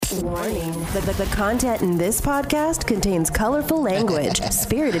Warning. The content in this podcast contains colorful language,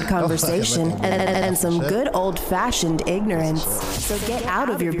 spirited conversation, and some good old-fashioned ignorance. So get out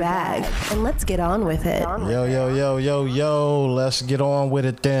of your bag and let's get on with it. Yo. Let's get on with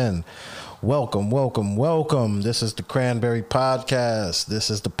it then. Welcome. This is the Cranberry Podcast. This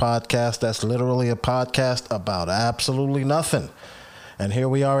is the podcast that's literally a podcast about absolutely nothing. And here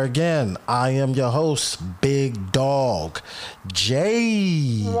we are again. I am your host, Big Dog Jay.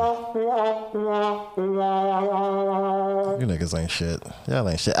 You niggas ain't shit. Y'all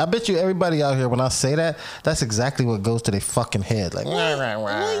ain't shit. I bet you everybody out here, when I say that, that's exactly what goes to their fucking head. Like,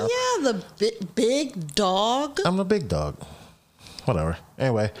 well, yeah, the big dog. I'm the big dog. Whatever.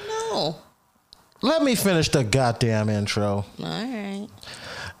 Anyway. No. Let me finish the goddamn intro. All right.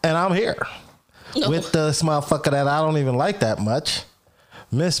 And I'm here with this motherfucker that I don't even like that much.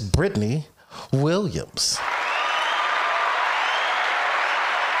 Miss Brittany Williams.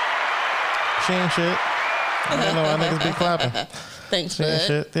 She ain't shit. I know why niggas be clapping. Thanks, she ain't bud.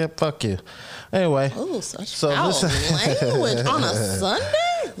 shit. Yeah, fuck you. Anyway. Ooh, such foul language on a Sunday?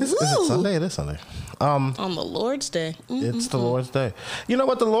 Is it Sunday? It is Sunday. On the Lord's Day. It's the Lord's Day. You know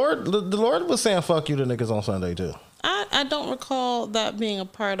what? The Lord was saying fuck you to niggas on Sunday too. I don't recall that being a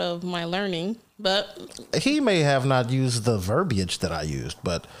part of my learning, but he may have not used the verbiage that I used,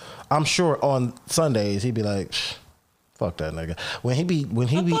 but I'm sure on Sundays he'd be like, fuck that nigga. I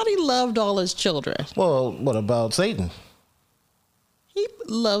thought he loved all his children. Well, what about Satan? He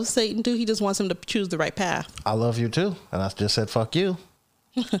loves Satan too. He just wants him to choose the right path. I love you too, and I just said fuck you.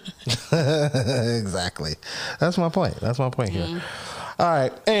 Exactly. That's my point here. All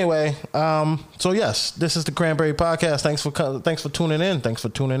right. Anyway, so yes, this is the Cranberry Podcast. Thanks for tuning in.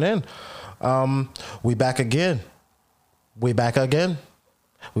 We back again. Yeah. We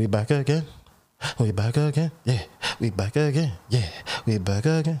back again.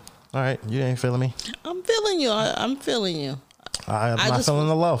 All right. You ain't feeling me? I'm feeling you. I'm feeling you. I'm not feeling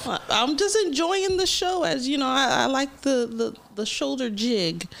the love. I'm just enjoying the show, as you know. I like the shoulder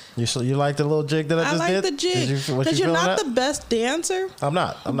jig. You like the little jig that I just did? I like the jig because you're not the best dancer. I'm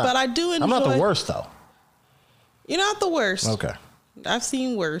not. But I do enjoy. I'm not the worst though. You're not the worst. Okay. I've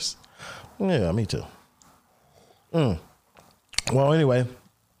seen worse. Yeah, me too. Well, anyway,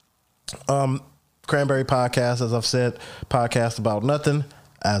 Cranberry Podcast, as I've said, podcast about nothing.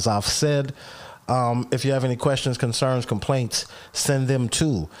 As I've said. If you have any questions, concerns, complaints, send them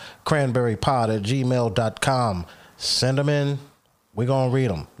to cranberrypod@gmail.com. Send them in. We're going to read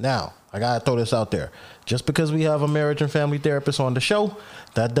them. Now, I got to throw this out there. Just because we have a marriage and family therapist on the show,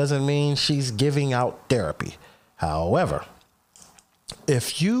 that doesn't mean she's giving out therapy. However,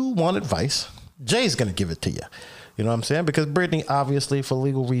 if you want advice, Jay's going to give it to you. You know what I'm saying? Because Brittany, obviously, for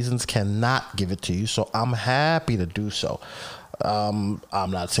legal reasons, cannot give it to you. So I'm happy to do so. I'm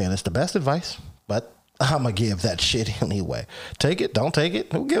not saying it's the best advice, but I'm going to give that shit anyway. Take it, don't take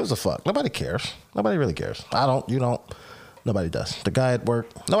it. Who gives a fuck? Nobody cares. Nobody really cares. I don't, you don't. Nobody does. The guy at work,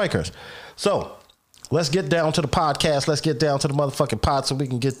 nobody cares. So let's get down to the podcast. Let's get down to the motherfucking pod so we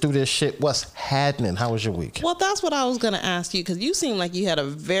can get through this shit. What's happening? How was your week? Well, that's what I was going to ask you because you seem like you had a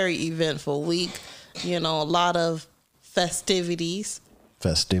very eventful week. You know, a lot of festivities.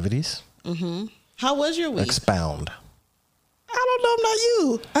 Festivities? Mm-hmm. How was your week? Expound. I don't know, I'm not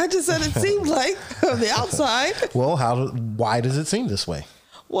you. I just said it seemed like on the outside. Well, why does it seem this way?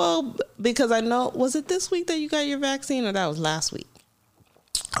 Well, because I know, was it this week that you got your vaccine or that was last week?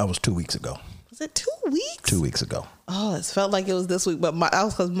 I was 2 weeks ago. Was it 2 weeks? 2 weeks ago. Oh, it felt like it was this week, but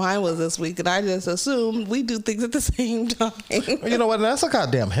because mine was this week, and I just assumed we do things at the same time. You know what? That's a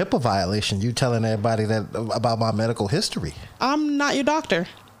goddamn HIPAA violation. You telling everybody that about my medical history. I'm not your doctor.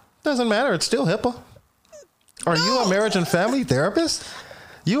 Doesn't matter. It's still HIPAA. Are you a marriage and family therapist?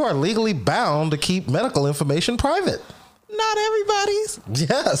 You are legally bound to keep medical information private. Not everybody's.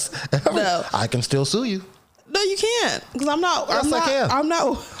 Yes. No. I can still sue you. No, you can't, because I'm not. Yes, I can. I'm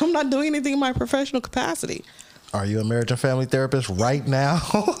not doing anything in my professional capacity. Are you a marriage and family therapist right now?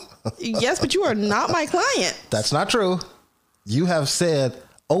 Yes, but you are not my client. That's not true. You have said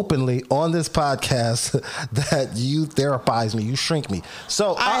openly on this podcast that you therapize me, you shrink me.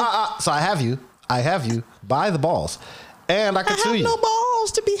 So, so I have you by the balls, and I can sue you. I have no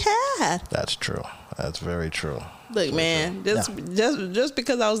balls to be had. That's true. That's very true. Look, man, just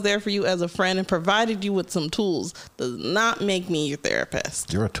because I was there for you as a friend and provided you with some tools does not make me your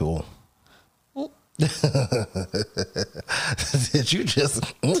therapist. You're a tool. Oh. Did you just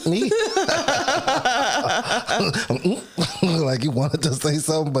me? Like you wanted to say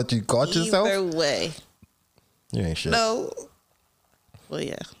something, but you caught yourself? Either way. You ain't shit. No. Well,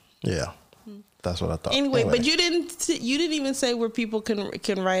 yeah. Yeah. That's what I thought. Anyway, but you didn't even say where people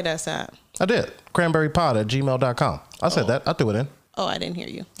can write us at. I did. cranberrypod@gmail.com. I said that. I threw it in. Oh, I didn't hear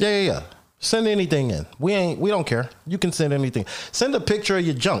you. Yeah. Send anything in. We don't care. You can send anything. Send a picture of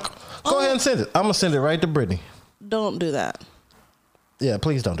your junk. Go ahead and send it. I'm gonna send it right to Brittany. Don't do that. Yeah,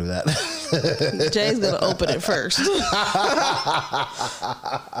 please don't do that. Jay's gonna open it first.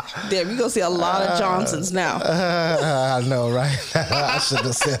 Damn, you're gonna see a lot of Johnsons now. I know, right? I should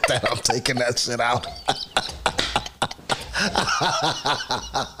have said that. I'm taking that shit out.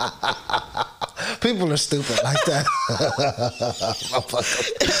 People are stupid like that.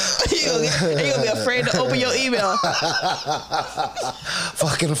 You're gonna be afraid to open your email.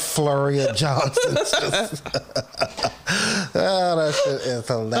 Fucking flurry of Johnsons. Oh, that shit is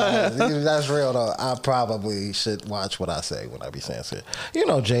hilarious. That's real though. I probably should watch what I say when I be saying shit. You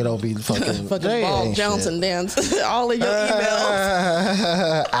know, Jay don't be fucking Bob Johnson shit. Dance all in your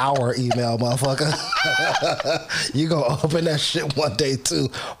emails. Our email, motherfucker. You gonna open that shit one day too?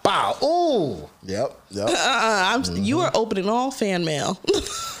 Bow. Ooh. Yep. You are opening all fan mail.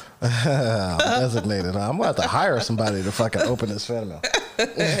 I'm designated. I'm gonna have to hire somebody to fucking open this fan mail.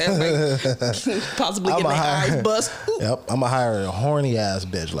 Possibly get my eyes bust. Yep, I'm gonna hire a horny ass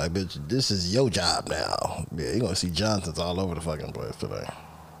bitch. Like, bitch, this is your job now. Yeah, you're gonna see Johnsons all over the fucking place today.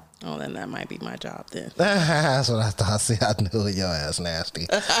 Oh, then that might be my job then. That's what I thought. See, I knew it. Your ass nasty.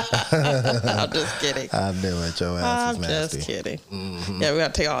 I'm just kidding. I knew it. Your ass is nasty. I'm just kidding. Mm-hmm. Yeah, we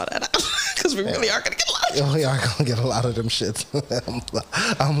gotta take all that out because we really are gonna get a lot. We are gonna get a lot of them shits.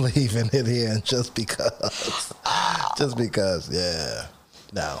 I'm leaving it in just because. Just because. Yeah.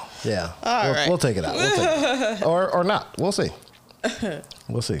 No. Yeah. We'll take it out. We'll take it. Or not. We'll see.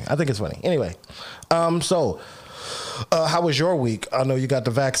 We'll see. I think it's funny. Anyway. How was your week? I know you got the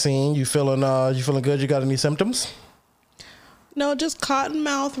vaccine. You feeling good? You got any symptoms? No, just cotton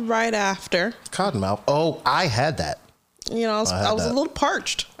mouth right after. Cotton mouth. Oh, I had that. You know, I was a little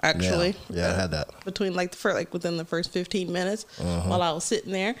parched actually. Yeah, I had that. Between within the first 15 minutes while I was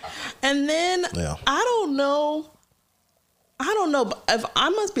sitting there. And then I don't know, but if I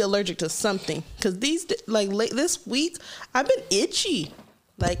must be allergic to something because this week I've been itchy,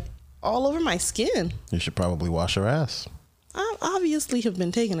 like all over my skin. You should probably wash your ass. I obviously have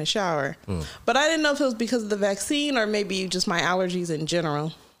been taking a shower, but I didn't know if it was because of the vaccine or maybe just my allergies in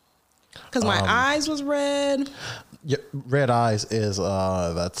general. Because my eyes was red. Yeah, red eyes is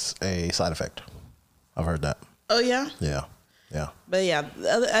that's a side effect. I've heard that. Oh yeah. Yeah. But yeah,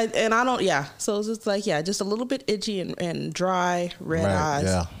 and I don't. Yeah, so it's just just a little bit itchy and dry red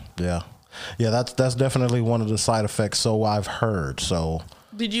eyes. Yeah. That's definitely one of the side effects. So I've heard. So.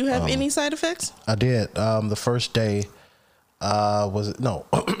 Did you have any side effects? I did. The first day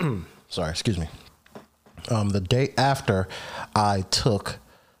sorry, excuse me. The day after I took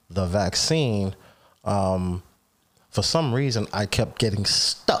the vaccine, for some reason I kept getting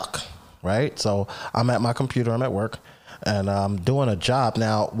stuck, right? So I'm at my computer, I'm at work, and I'm doing a job.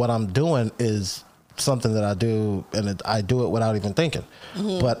 Now, what I'm doing is something that I do, and I do it without even thinking.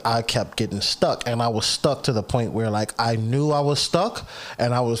 But I kept getting stuck, and I was stuck to the point where like I knew I was stuck,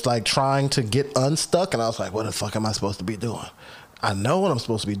 and I was like trying to get unstuck, and I was like, what the fuck am I supposed to be doing? I know what I'm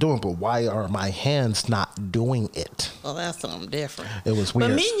supposed to be doing, but why are my hands not doing it? Well, that's something different. It was weird.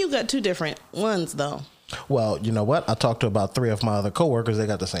 But me and you got two different ones though. Well, you know what? I talked to about 3 of my other coworkers. They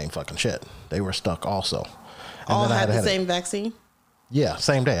got the same fucking shit. They were stuck also. And all had the same vaccine? Yeah,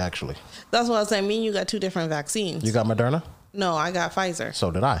 same day actually. That's what I was saying. Me and you got 2 different vaccines. You got Moderna? No, I got Pfizer.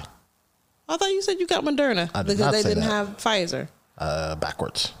 So did I. I thought you said you got Moderna because they didn't have Pfizer.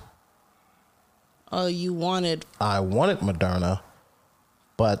 Backwards. Oh, I wanted Moderna,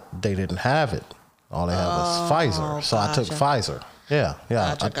 but they didn't have it. All they had was Pfizer. So I took Pfizer. Yeah.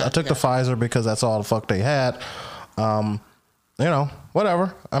 I took the Pfizer because that's all the fuck they had.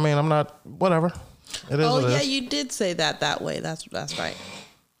 Whatever. I mean, I'm not, whatever. It is what it is. You did say that way. That's right.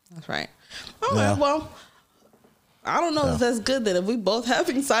 That's right. All right, well, I don't know if that's good then. If we both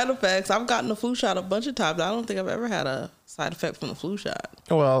having side effects, I've gotten the flu shot a bunch of times. I don't think I've ever had a side effect from the flu shot.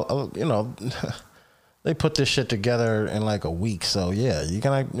 Well, they put this shit together in like a week. So yeah,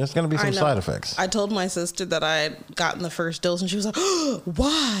 there's going to be some side effects. I told my sister that I had gotten the first dose and she was like,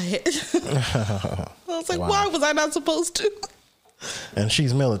 why? I was like, why was I not supposed to? And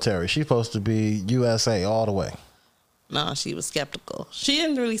she's military. She's supposed to be USA all the way. No, she was skeptical. She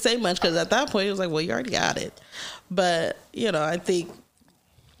didn't really say much because at that point it was like, well, you already got it. But, I think,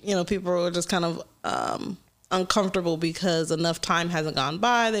 people were just kind of uncomfortable because enough time hasn't gone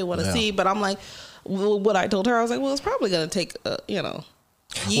by. They want to see. But I'm like, what I told her, I was like, well, it's probably going to take,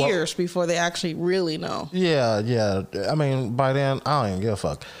 years before they actually really know. Yeah. I mean, by then, I don't even give a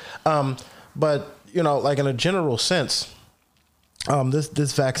fuck. But, you know, like in a general sense,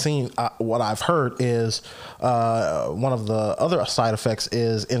 this vaccine, what I've heard is one of the other side effects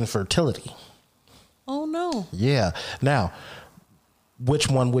is infertility. Oh, no. Yeah. Now, which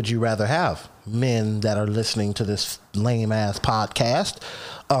one would you rather have? Men that are listening to this lame ass podcast,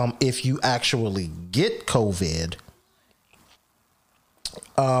 if you actually get COVID,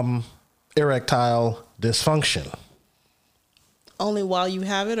 erectile dysfunction. Only while you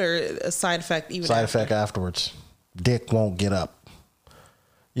have it, or a side effect even Side effect afterwards. Dick won't get up.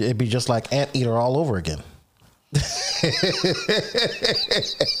 It'd be just like Anteater all over again.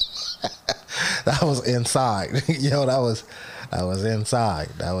 That was inside. Yo, that was inside.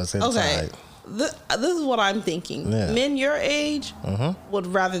 That was inside. Okay. This is what I'm thinking. Yeah. Men your age would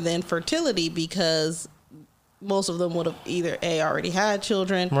rather the infertility because most of them would have either already had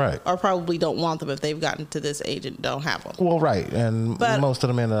children, right, or probably don't want them if they've gotten to this age and don't have them. Well, right, and most of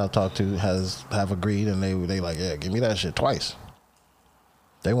the men that I've talked to have agreed, and they like, yeah, give me that shit twice.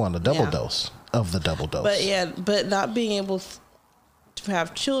 They want a double dose of the double dose. But not being able to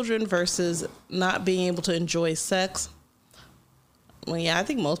have children versus not being able to enjoy sex. Well, yeah, I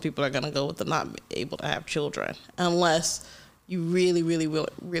think most people are gonna go with the not able to have children unless you really, really, really,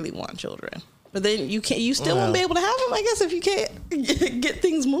 really want children. But then you can't. You still won't be able to have them, I guess, if you can't get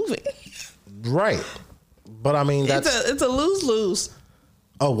things moving. Right, but I mean it's a lose-lose.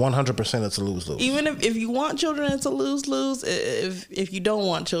 Oh, 100%, it's a lose-lose. Even if you want children, it's a lose-lose. If you don't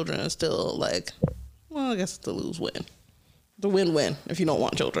want children, it's still like, well, I guess it's a lose-win. The win-win if you don't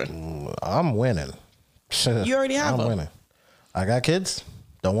want children. I'm winning. You already have them. I'm winning. I got kids.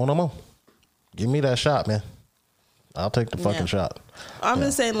 Don't want no more. Give me that shot, man. I'll take the fucking shot. I'm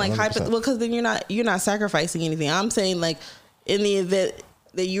just saying, like, because then you're not sacrificing anything. I'm saying, like, in the event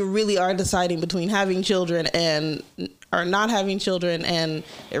that you really are deciding between having children or not having children and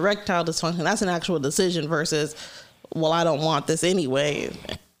erectile dysfunction, that's an actual decision versus, well, I don't want this anyway,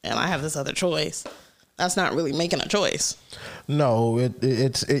 and I have this other choice. That's not really making a choice. No,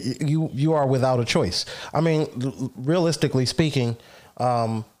 you are without a choice. I mean, realistically speaking,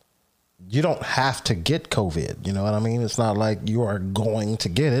 you don't have to get COVID. You know what I mean? It's not like you are going to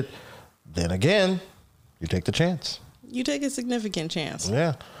get it. Then again, you take the chance. You take a significant chance.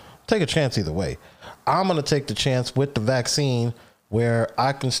 Yeah. Take a chance either way. I'm going to take the chance with the vaccine where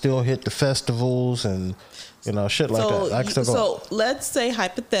I can still hit the festivals and, you know, shit like that. I can still go. So let's say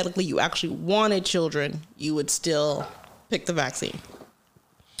hypothetically you actually wanted children, you would still pick the vaccine.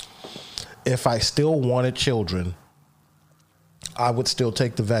 If I still wanted children, I would still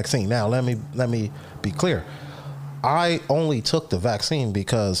take the vaccine. Now, let me be clear. I only took the vaccine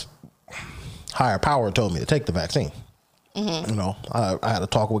because higher power told me to take the vaccine. Mm-hmm. You know, I had a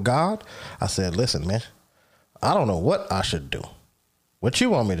talk with God. I said, listen, man, I don't know what I should do. What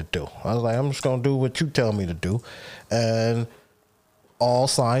you want me to do? I was like, I'm just going to do what you tell me to do. And all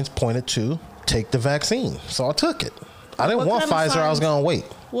signs pointed to take the vaccine. So I took it. I didn't want Pfizer. I was going to wait.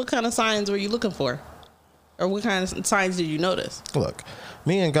 What kind of signs were you looking for? Or what kind of signs did you notice? Look,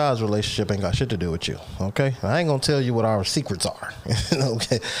 me and God's relationship ain't got shit to do with you, okay? I ain't gonna tell you what our secrets are,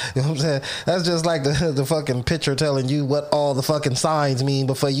 okay? You know what I'm saying? That's just like the fucking picture telling you what all the fucking signs mean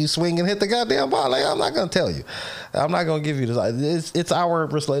before you swing and hit the goddamn ball. Like, I'm not gonna tell you. I'm not gonna give you the signs. It's our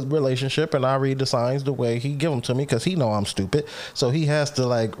relationship, and I read the signs the way he give them to me because he know I'm stupid. So he has to,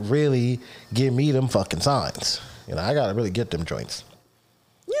 like, really give me them fucking signs. You know, I gotta really get them joints.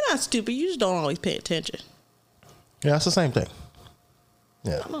 You're not stupid. You just don't always pay attention. Yeah, it's the same thing.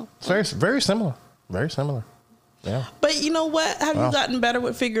 Yeah, it's very, very similar. Very similar. Yeah. But you know what? Have you gotten better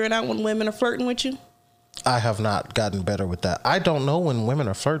with figuring out when women are flirting with you? I have not gotten better with that. I don't know when women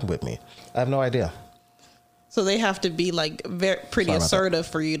are flirting with me. I have no idea. So they have to be like pretty assertive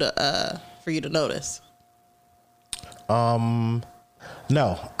for you to notice. No,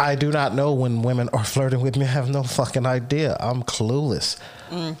 I do not know when women are flirting with me. I have no fucking idea. I'm clueless.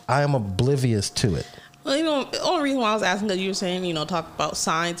 I am oblivious to it. Well, you know, the only reason why I was asking because you were saying, you know, talk about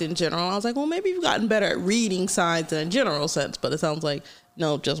signs in general. I was like, well, maybe you've gotten better at reading signs in a general sense, but it sounds like,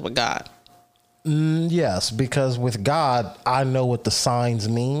 no, just with God. Yes, because with God, I know what the signs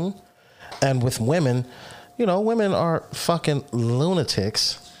mean. And with women, you know, women are fucking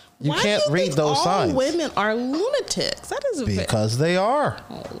lunatics. You can't read those signs. Women are lunatics. That is because they are.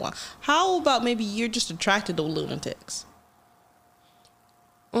 Oh, wow. How about maybe you're just attracted to lunatics?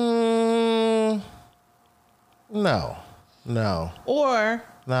 No. Or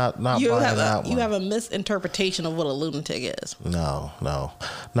not buying that one. You have a misinterpretation of what a lunatic is. No,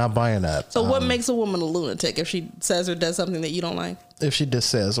 not buying that. So what makes a woman a lunatic? If she says or does something that you don't like? If she just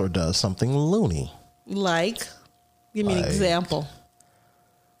says or does something loony. Like? Give me an example.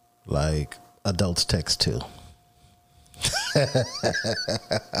 Like adults text too.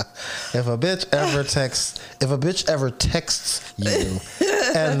 If a bitch ever texts you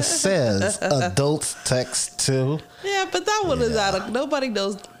and says adults text too. Yeah, but that one is nobody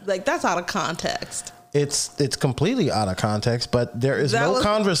knows, like, that's out of context. It's completely out of context, but there is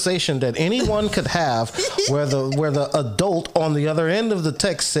conversation that anyone could have where the adult on the other end of the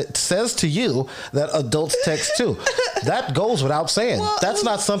text says to you that adults text too. That goes without saying. Well, that's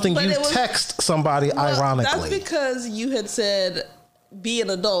not something you text somebody ironically. That's because you had said be an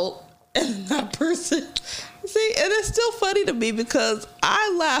adult and that person. See, and it's still funny to me because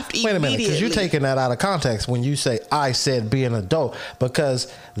I laughed immediately. Wait a minute, because you're taking that out of context when you say I said be an adult,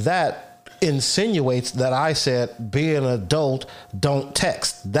 because that insinuates that I said be an adult, don't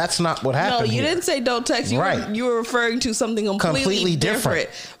text. That's not what happened. No, you didn't say don't text. You were referring to something completely different.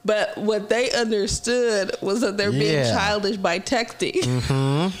 But what they understood was that they're being childish by texting.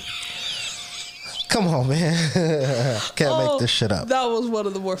 Come on, man. Can't make this shit up. That was one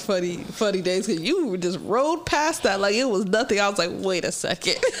of the more funny days because you just rode past that like it was nothing. I was like, wait a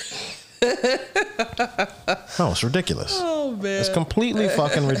second. No, it's ridiculous. Oh, man. It's completely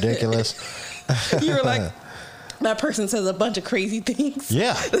fucking ridiculous. You were like, that person says a bunch of crazy things.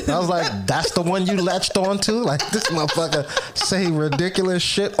 Yeah. I was like, that's the one you latched on to? Like, this motherfucker say ridiculous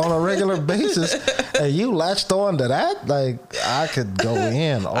shit on a regular basis, and you latched on to that? Like, I could go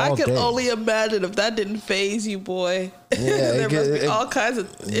in all day. I could only imagine if that didn't faze you, boy. Yeah, there must be all kinds of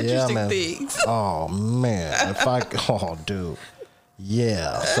interesting things. Oh, man. Dude.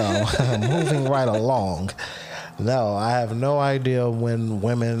 Yeah, so moving right along. No, I have no idea when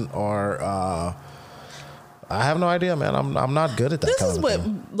women are. I have no idea, man. I'm not good at that. This is what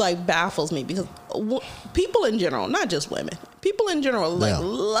like baffles me because people in general, not just women, people in general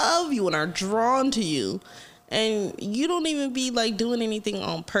love you and are drawn to you, and you don't even be like doing anything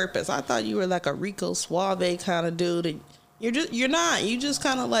on purpose. I thought you were like a Rico Suave kind of dude, and you're not. You just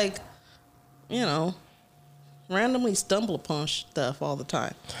kind of like, randomly stumble upon stuff all the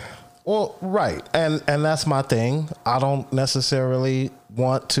time. Well, right, and that's my thing. I don't necessarily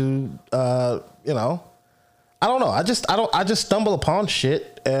want to, I don't know. I just stumble upon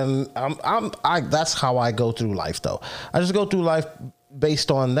shit, and that's how I go through life, though. I just go through life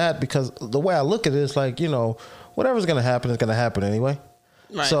based on that because the way I look at it is like, whatever's gonna happen is gonna happen anyway.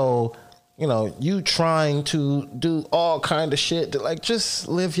 Right. So, you trying to do all kind of shit to like just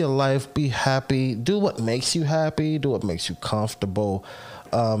live your life, be happy, do what makes you happy, do what makes you comfortable,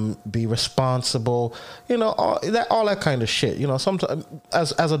 be responsible, all that kind of shit. Sometimes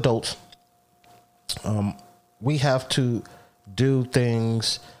as adults, we have to do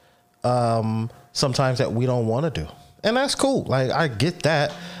things sometimes that we don't want to do. And that's cool. Like, I get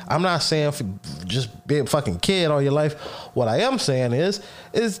that. I'm not saying for just be a fucking kid all your life. What I am saying is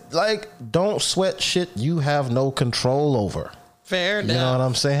like, don't sweat shit you have no control over. Fair enough. You know what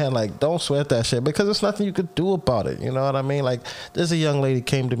I'm saying? Like, don't sweat that shit because there's nothing you could do about it. You know what I mean? Like, there's a young lady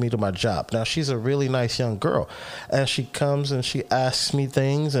came to me to my job. Now, she's a really nice young girl. And she comes and she asks me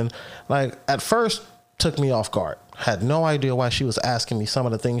things. And, like, at first took me off guard. Had no idea why she was asking me some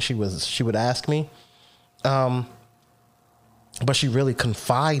of the things she would ask me. But she really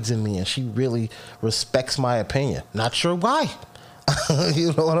confides in me and she really respects my opinion. Not sure why.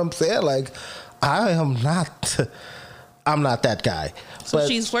 You know what I'm saying? Like, I'm not that guy. So but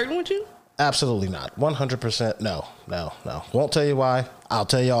she's flirting with you? Absolutely not. 100% no. Won't tell you why. I'll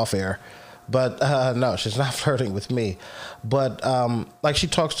tell you off air. But no, she's not flirting with me. But like, she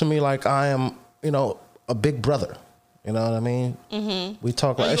talks to me like I am, a big brother. You know what I mean? Mm-hmm. We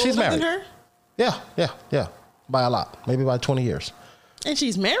talk like she's married. Than her? Yeah. By a lot, maybe by 20 years. And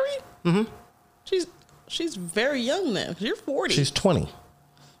she's married? Mm-hmm. She's very young then. You're 40. She's 20.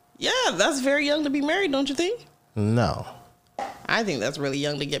 Yeah, that's very young to be married, don't you think? No. I think that's really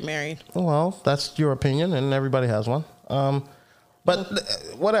young to get married. Well, that's your opinion, and everybody has one. But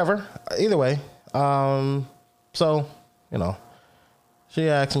whatever. Either way. So, she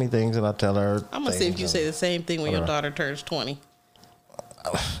asks me things, and I tell her. I'm going to see if you say the same thing when your daughter turns 20.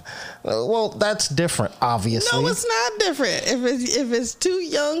 Well, that's different, obviously. No, it's not different. If it's too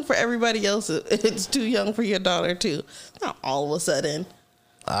young for everybody else, it's too young for your daughter too. Not all of a sudden.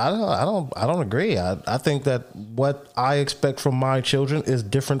 I don't agree. I think that what I expect from my children is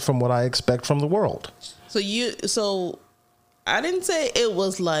different from what I expect from the world. So I didn't say it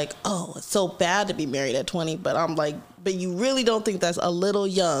was like, oh, it's so bad to be married at 20, but I'm like, but you really don't think that's a little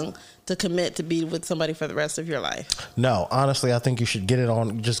young to commit to be with somebody for the rest of your life? No, honestly, I think you should get it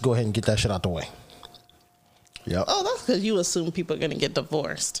on. Just go ahead and get that shit out the way. Yep. Oh, that's because you assume people are going to get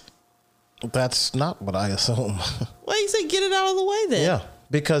divorced. That's not what I assume. Well, you say get it out of the way then. Yeah,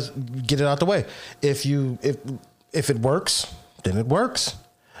 because get it out the way. If it works, then it works,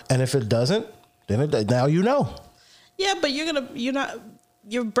 and if it doesn't, then now you know. Yeah, but your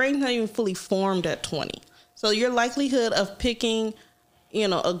brain's not even fully formed at 20, so your likelihood of picking,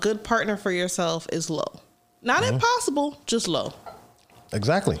 a good partner for yourself is low. Not impossible, just low.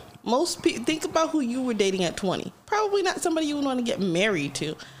 Exactly. Most people think about who you were dating at 20. Probably not somebody you would want to get married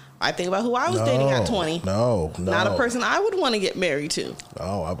to. I think about who I was dating at 20. No. Not a person I would want to get married to.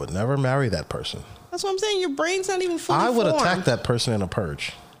 No, I would never marry that person. That's what I'm saying. Your brain's not even fully formed. I would attack that person in a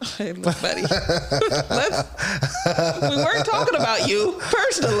purge. Hey, look, buddy. We weren't talking about you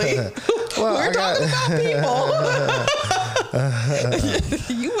personally. We're talking about people.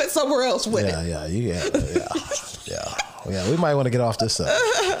 You went somewhere else with it. Yeah, we might want to get off this up.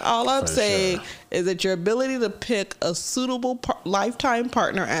 All I'm saying is that your ability to pick a suitable lifetime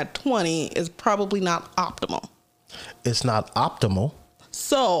partner at 20 is probably not optimal. It's not optimal.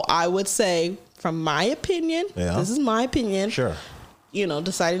 So I would say, from my opinion, this is my opinion. Sure.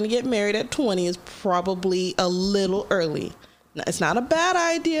 Deciding to get married at 20 is probably a little early. It's not a bad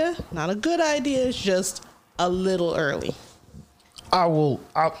idea, not a good idea. It's just a little early. I will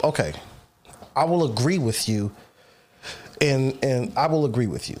agree with you. And I will agree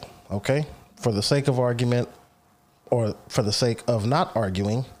with you, okay? For the sake of argument, or for the sake of not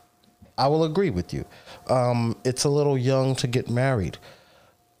arguing, I will agree with you. It's a little young to get married.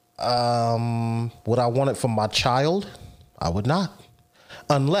 Would I want it for my child? I would not.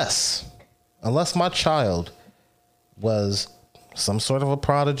 Unless my child was some sort of a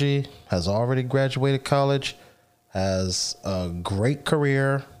prodigy, has already graduated college, has a great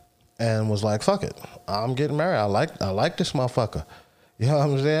career, and was like, fuck it, I'm getting married. I like this motherfucker. You know what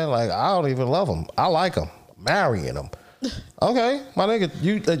I'm saying? Like, I don't even love him. I like him. Marrying him. Okay, my nigga,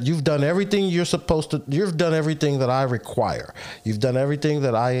 you've done everything you're supposed to. You've done everything that I require. You've done everything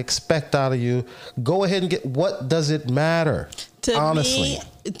that I expect out of you. Go ahead and get. What does it matter? Honestly,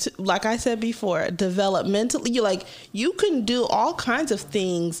 like I said before, developmentally, you can do all kinds of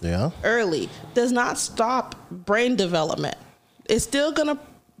things early. Does not stop brain development. It's still gonna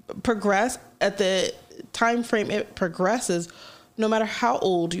progress at the time frame it progresses, no matter how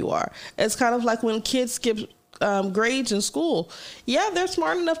old you are. It's kind of like when kids skip grades in school. Yeah, they're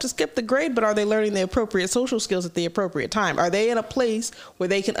smart enough to skip the grade, but are they learning the appropriate social skills at the appropriate time? Are they in a place where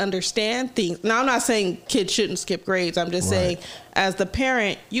they can understand things? Now, I'm not saying kids shouldn't skip grades. I'm just saying, as the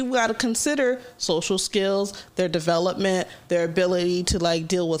parent, you got to consider social skills, their development, their ability to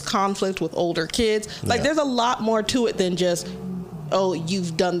deal with conflict with older kids. There's a lot more to it than just, oh,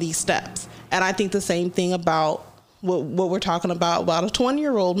 you've done these steps. And I think the same thing about what we're talking about a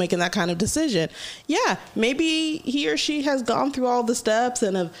 20-year-old making that kind of decision. Yeah, maybe he or she has gone through all the steps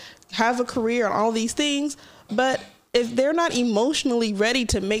and have a career and all these things, but if they're not emotionally ready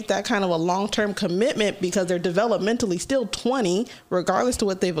to make that kind of a long-term commitment because they're developmentally still 20, regardless to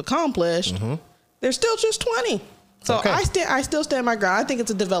what they've accomplished, they're still just 20. So I still stand my ground. I think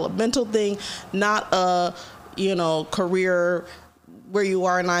it's a developmental thing, not a career where you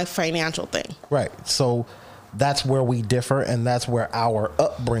are, not a financial thing. Right. So that's where we differ, and that's where our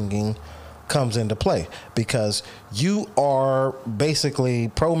upbringing comes into play, because you are basically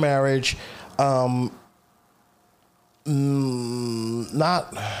pro-marriage, so you're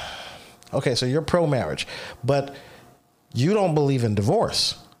pro-marriage, but you don't believe in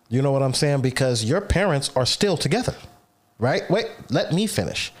divorce. You know what I'm saying? Because your parents are still together, right? Wait, let me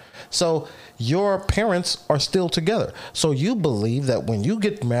finish. So your parents are still together. So you believe that when you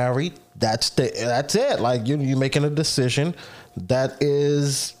get married, that's it. Like you're making a decision that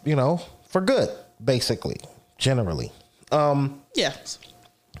is, for good, basically, generally. Yes.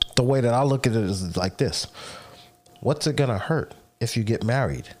 The way that I look at it is like this. What's it gonna hurt if you get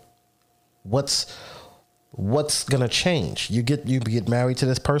married? What's gonna change? You get married to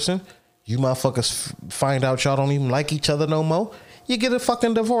this person, you motherfuckers find out y'all don't even like each other no more, you get a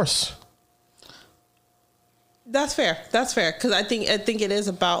fucking divorce. That's fair. Because I think it is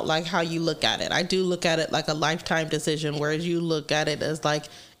about how you look at it. I do look at it like a lifetime decision, whereas you look at it as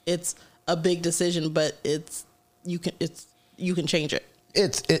it's a big decision, but you can change it.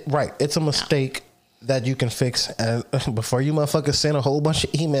 Right. It's a mistake that you can fix. And before you motherfuckers send a whole bunch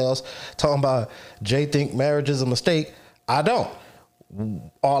of emails talking about Jay think marriage is a mistake, I don't.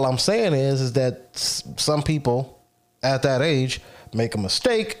 All I'm saying is that some people at that age make a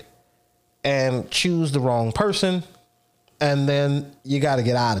mistake and choose the wrong person, and then you got to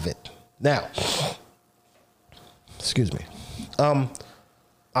get out of it. Now, excuse me.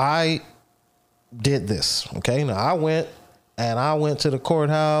 I did this. Okay. Now I went to the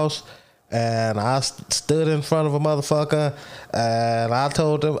courthouse And I stood in front of a motherfucker, and I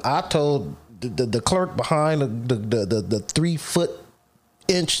told the clerk behind the 3 foot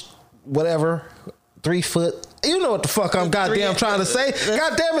inch whatever 3 foot. You know what the fuck I'm goddamn trying to say?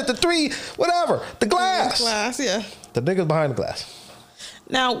 Goddamn it, the 3 whatever the glass. Yeah. The niggas behind the glass.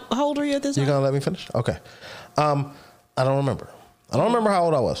 Now, how old are you at this time? You gonna let me finish? Okay. I don't remember. I don't remember how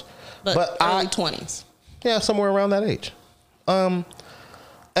old I was, but early 20s. Yeah, somewhere around that age.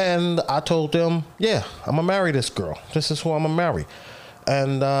 And I told them, yeah, I'm gonna marry this girl. This is who I'm gonna marry.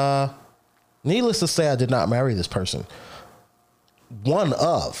 And needless to say, I did not marry this person. One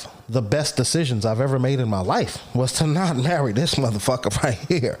of the best decisions I've ever made in my life was to not marry this motherfucker right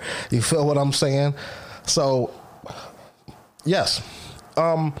here. You feel what I'm saying? So, yes,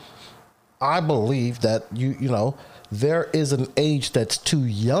 I believe that you know, there is an age that's too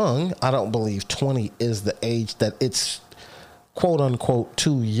young. I don't believe 20 is the age that it's quote unquote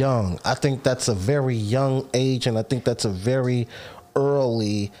too young. I think that's a very young age, and I think that's a very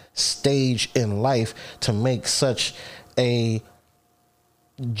early stage in life to make such a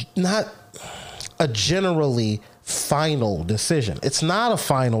not a generally final decision. It's not a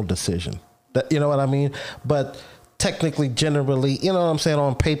final decision. You know what I mean? But technically, generally, you know what I'm saying?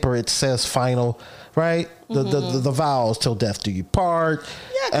 On paper, it says final, right? Mm-hmm. The vows till death do you part.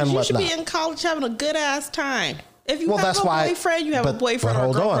 Yeah, because you should be in college having a good ass time. If you have a boyfriend, you have a boyfriend or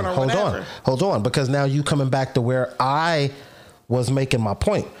a girlfriend or whatever. Hold on, because now you coming back to where I was making my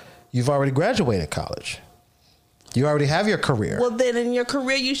point. You've already graduated college. You already have your career. Well, then in your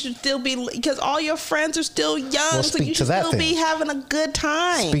career, you should still be, because all your friends are still young, so you should still be having a good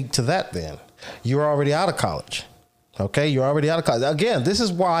time. Speak to that then. You're already out of college. Okay, you're already out of college. Again, this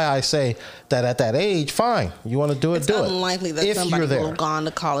is why I say that at that age, fine. You want to do it, do it. It's unlikely that somebody will have gone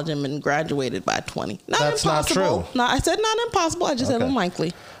to college and been graduated by 20. That's impossible. Not true. No, I said not impossible. I just said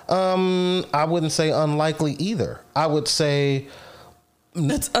unlikely. I wouldn't say unlikely either. I would say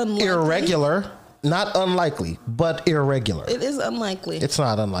that's unlikely. Irregular. Not unlikely, but irregular. It is unlikely. It's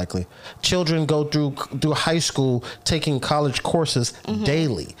not unlikely. Children go through high school taking college courses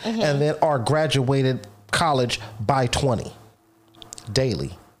daily, and then are graduated college by 20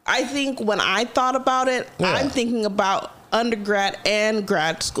 daily. I think when I thought about it, I'm thinking about undergrad and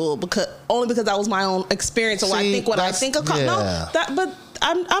grad school because that was my own experience. So I think when I think of college, but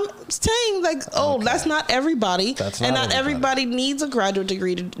I'm saying that's not everybody, and not everybody needs a graduate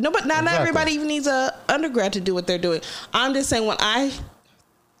degree to not everybody even needs a undergrad to do what they're doing. I'm just saying when I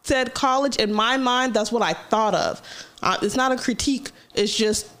said college in my mind, that's what I thought of. It's not a critique. It's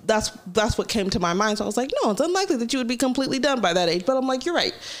just that's what came to my mind. So I was like, no, it's unlikely that you would be completely done by that age. But I'm like, you're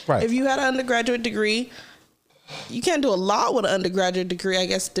right. If you had an undergraduate degree, you can't do a lot with an undergraduate degree, I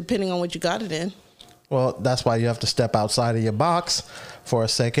guess, depending on what you got it in. Well, that's why you have to step outside of your box for a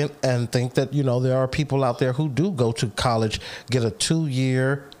second and think that, you know, there are people out there who do go to college, get a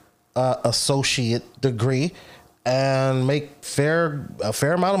 2-year associate degree, and make a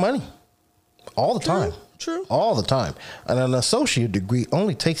fair amount of money all the time. True. All the time. And an associate degree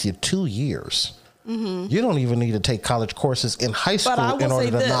only takes you 2 years. Mm-hmm. You don't even need to take college courses in high school in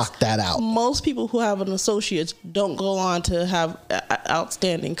order to knock that out. Most people who have an associate don't go on to have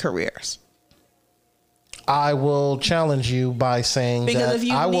outstanding careers. I will challenge you by saying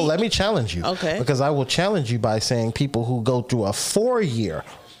let me challenge you. Okay. Because I will challenge you by saying people who go through a 4-year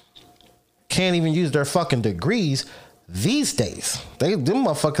can't even use their fucking degrees these days. Them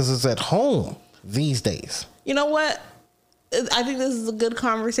motherfuckers is at home these days. You know what? I think this is a good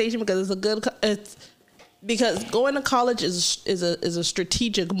conversation because because going to college is a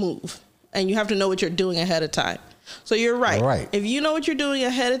strategic move, and you have to know what you're doing ahead of time. So you're right. If you know what you're doing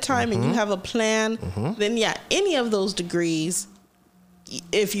ahead of time and you have a plan, then any of those degrees,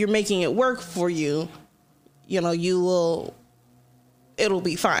 if you're making it work for you, it'll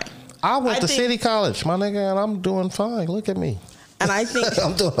be fine. I went to City College, my nigga, and I'm doing fine. Look at me. And I think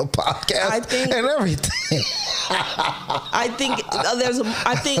I'm doing a podcast and everything. I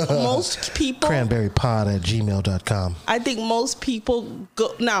think most people cranberrypod@gmail.com. I think most people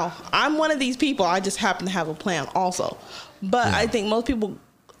go. Now, I'm one of these people. I just happen to have a plan also. But I think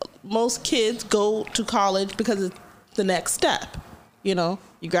most kids go to college because it's the next step. You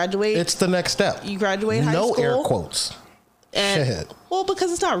graduate. It's the next step. You graduate high school. No air quotes. And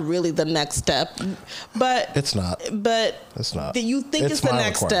because it's not really the next step, but it's not. But it's not. You think it's the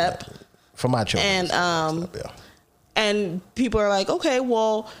next step for my children, and people are like, okay,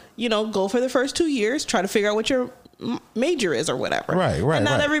 well, go for the first 2 years, try to figure out what your major is or whatever. Right. And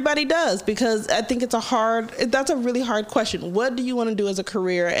not everybody does, because I think that's a really hard question. What do you want to do as a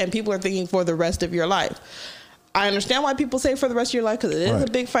career? And people are thinking for the rest of your life. I understand why people save for the rest of your life because it is a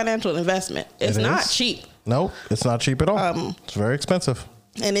big financial investment. It's not cheap. No, it's not cheap at all. It's very expensive.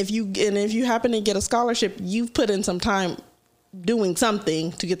 And if you happen to get a scholarship, you've put in some time doing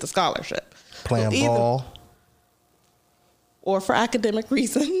something to get the scholarship. Playing ball. Or for academic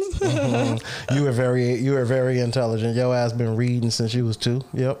reasons. Mm-hmm. You were very intelligent. Your ass been reading since you was 2.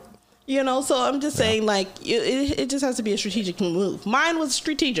 Yep. You know, so I'm just saying, like, it just has to be a strategic move. Mine was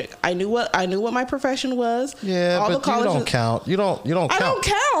strategic. I knew what my profession was. Yeah, all but you don't count. You don't count. I don't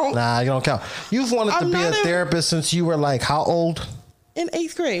count. Nah, you don't count. You've wanted to be a therapist since you were like how old? In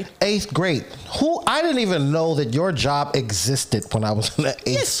 8th grade. 8th grade. I didn't even know that your job existed when I was in the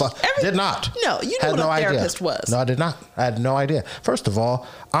 8th. Did not. No, you knew what a therapist was. No, I did not. I had no idea. First of all,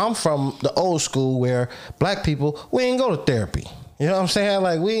 I'm from the old school where black people, we ain't go to therapy. You know what I'm saying?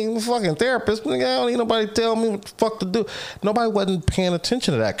 Like, we ain't fucking therapists. I don't need nobody to tell me what the fuck to do. Nobody wasn't paying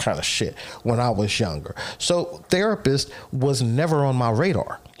attention to that kind of shit when I was younger. So therapist was never on my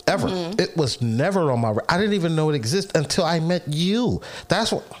radar. Ever. Mm-hmm. It was never on my radar. I didn't even know it existed until I met you.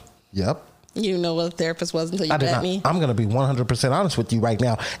 That's what. Yep. You know what a therapist was until you met me? I'm going to be 100% honest with you right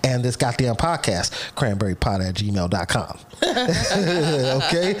now and this goddamn podcast, cranberrypod@gmail.com.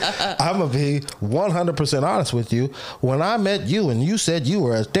 Okay? I'm going to be 100% honest with you. When I met you and you said you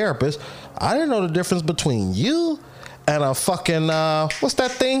were a therapist, I didn't know the difference between you and a fucking, what's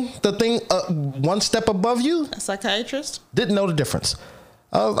that thing? The thing one step above you? A psychiatrist? Didn't know the difference.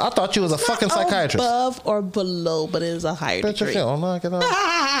 I thought you was a fucking psychiatrist. Above or below, but it is a higher degree. You low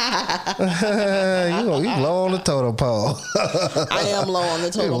on the totem pole. I am low on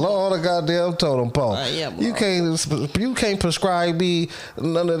the totem pole. Low on the goddamn totem pole. I am low. You can't prescribe me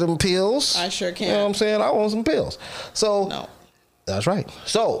none of them pills. I sure can. You know what I'm saying? I want some pills. So no. That's right.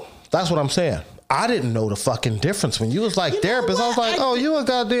 So that's what I'm saying. I didn't know the fucking difference when you was like therapist. I was like, you a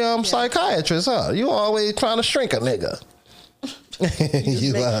goddamn psychiatrist, huh? You always trying to shrink a nigga.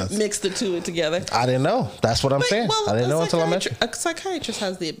 You mix the two together. I didn't know. That's what I'm saying. Well, I didn't know until I met you. A psychiatrist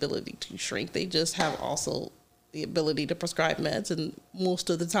has the ability to shrink. They just have also the ability to prescribe meds, and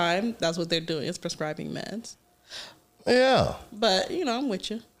most of the time, that's what they're doing is prescribing meds. Yeah. But I'm with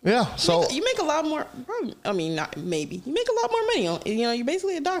you. Yeah. So you make a lot more. I mean, not maybe. You make a lot more money on. You're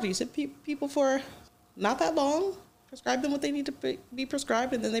basically a doctor. You sit people for not that long, prescribe them what they need to be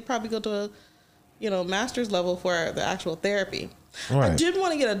prescribed, and then they probably go to a master's level for the actual therapy. Right. I did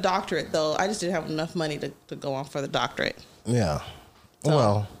want to get a doctorate, though. I just didn't have enough money to go on for the doctorate. Yeah. So,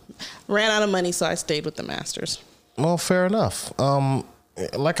 well. Ran out of money, so I stayed with the master's. Well, fair enough.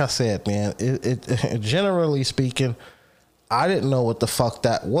 Like I said, man, it generally speaking, I didn't know what the fuck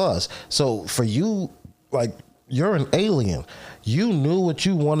that was. So for you, like, you're an alien. You knew what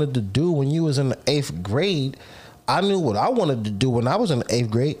you wanted to do when you was in the 8th grade. I knew what I wanted to do when I was in the 8th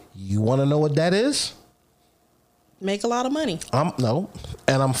grade. You want to know what that is? Make a lot of money. No.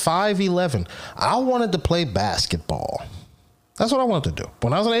 And I'm 5'11". I wanted to play basketball. That's what I wanted to do.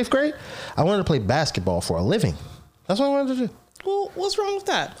 When I was in 8th grade, I wanted to play basketball for a living. That's what I wanted to do. Well, what's wrong with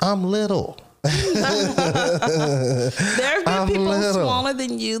that? I'm little. There have been people smaller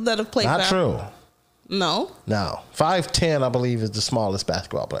than you that have played basketball. Not true. No. 5'10", I believe, is the smallest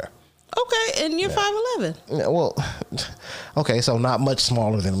basketball player. Okay, and you're 5'11". Yeah, well, okay, so not much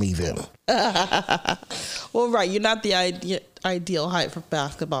smaller than me then. Well, right, you're not the ideal height for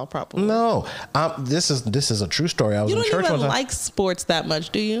basketball, probably. No, this is a true story. I was in church one time. You don't even like sports that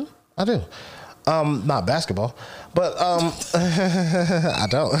much, do you? I do. Not basketball, but I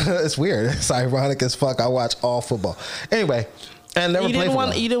don't. It's weird. It's ironic as fuck. I watch all football. Anyway. And never played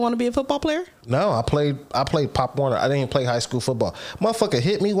football. You didn't want to be a football player? No, I played Pop Warner. I didn't play high school football. Motherfucker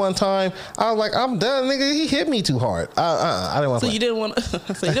hit me one time. I was like, I'm done, nigga. He hit me too hard. I didn't want to play. You didn't want to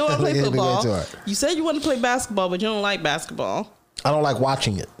play football. You said you wanted to play basketball, but you don't like basketball. I don't like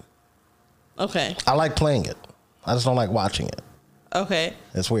watching it. Okay. I like playing it. I just don't like watching it. Okay.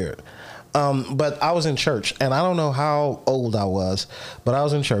 It's weird. But I was in church, and I don't know how old I was, but I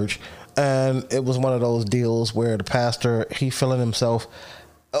was in church. And it was one of those deals where the pastor, he feeling himself,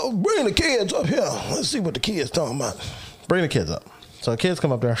 bring the kids up here. Let's see what the kids talking about. Bring the kids up. So the kids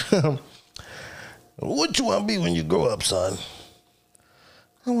come up there. What you want to be when you grow up, son?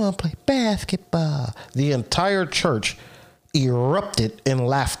 I want to play basketball. The entire church erupted in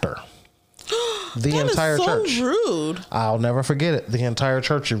laughter. The entire church. So rude. I'll never forget it. The entire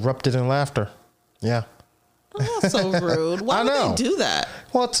church erupted in laughter. Yeah. Oh, that's so rude. Why would they do that?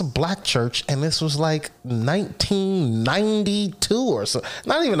 Well, it's a black church, and this was like 1992 or so.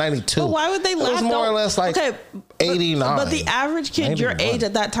 Not even 92. But why would they laugh? It was more or less like 89. But the average kid 91. Your age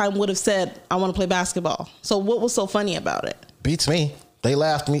at that time would have said, I want to play basketball. So what was so funny about it? Beats me. They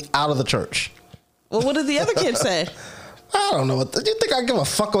laughed me out of the church. Well, what did the other kid say? I don't know. Do you think I give a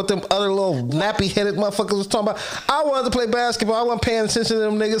fuck what them other little nappy-headed motherfuckers was talking about? I wanted to play basketball. I wasn't paying attention to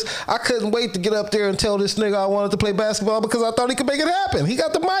them niggas. I couldn't wait to get up there and tell this nigga I wanted to play basketball because I thought he could make it happen. He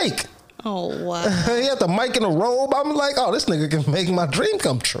got the mic. Oh, wow. He had the mic in a robe. I'm like, oh, this nigga can make my dream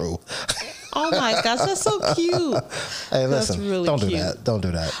come true. Oh, my gosh. That's so cute. Hey, listen. Really don't cute. do that. Don't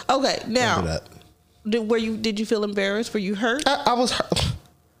do that. Okay, now. Don't do that. Did you feel embarrassed? Were you hurt? I was hurt.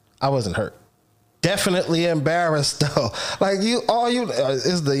 I wasn't hurt. Definitely embarrassed though. Like is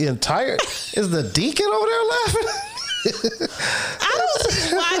the deacon over there laughing? I don't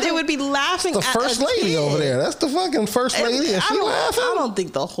see why they would be laughing. The first lady over there. That's the fucking first lady, and she laughing. I don't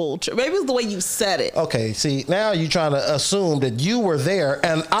think the whole church. Maybe it's the way you said it. Okay, see now you're trying to assume that you were there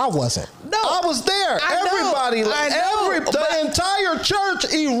and I wasn't. No, I was there. The entire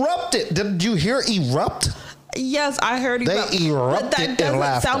church erupted. Did you hear erupt? Yes, I heard they erupted. But that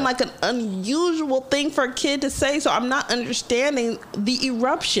doesn't sound like an unusual thing for a kid to say. So I'm not understanding the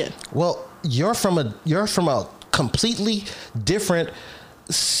eruption. Well, you're from a completely different.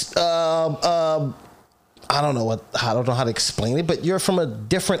 I don't know how to explain it, but you're from a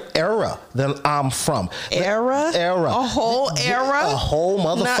different era than I'm from. Era? A whole era? A whole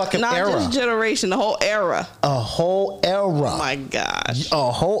motherfucking era. Not just generation, a whole era. A whole era. Oh my gosh.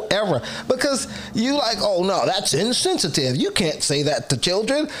 A whole era. Because you like, oh no, that's insensitive. You can't say that to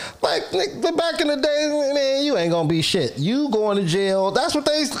children. Like back in the day, man, you ain't gonna be shit. You going to jail. That's what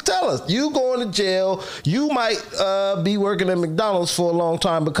they used to tell us. You going to jail. You might be working at McDonald's for a long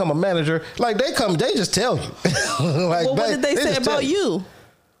time, become a manager. Like they just tell you. Like well, what did they say about you?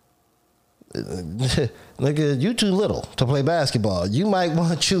 Nigga, you too little to play basketball. You might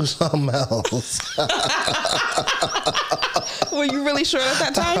want to choose something else. Were you really short at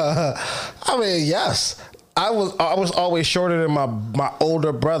that time? I mean, yes. I was always shorter than my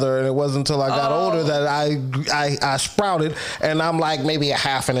older brother, and it wasn't until I got older that I sprouted, and I'm like maybe a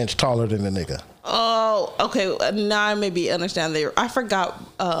half an inch taller than the nigga. Oh, okay. Now I maybe understand there. I forgot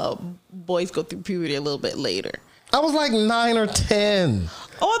boys go through puberty a little bit later. I was like 9 or 10.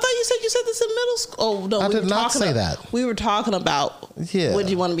 Oh, I thought you said this in middle school. Oh no, I did not say that. We were talking about would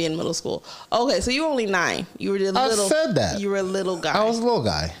you want to be in middle school? Okay, so you were only 9. You were a little. I said that. You were a little guy. I was a little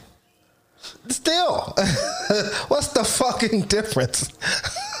guy. Still, what's the fucking difference?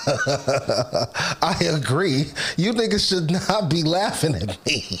 I agree. You niggas should not be laughing at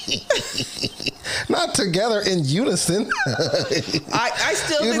me. Not together in unison. I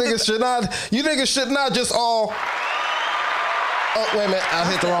still you think niggas should not. You niggas should not just all. Oh wait a minute!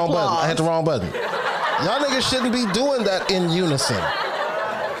 I hit the wrong button. I hit the wrong button. Y'all niggas shouldn't be doing that in unison.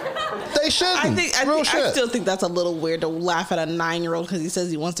 They shouldn't. I still think that's a little weird to laugh at a 9-year-old because he says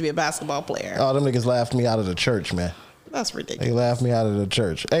he wants to be a basketball player. Oh, them niggas laughed me out of the church, man. That's ridiculous. They laughed me out of the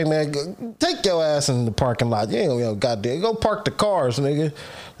church. Hey, man, take your ass in the parking lot. You ain't gonna goddamn go park the cars, nigga.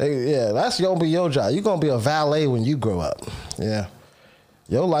 That's gonna be your job. You gonna be a valet when you grow up. Yeah,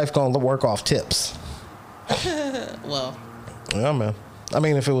 your life gonna work off tips. Well, yeah, man. I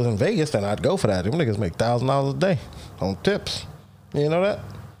mean, if it was in Vegas, then I'd go for that. Them niggas make $1,000 a day on tips. You know that?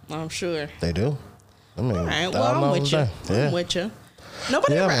 I'm sure they do. I mean, all right. Well, I'm with you. Yeah. I'm with you.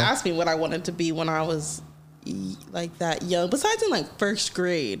 Nobody ever asked me what I wanted to be when I was like that young. Besides in like first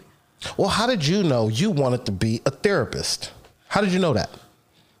grade. Well, how did you know you wanted to be a therapist? How did you know that?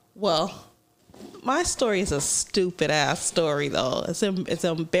 Well, my story is a stupid ass story though. It's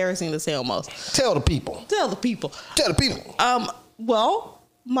embarrassing to say almost. Tell the people. Tell the people. Tell the people. Well,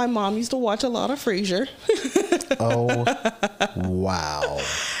 my mom used to watch a lot of Frasier. Oh, wow.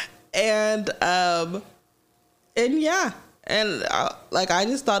 And yeah. And I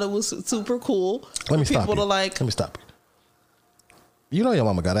just thought it was super cool. Let me stop you. You know your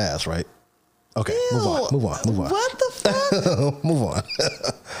mama got ass, right? Okay, Ew, move on. What the fuck? Move on.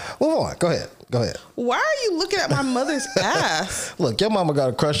 Go ahead. Why are you looking at my mother's ass? Look, your mama got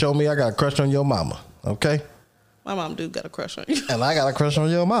a crush on me. I got a crush on your mama. Okay? My mom do got a crush on you. And I got a crush on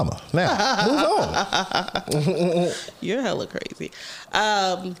your mama. Now, move on. You're hella crazy.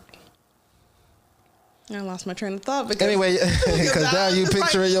 I lost my train of thought because now you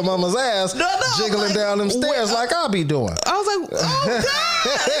picturing your mama's ass jiggling down them stairs like I'll be doing. I was like, oh God, is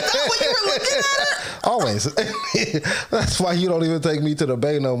that what you were looking at? Always. That's why you don't even take me to the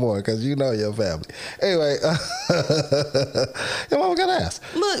bay no more, because you know your family. Anyway, your mama got ass.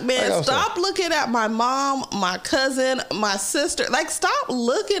 Look, man, stop looking at my mom, my cousin, my sister. Like, stop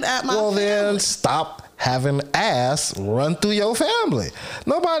looking at my family. Then stop having ass run through your family.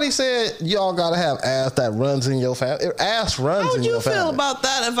 Nobody said y'all gotta have ass that runs in your family. Ass runs in your family. How would you feel about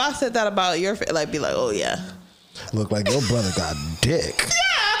that if I said that about your family? Like, be like, oh yeah. Look like your brother got dick.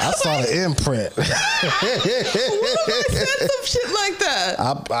 Yeah. I saw the imprint. What if I said some shit like that?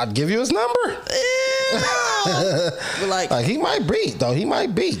 I'd give you his number. Like he might beat, though. He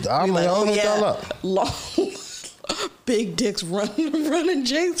might beat. I'm like, oh, yeah. Long, big dicks running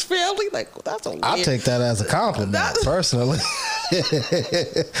Jay's family. Like, that's a weird. I take that as a compliment, personally.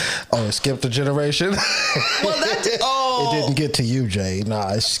 Oh, it skipped a generation? Well, it didn't get to you, Jay.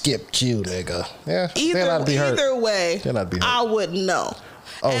 Nah, it skipped you, nigga. Yeah, either way, I wouldn't know.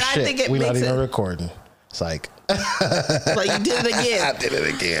 Oh, and shit. I think We're not even recording. It's like... Like, you did it again. I did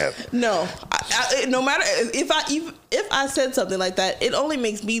it again. No. No matter... If I said something like that, it only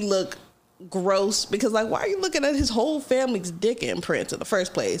makes me look gross, because, like, why are you looking at his whole family's dick imprints in the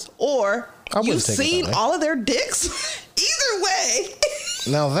first place? Or you've seen all of their dicks? Either way.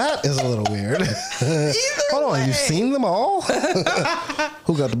 Now that is a little weird. Hold on, you've seen them all?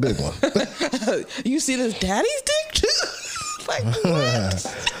 Who got the big one? You seen his daddy's dick too? Like,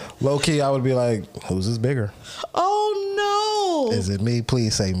 what? Low key, I would be like, whose is bigger? Oh no. Is it me?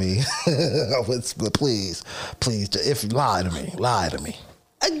 Please say me. Please, if lie to me.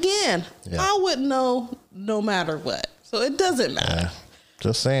 Again, yeah. I wouldn't know no matter what. So it doesn't matter. Yeah.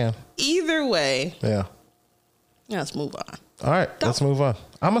 Just saying. Either way. Yeah. Let's move on. All right, let's move on.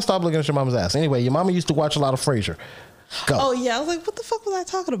 I'm going to stop looking at your mama's ass. Anyway, your mama used to watch a lot of Frasier. Go. Oh, yeah. I was like, what the fuck was I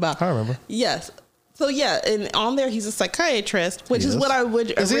talking about? I remember. Yes. So, yeah, and on there, he's a psychiatrist, which is what I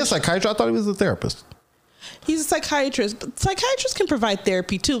would... Is he a psychiatrist? I thought he was a therapist. He's a psychiatrist, but psychiatrists can provide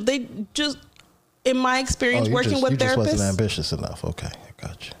therapy, too. They just, in my experience working with therapists... You just wasn't ambitious enough. Okay, I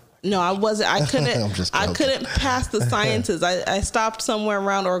got you. No, I wasn't. I couldn't. I couldn't pass the sciences. I stopped somewhere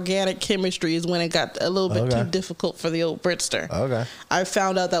around organic chemistry is when it got a little bit too difficult for the old Britster. Okay. I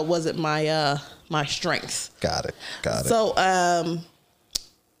found out that wasn't my my strength. Got it. So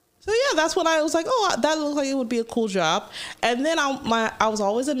yeah, that's when I was like, oh, that looks like it would be a cool job. And then I was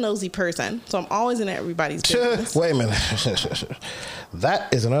always a nosy person, so I'm always in everybody's business. Wait a minute.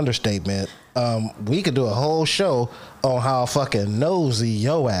 That is an understatement. We could do a whole show on how fucking nosy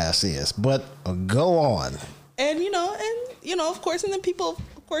your ass is, but go on. And you know, of course, and then people,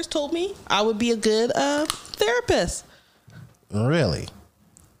 of course, told me I would be a good therapist. Really?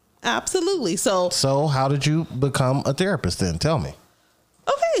 Absolutely. So how did you become a therapist then? Tell me.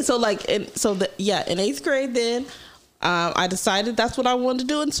 Okay, so in 8th grade then, I decided that's what I wanted to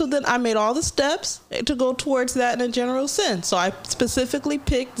do. And so then I made all the steps to go towards that in a general sense. So I specifically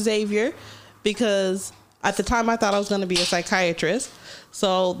picked Xavier because at the time I thought I was going to be a psychiatrist.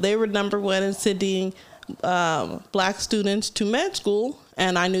 So they were number one in sending black students to med school.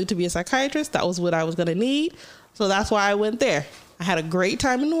 And I knew to be a psychiatrist, that was what I was going to need. So that's why I went there. I had a great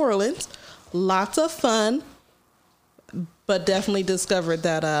time in New Orleans. Lots of fun. But definitely discovered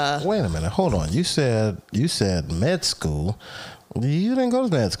that. Wait a minute, hold on. You said med school. You didn't go to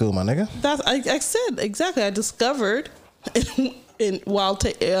med school, my nigga. I said exactly. I discovered while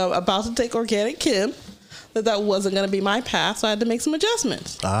about to take organic chem that wasn't going to be my path, so I had to make some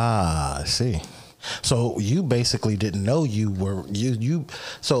adjustments. Ah, I see. So you basically didn't know you were you.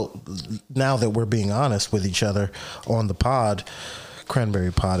 So now that we're being honest with each other on the pod,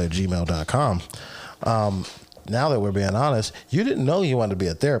 cranberrypod@gmail.com. Now that we're being honest, you didn't know you wanted to be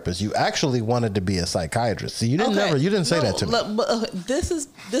a therapist. You actually wanted to be a psychiatrist. So you didn't say that to me. But this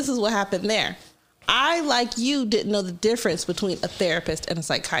is what happened there. I, like you, didn't know the difference between a therapist and a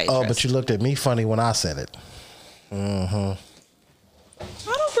psychiatrist. Oh, but you looked at me funny when I said it. Mm-hmm. I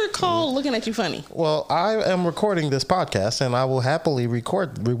don't recall looking at you funny. Well, I am recording this podcast, and I will happily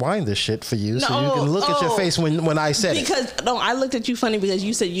rewind this shit for you, so you can look at your face when I said it. Because I looked at you funny because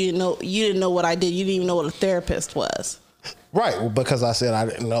you said you didn't know what I did. You didn't even know what a therapist was. Right, well, because I said I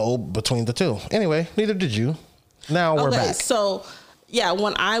didn't know between the two. Anyway, neither did you. Now we're back. So yeah,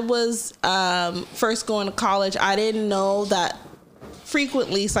 when I was first going to college, I didn't know that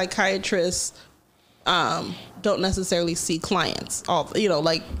frequently psychiatrists don't necessarily see clients.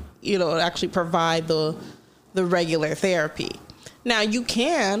 Actually provide the regular therapy. Now you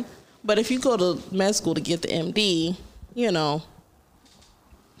can, but if you go to med school to get the MD,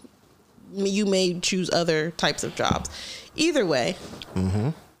 you may choose other types of jobs. Either way,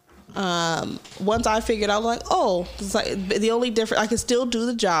 once I figured out, like, it's like the only difference, I could still do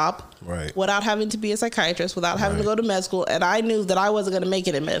the job without having to be a psychiatrist, without having to go to med school, and I knew that I wasn't going to make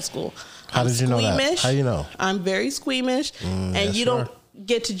it in med school. How did you know that? How you know? I'm very squeamish, and you don't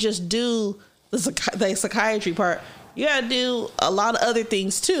get to just do the psychiatry part. You got to do a lot of other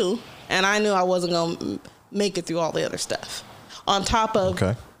things too, and I knew I wasn't going to make it through all the other stuff. On top of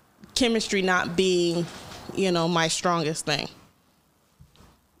chemistry not being, my strongest thing.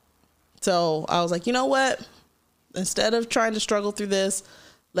 So I was like, you know what? Instead of trying to struggle through this,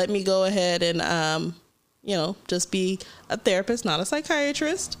 let me go ahead and, just be a therapist, not a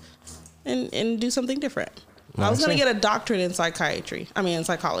psychiatrist, and do something different. I was going to get a doctorate in psychology,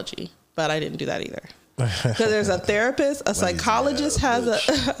 but I didn't do that either. Because there's a therapist, a psychologist has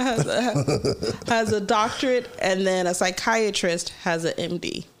a doctorate, and then a psychiatrist has an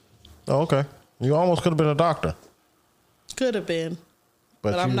MD. Oh, okay. You almost could have been a doctor. Could have been,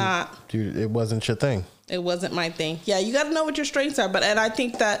 but I'm not. It wasn't your thing. It wasn't my thing. Yeah, you got to know what your strengths are. And I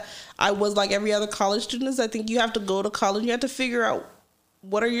think that I was like every other college student. I think you have to go to college. You have to figure out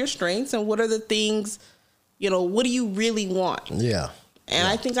what are your strengths and what are the things, what do you really want? Yeah. And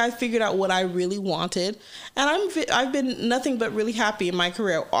I think I figured out what I really wanted. And I've been nothing but really happy in my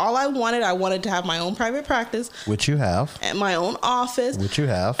career. All I wanted to have my own private practice. Which you have. And my own office. Which you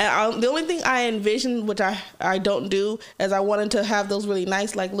have. And the only thing I envisioned, which I don't do, is I wanted to have those really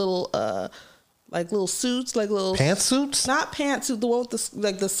nice, little suits, little pantsuits. Not pantsuits, the one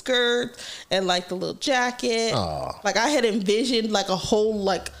with the skirt and the little jacket. Oh. I had envisioned a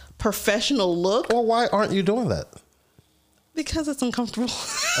whole professional look. Well, why aren't you doing that? Because it's uncomfortable.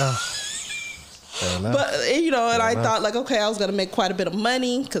 Fair enough. But I thought okay, I was gonna make quite a bit of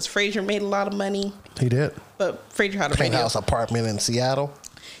money because Frazier made a lot of money. He did. But Frazier had a penthouse apartment in Seattle.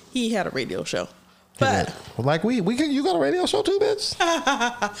 He had a radio show. But you got a radio show too, bitch.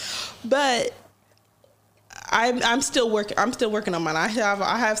 But I'm still working. I'm still working on mine. I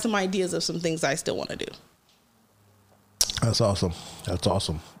have some ideas of some things I still want to do. That's awesome.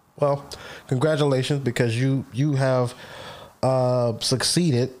 Well, congratulations, because you have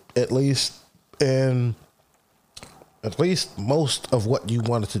succeeded at least in most of what you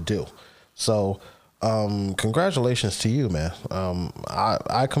wanted to do. So, congratulations to you, man.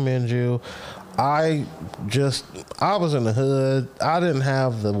 I commend you. I was in the hood. I didn't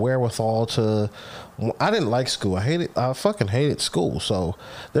have the wherewithal I didn't like school. I fucking hated school. So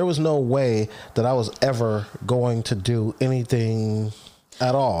there was no way that I was ever going to do anything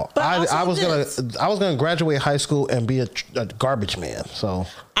at all. But I was gonna graduate high school and be a garbage man. So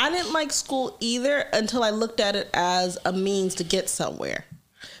I didn't like school either until I looked at it as a means to get somewhere,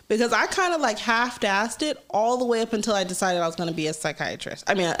 because I kind of half-assed it all the way up until I decided I was going to be a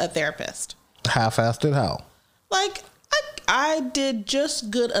therapist. Half-assed it? How? I did just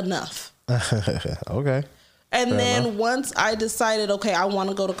good enough. Okay. And fair then enough. Once I decided, okay, I want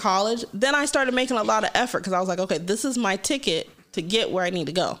to go to college, then I started making a lot of effort, because I was like, okay, this is my ticket to get where I need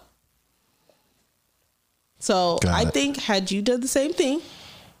to go. So I think had you did the same thing,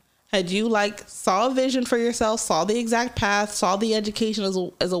 had you saw a vision for yourself, saw the exact path, saw the education as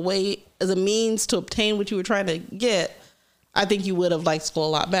a means to obtain what you were trying to get, I think you would have liked school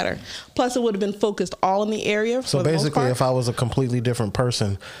a lot better. Plus, it would have been focused all in the area. So basically, if I was a completely different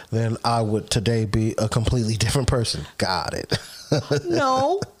person, then I would today be a completely different person. Got it.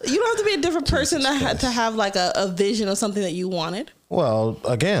 No, you don't have to be a different person to have a vision of something that you wanted. Well,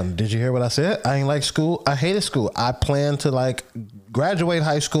 again, did you hear what I said? I ain't like school. I hated school. I planned to graduate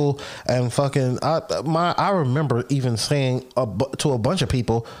high school and I remember even saying to a bunch of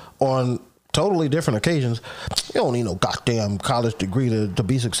people on totally different occasions, you don't need no goddamn college degree to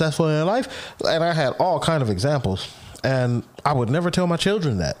be successful in life. And I had all kind of examples, and I would never tell my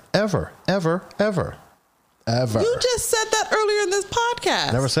children that ever. You just said that earlier in this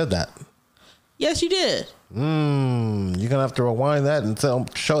podcast. Never said that. Yes, you did. You're gonna have to rewind that and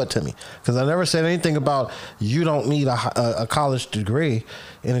show it to me, because I never said anything about you don't need a college degree.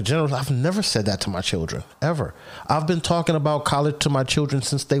 In general, I've never said that to my children ever. I've been talking about college to my children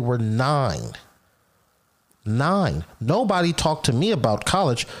since they were 9. Nobody talked to me about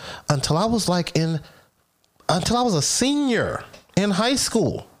college until I was a senior in high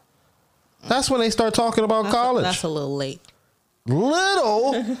school. That's when they start talking about college. That's a little late.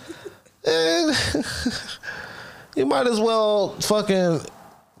 Little. You might as well fucking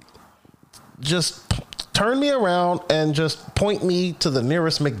just turn me around and just point me to the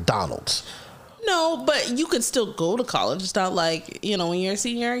nearest McDonald's. No, but you could still go to college. It's not when you're a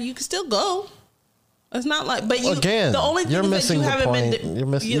senior, you can still go. It's not but you, again, the only thing you're missing the point.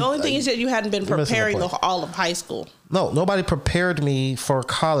 The only thing is that you hadn't been preparing all of high school. No, nobody prepared me for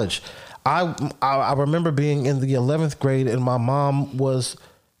college. I remember being in the 11th grade, and my mom was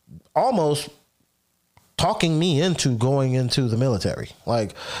almost talking me into going into the military. Yeah,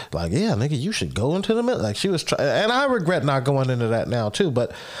 nigga, you should go into the military. She was trying, and I regret not going into that now too.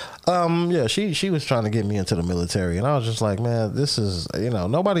 But yeah, she was trying to get me into the military, and I was just like, man, this is,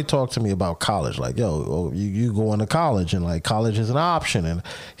 nobody talked to me about college. You going to college, and college is an option, and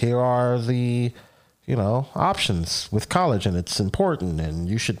here are the options with college, and it's important, and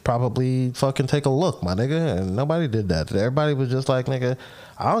you should probably fucking take a look, my nigga. And nobody did that. Everybody was just like, nigga,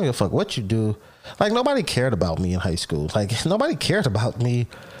 I don't give a fuck what you do. Like, nobody cared about me in high school. Like, nobody cared about me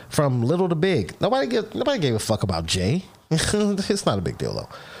from little to big. Nobody gave a fuck about Jay. It's not a big deal, though.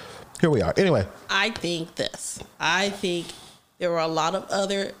 Here we are. Anyway. I think there were a lot of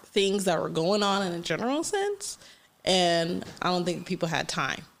other things that were going on in a general sense, and I don't think people had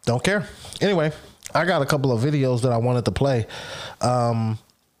time. Don't care. Anyway, I got a couple of videos that I wanted to play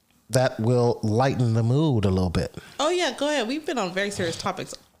that will lighten the mood a little bit. Oh, yeah, go ahead. We've been on very serious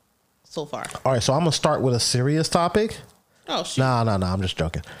topics so far. All right, so I'm going to start with a serious topic. Oh, shoot. No, I'm just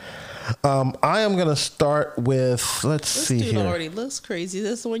joking. I am going to start with, let's see here. This dude already looks crazy.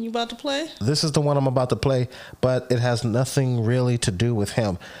 This is the one you about to play? This is the one I'm about to play, but it has nothing really to do with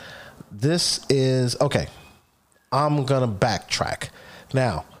him. This is, okay, I'm going to backtrack.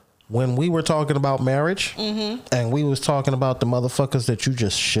 Now, when we were talking about marriage, and we was talking about the motherfuckers that you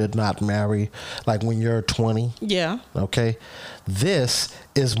just should not marry, like when you're 20. Yeah. Okay. This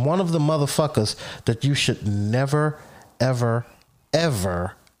is one of the motherfuckers that you should never, ever,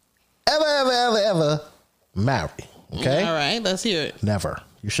 ever, ever, ever, ever, ever marry. Okay. All right. Let's hear it. Never.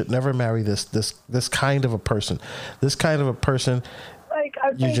 You should never marry this kind of a person. This kind of a person. Like,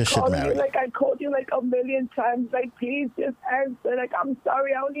 I've you been just should marry. You, like, I called you like a million times. Like, please just answer. Like, I'm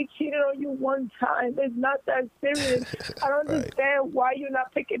sorry, I only cheated on you one time. It's not that serious. I don't understand why you're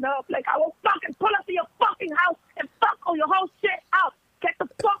not picking up. Like, I will fucking pull up to your fucking house and fuck all your whole shit out. Get the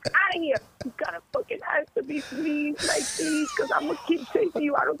fuck out of here. You gotta fucking answer me, please. Like, please, because I'm gonna keep chasing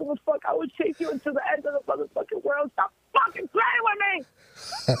you. I don't give a fuck. I will chase you until the end of the motherfucking world. Stop fucking playing with me.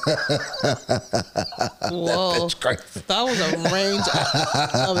 Whoa, that was a range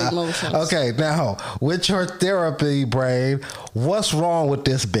of emotions. Okay, now with your therapy brain, what's wrong with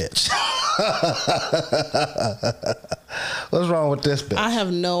this bitch? What's wrong with this bitch? I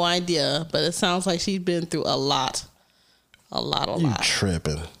have no idea, but it sounds like she's been through a lot. You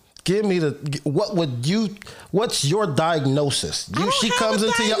tripping? Give me what's your diagnosis? She comes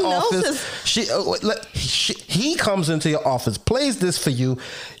into your office. He comes into your office, plays this for you.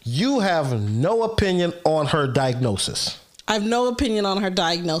 You have no opinion on her diagnosis. I have no opinion on her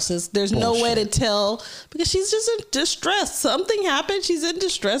diagnosis. There's no way to tell because she's just in distress. Something happened. She's in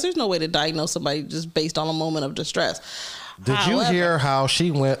distress. There's no way to diagnose somebody just based on a moment of distress. Did you hear how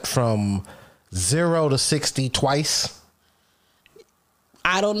she went from 0 to 60 twice?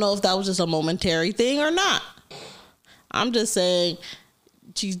 I don't know if that was just a momentary thing or not. I'm just saying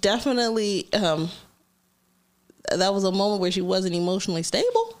she's definitely, that was a moment where she wasn't emotionally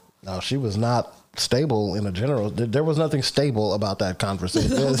stable. No, she was not stable in a general. There was nothing stable about that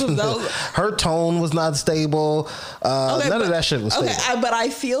conversation. Her tone was not stable. None of that shit was stable. Okay, but I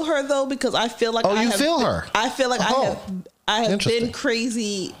feel her though because I feel like feel her. I feel like I have been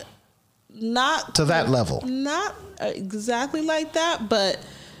crazy. Not to that level. Not exactly like that, but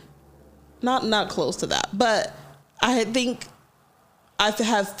not close to that. But I think I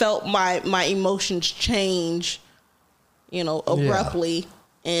have felt my emotions change, abruptly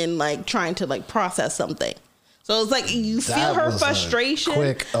and like trying to like process something. So it's like you feel her frustration.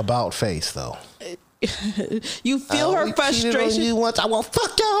 Quick about face though. You feel her frustration. You once I will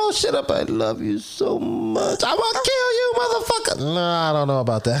fuck your whole shit up. I love you so much. I will kill you, motherfucker. No, I don't know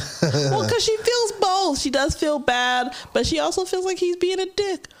about that. Well, because she feels both. She does feel bad, but she also feels like he's being a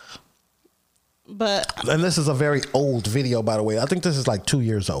dick. And this is a very old video, by the way. I think this is like 2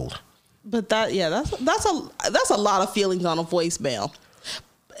 years old. But that's a lot of feelings on a voicemail.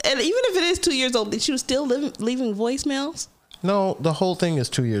 And even if it is 2 years old, she was still leaving voicemails. No, the whole thing is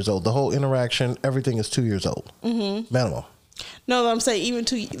 2 years old. The whole interaction, everything is 2 years old. Mm-hmm. Minimum. No, I'm saying even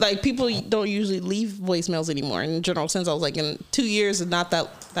people don't usually leave voicemails anymore. In general sense, I was like, in 2 years is not that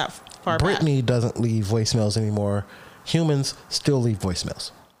far back. Brittany doesn't leave voicemails anymore. Humans still leave voicemails.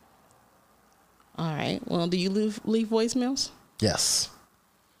 All right. Well, do you leave voicemails? Yes.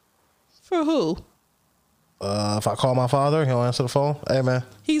 For who? If I call my father, he'll answer the phone. Hey, man.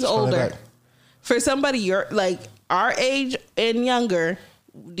 He's older. For somebody you're like our age and younger,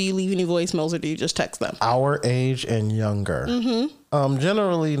 do you leave any voicemails or do you just text them? Our age and younger. Mm-hmm.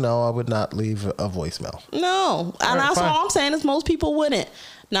 Generally, no, I would not leave a voicemail. No. And that's all I'm saying is most people wouldn't.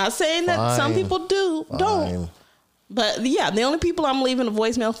 Not saying that some people don't. But yeah, the only people I'm leaving a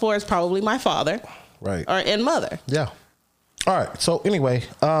voicemail for is probably my father. Right. And mother. Yeah. All right. So anyway,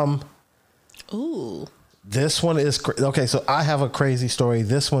 ooh. This one is okay. So I have a crazy story.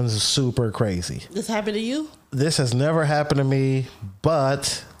 This one's super crazy. This happened to you? This has never happened to me,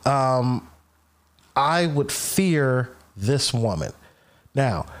 but I would fear this woman.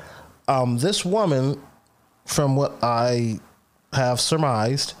 Now, This woman, from what I have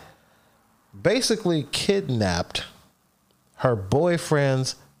surmised, basically kidnapped her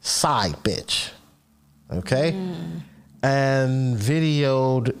boyfriend's side bitch. Okay? And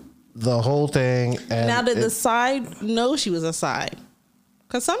videoed the whole thing. And now, did the side know she was a side?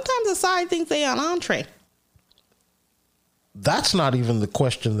 Because sometimes the side thinks they an entree. That's not even the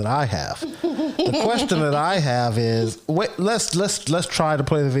question that I have. The question that I have is, wait, let's try to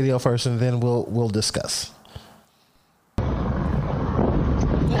play the video first, and then we'll discuss.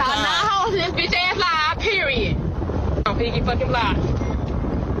 I'm not hosting this bitch ass live, period. I'm piggy fucking live.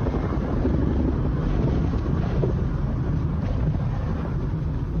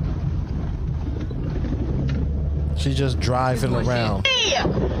 She just driving around. Yeah.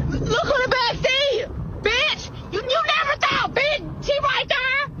 Look on the back seat, bitch. You never thought, bitch. She right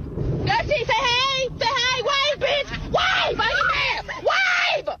there. There she say hey, wave, bitch. Wave, are you mad?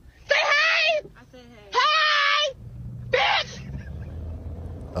 Wave. Say hey. I said hey. Hey, bitch.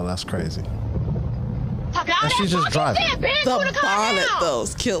 Oh, that's crazy. And she's just driving. Bitch, The bonnet, though,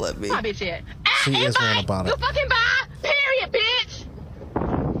 is killing me. My bitch shit. She is wearing a bonnet. You fucking buy, period, bitch.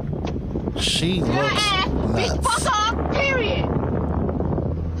 She Your looks ass, bitch, nuts. fuck off, period.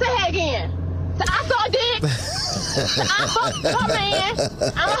 Say hey again. So I saw dick. I fucked her man.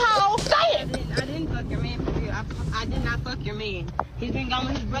 I'm a hoe. Say it. I didn't fuck your man for real. I did not fuck your man. He's been gone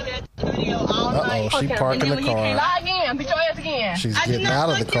with his brother at the studio all night. She parking the car. Lie again. Beat your ass again. She's I did getting not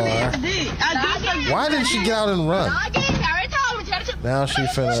out of the fuck your car. man. I did. Why didn't she get out and run? Lie again. I already told you. Now she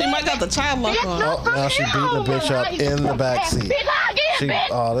finna. She might got the child lock on. Oh, now she beating the bitch up in the back seat. Bitch, lie again, She, bitch.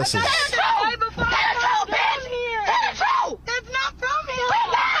 oh, this is. Tell the truth. That's not from him. Quit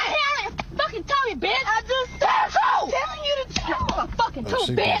lying. Fucking tell me, bitch. I just tell the truth. Telling you the truth. Fucking Oh, truth,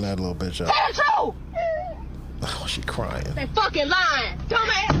 she bitch. beating that little bitch up. Tell the truth. Oh, she crying. They fucking lying. Dumb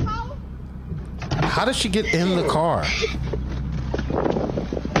asshole. How did she get in the car?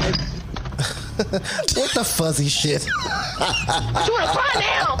 What the fuzzy shit? You wanna cry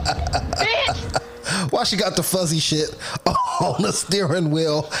now, bitch? Why she got the fuzzy shit on the steering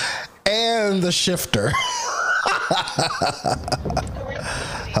wheel and the shifter?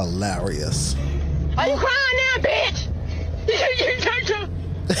 Hilarious. Are you crying now, bitch?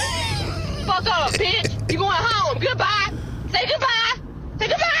 Fuck up, bitch. You going home. Goodbye. Say goodbye. Say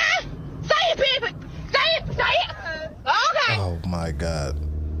goodbye. Say it, bitch. Say it. Say it. Okay. Oh my God.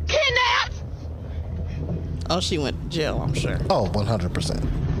 Kidnapped. Oh, she went to jail, I'm sure. Oh, 100%.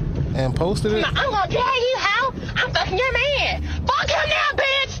 And posted it? I'm gonna tell you how I'm fucking your man. Fuck him now,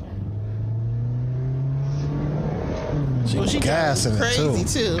 bitch. She gassing it crazy,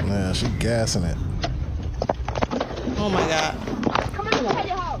 too. too. Yeah, she gassing it. Oh my God. Come on, say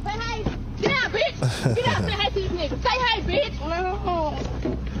your hoe. Say hey. Get out, bitch. Get out. Say hey to this nigga. Say hey, bitch.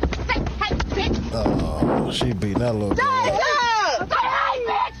 Say hey, bitch. Oh, she beating that little girl. Say hey,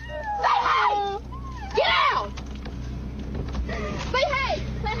 bitch. Say hey. Get out. Say hey.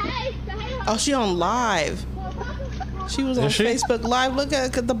 Say hey. Say hey. Oh, she on live. She was on Is she? Facebook Live. Look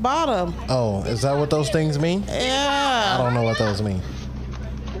at the bottom. Oh, is that what those things mean? I Yeah. don't know what those mean.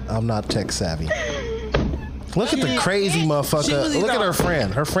 I'm not tech savvy. Look at the crazy motherfucker. Look at her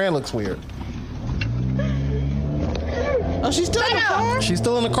friend. Her friend looks weird. Oh, she's still in the car? She's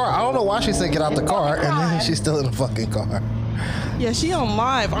still in the car. I don't know why she said get out the car, and then she's still in the fucking car. Yeah, she on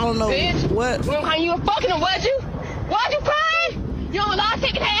live. I don't know Bitch. what. How you were fucking him, was you? Was you crying? You don't lie,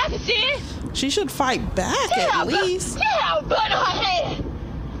 taking half and shit. She should fight back at least. She had blood on her head.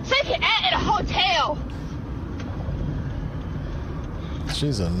 Taking at a hotel.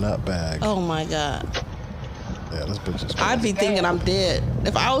 She's a nutbag. Oh my God. Yeah, this bitch is crazy. I'd be thinking I'm dead.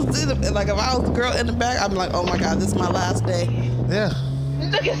 If I was the girl in the back, I'd be like, oh my God, this is my last day. Yeah.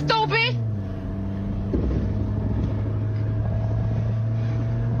 Looking stupid.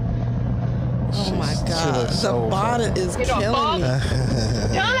 Oh my She God. looks The so bonnet is killing me.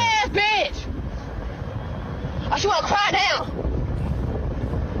 Dumbass bitch. Oh, she wanna cry now.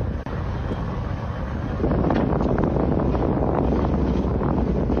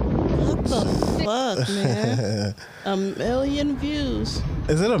 What the fuck, man? 1 million views.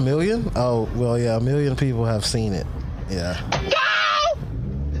 Is it 1 million? Oh, well, yeah, 1 million people have seen it. Yeah. Go!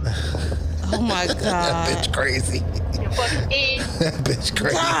 Oh my That God. bitch crazy. You fucking idiot. That bitch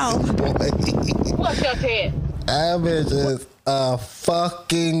crazy, Wow. boy. What's your head? That bitch is a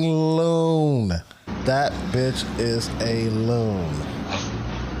fucking loon. That bitch is a loon.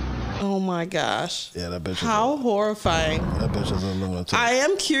 Oh my gosh. Yeah, that bitch. How horrifying. That bitch is a lunatic. I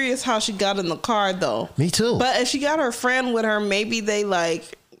am curious how she got in the car though. Me too. But if she got her friend with her, maybe they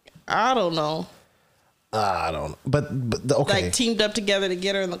like, I don't know. I don't know. But okay. Like teamed up together to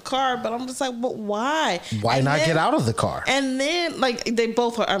get her in the car. But I'm just like, but why? Why not get out of the car? And then, like, they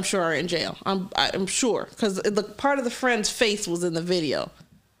both are, I'm sure, are in jail. I'm sure. Because the part of the friend's face was in the video.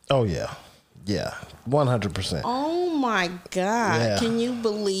 Oh, yeah. Yeah. 100%. Oh, my God. Yeah. Can you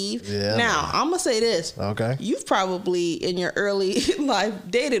believe? Yeah, now, I'm going to say this. Okay. You've probably, in your early life,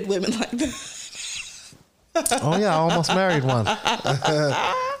 dated women like that. Oh, yeah. I almost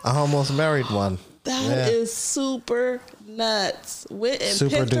married one. That is super nuts. Went and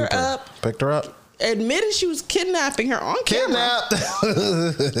Super picked her duper. up. Picked her up. Admitted she was kidnapping her on camera.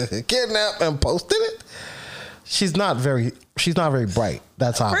 Kidnapped and posted it. She's not very bright.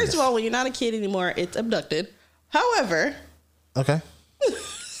 That's obvious. First of all, when you're not a kid anymore, it's abducted. However, okay.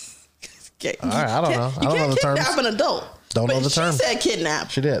 All right, I don't know. You I don't know can't the terms. kidnap an adult. Don't know the terms. She said kidnap.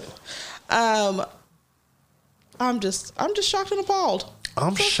 She did. I'm just shocked and appalled.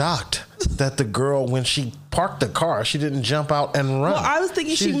 I'm shocked that the girl, when she parked the car, she didn't jump out and run. Well, I was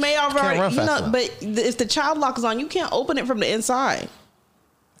thinking she may have can't already, run fast enough. but if the child lock is on, you can't open it from the inside.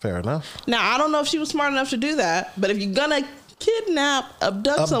 Fair enough. Now, I don't know if she was smart enough to do that, but if you're gonna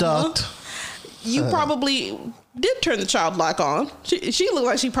abduct someone, you probably did turn the child lock on. She looked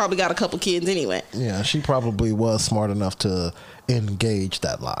like she probably got a couple kids anyway. Yeah, she probably was smart enough to engage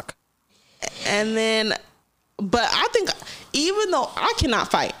that lock. And then, but I think even though I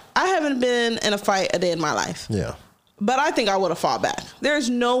cannot fight, I haven't been in a fight a day in my life. Yeah. But I think I would have fought back. There's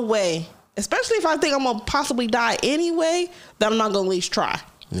no way, especially if I think I'm going to possibly die anyway, that I'm not going to at least try.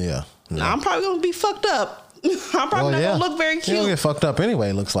 Yeah. Now, I'm probably going to be fucked up. I'm probably not going to look very cute. She don't get fucked up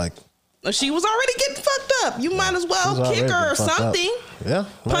anyway, it looks like. She was already getting fucked up. You might as well kick her or something. Yeah.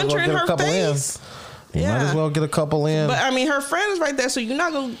 Punch her in her face. You might as well get a couple in. But I mean, her friend is right there, so you're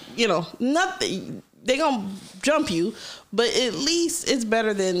not going to, nothing. They're going to jump you, but at least it's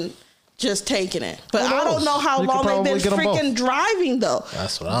better than just taking it. But I don't know how long they've been freaking driving, though.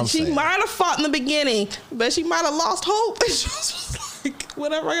 That's what I'm saying. She might have fought in the beginning, but she might have lost hope. And she was like,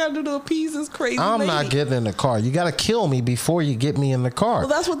 whatever I got to do to appease this crazy lady. Not getting in the car. You got to kill me before you get me in the car. Well,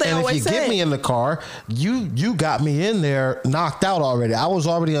 that's what they always say. And if you get me in the car, you got me in there knocked out already. I was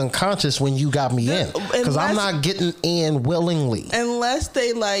already unconscious when you got me in. Because I'm not getting in willingly. Unless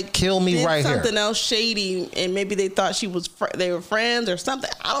they kill me right here. Something else shady, and maybe they thought they were friends or something.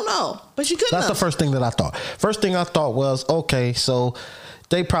 I don't know. But she couldn't. That's the first thing that I thought. First thing I thought was, okay, so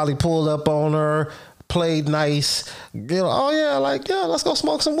they probably pulled up on her, played nice, let's go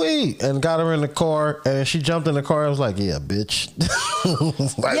smoke some weed, and got her in the car, and she jumped in the car and was like, yeah, bitch.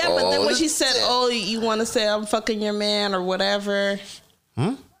 But then when she said, oh, you want to say I'm fucking your man or whatever,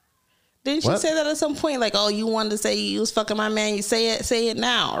 didn't she say that at some point? Like, oh, you wanted to say you was fucking my man, you say it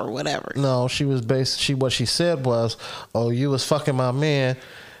now or whatever. No, what she said was, oh, you was fucking my man,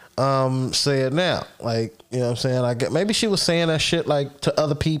 say it now. Like, you know what I'm saying? Maybe she was saying that shit like to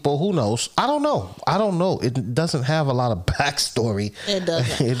other people. Who knows? I don't know. It doesn't have a lot of backstory. It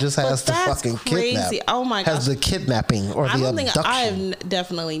doesn't. It just has the fucking kidnap. Oh my god. Has the kidnapping or the abduction. I don't think I've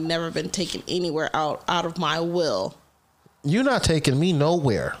definitely never been taken anywhere out of my will. You're not taking me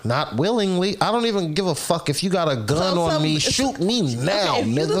nowhere. Not willingly. I don't even give a fuck if you got a gun on me. Shoot me now, if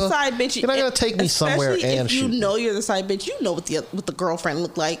nigga. You're the side bitch. You're not gonna take me somewhere and shoot. If you know you're the side bitch, you know what the girlfriend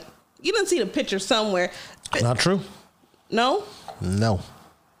looked like. You didn't see the picture somewhere. Not true. No? No.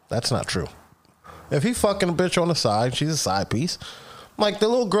 That's not true. If he fucking a bitch on the side, she's a side piece. Like the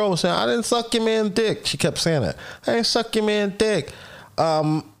little girl was saying, I didn't suck your man dick. She kept saying that. I didn't suck your man dick.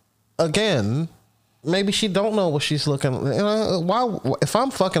 Again, maybe she don't know what she's looking. Why? If I'm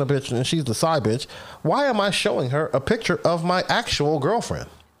fucking a bitch and she's the side bitch, why am I showing her a picture of my actual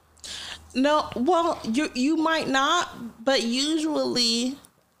girlfriend? No, well, you might not, but usually,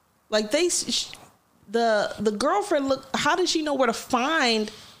 like the girlfriend look. How does she know where to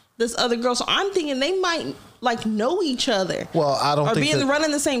find this other girl? So I'm thinking they might like know each other. Well, I don't think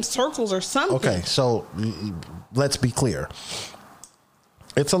running the same circles or something. Okay, so let's be clear.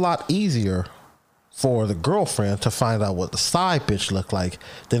 It's a lot easier for the girlfriend to find out what the side bitch look like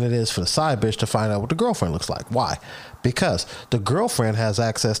than it is for the side bitch to find out what the girlfriend looks like. Why? Because the girlfriend has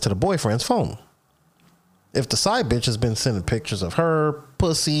access to the boyfriend's phone. If the side bitch has been sending pictures of her,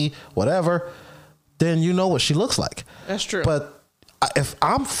 pussy, whatever, then you know what she looks like. That's true. But if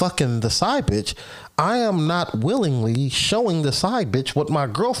I'm fucking the side bitch, I am not willingly showing the side bitch what my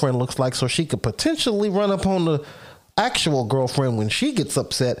girlfriend looks like so she could potentially run up on the actual girlfriend when she gets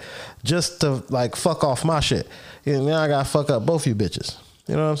upset just to like fuck off my shit. And now I gotta fuck up both you bitches.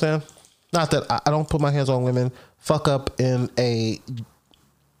 You know what I'm saying? Not that I don't put my hands on women. Fuck up in a,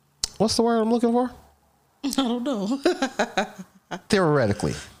 what's the word I'm looking for? I don't know.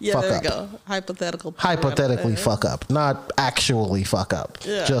 Theoretically. Yeah, fuck there up. we go. Hypothetically fuck up. Not actually fuck up.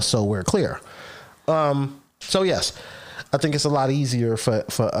 Yeah. Just so we're clear. So yes, I think it's a lot easier for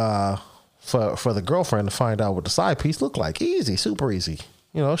the girlfriend to find out what the side piece looked like. Easy, super easy.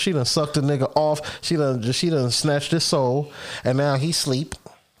 You know, she done sucked the nigga off. She done snatched his soul, and now he sleep.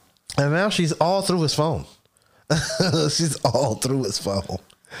 And now she's all through his phone. She's all through his phone.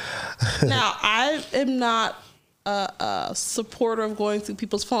 Now, I am not a supporter of going through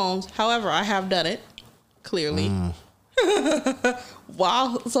people's phones. However, I have done it, clearly,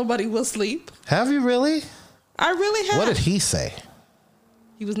 while somebody was asleep. Have you really? I really have. What did he say?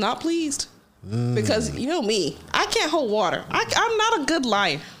 He was not pleased. Because, you know me, I can't hold water. I'm not a good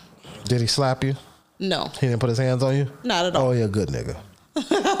liar. Did he slap you? No. He didn't put his hands on you? Not at all. Oh, you're a good nigga.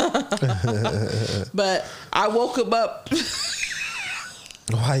 But I woke him up.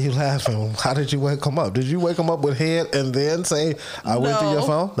 Why are you laughing? How did you wake him up? Did you wake him up with head and then say, I went through your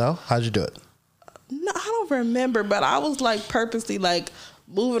phone? No? How'd you do it? No, I don't remember, but I was like purposely like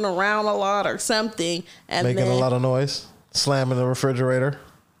moving around a lot or something. And Making a lot of noise? Slamming the refrigerator?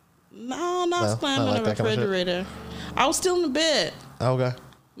 No, not slamming like the that kind of shit. refrigerator. I was still in the bed. Okay.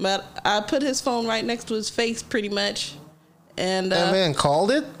 But I put his phone right next to his face pretty much. And then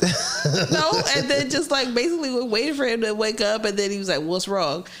called it? No, and then just like basically we waited for him to wake up, and then he was like, what's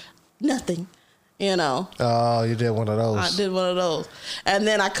wrong? Nothing. You know. Oh, you did one of those. I did one of those. And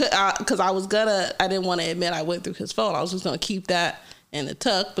then because I didn't want to admit I went through his phone. I was just going to keep that in the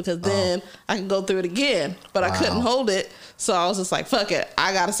tuck because then I could go through it again. But I couldn't hold it. So I was just like, fuck it.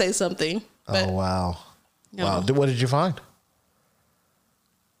 I got to say something. But, oh, wow. You know, Wow. What did you find?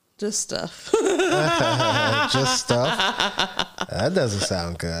 Just stuff. Just stuff? That doesn't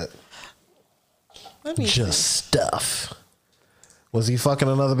sound good. Let me Just see. stuff. Was he fucking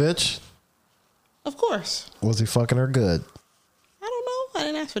another bitch? Of course. Was he fucking her good? I don't know. I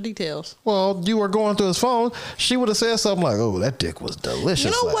didn't ask for details. Well, you were going through his phone. She would have said something like, oh, that dick was delicious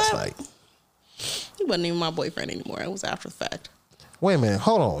You know last what? night. He wasn't even my boyfriend anymore. It was after the fact. Wait a minute.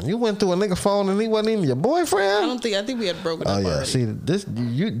 Hold on. You went through a nigga phone and he wasn't even your boyfriend? I think we had broken up already. See,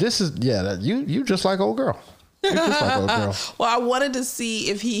 you just like old girl. You just like old girl. Well, I wanted to see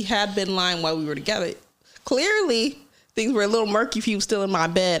if he had been lying while we were together. Clearly, things were a little murky if he was still in my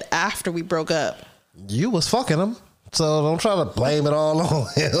bed after we broke up. You was fucking him. So don't try to blame it all on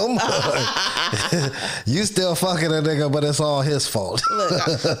him. You still fucking a nigga, but it's all his fault. Look,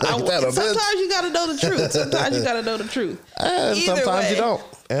 sometimes you gotta know the truth. Sometimes you gotta know the truth. And sometimes you don't.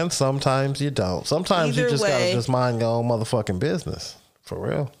 And sometimes you don't. Sometimes you just gotta just mind your own motherfucking business. For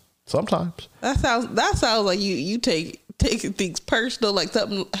real. Sometimes. That sounds like you taking things personal, like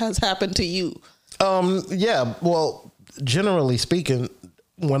something has happened to you. Yeah. Well, generally speaking,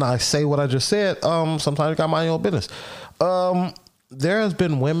 when I say what I just said, sometimes I got my own business. There have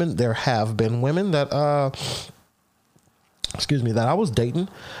been women that that I was dating,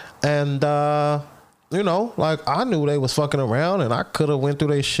 and like I knew they was fucking around, and I could have went through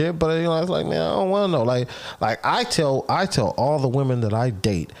their shit, but I was like, man, I don't want to know. Like I tell all the women that I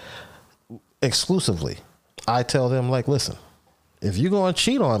date exclusively, I tell them like, listen, if you're gonna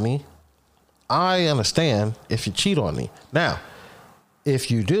cheat on me, I understand if you cheat on me. Now,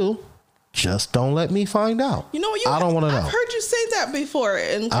 if you do, just don't let me find out. You know what? I don't want to know. I've heard you say that before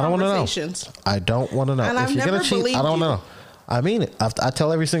in conversations. I don't want to know. And if I've you're going to cheat, I don't know. I mean it. I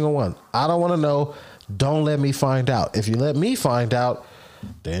tell every single one. I don't want to know. Don't let me find out. If you let me find out,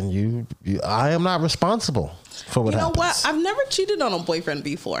 then I am not responsible for what happens. You know what? I've never cheated on a boyfriend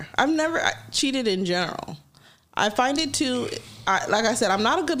before. I've never cheated in general. I find it like I said, I'm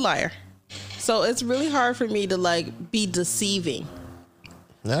not a good liar. So it's really hard for me to like be deceiving.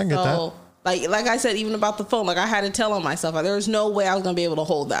 Yeah, I get that. Like I said, even about the phone, like I had to tell on myself. There was no way I was going to be able to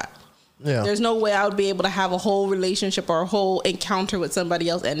hold that. Yeah. There's no way I would be able to have a whole relationship or a whole encounter with somebody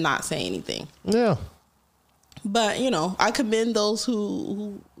else and not say anything. Yeah. But, I commend those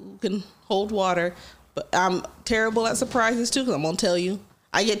who can hold water. But I'm terrible at surprises, too, because I'm going to tell you.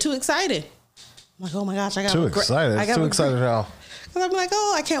 I get too excited. I'm like, oh, my gosh, I got too excited. Too excited how? Because I'm like,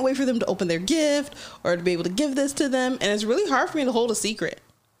 oh, I can't wait for them to open their gift or to be able to give this to them. And it's really hard for me to hold a secret.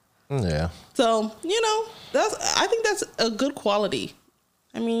 Yeah. So, I think that's a good quality.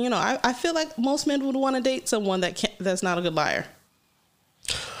 I mean, I feel like most men would want to date someone that's not a good liar.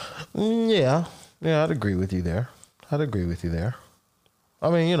 Yeah. Yeah, I'd agree with you there. I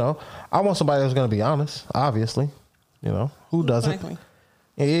mean, I want somebody that's going to be honest, obviously. Who doesn't? Exactly.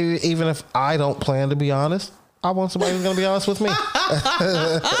 Even if I don't plan to be honest, I want somebody who's going to be honest with me.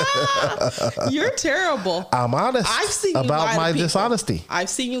 You're terrible. I'm honest about my dishonesty. I've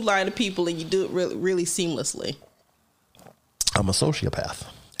seen you lie to people and you do it really, really seamlessly. I'm a sociopath.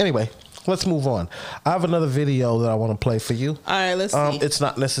 Anyway, let's move on. I have another video that I want to play for you. All right, let's see. It's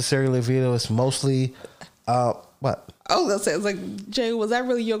not necessarily a video. It's mostly what? I was gonna say, it's like, Jay, was that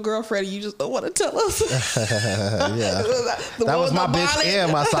really your girlfriend? You just don't want to tell us. Yeah, that was my bitch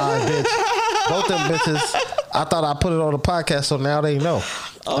and my side bitch. Both them bitches. I thought I put it on the podcast, so now they know.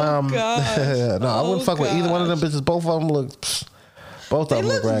 Oh God! No, I wouldn't fuck with either one of them bitches. Both of them look. Both of them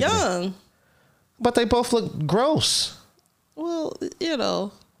look raggedy. Young, but they both look gross. Well, you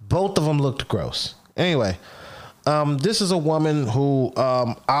know, both of them looked gross. Anyway. This is a woman who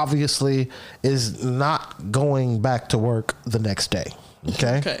obviously is not going back to work the next day.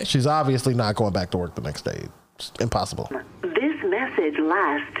 Okay? She's obviously not going back to work the next day. It's impossible. This message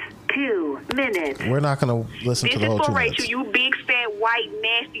lasts 2 minutes. We're not going to listen to the whole 2 minutes. This is for Rachel, you big, fat, white,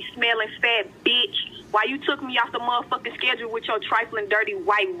 nasty, smelling, fat bitch. Why you took me off the motherfucking schedule with your trifling, dirty,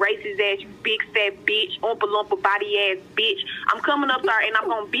 white, racist ass, you big, fat bitch, oompa loompa body ass bitch. I'm coming up there and I'm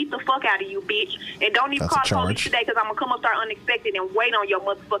going to beat the fuck out of you, bitch. And don't even call police today because I'm going to come up there unexpected and wait on your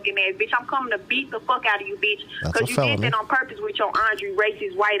motherfucking ass, bitch. I'm coming to beat the fuck out of you, bitch. Because you did that on purpose with your Andre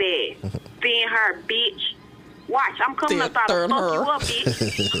racist white ass. Seeing her, bitch. Watch, I'm coming up there to fuck you up,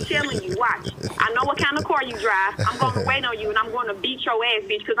 bitch. I'm telling you, watch. I know what kind of car you drive. I'm going to wait on you, and I'm going to beat your ass,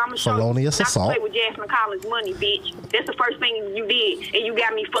 bitch, because I'm going to show you not to play with Jasmine Collins' money, bitch. That's the first thing you did, and you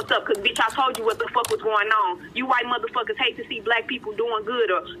got me fucked up, because, bitch, I told you what the fuck was going on. You white motherfuckers hate to see black people doing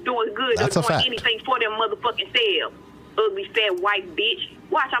good or doing anything for them motherfucking selves. Ugly, fat, white bitch.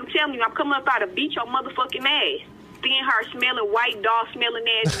 Watch, I'm telling you, I'm coming up there to beat your motherfucking ass. Seeing her smelling white dog smelling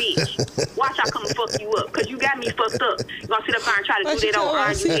ass bitch. Watch I come and fuck you up, cause you got me fucked up. You gonna sit up there and try to do that on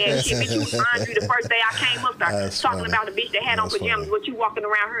Andre ass shit. Bitch, you was Andre the first day I came up there talking about the bitch that had on pajamas, but you walking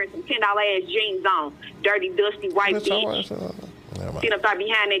around her in some $10 ass jeans on. Dirty, dusty white bitch. Sitting up there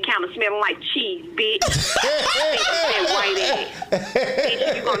behind that counter smelling like cheese, bitch. That white ass.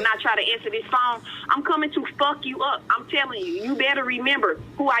 Bitch, you gonna not try to answer this phone? I'm coming to fuck you up. I'm telling you. You better remember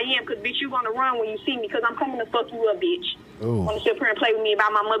who I am, because, bitch, you gonna run when you see me, because I'm coming to fuck you up, bitch. Wanna sit up here and play with me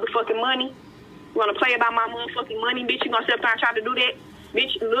about my motherfucking money? You wanna play about my motherfucking money, bitch? You gonna sit up there and try to do that?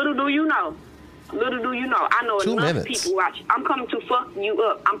 Bitch, little do you know. Little do you know. I know enough people watch. I'm coming to fuck you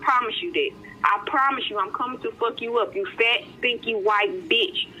up. I promise you that. I promise you, I'm coming to fuck you up, you fat, stinky, white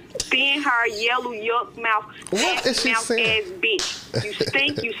bitch. Seeing her yellow, yuck mouth, ass bitch. You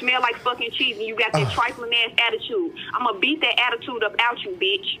stink, you smell like fucking cheese, and you got that trifling ass attitude. I'm gonna beat that attitude up out you,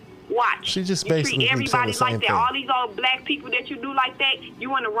 bitch. Watch. She just you basically treat everybody like that. Thing. All these old black people that you do like that,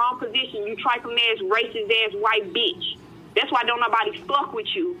 you in the wrong position. You trifling ass, racist ass, white bitch. That's why don't nobody fuck with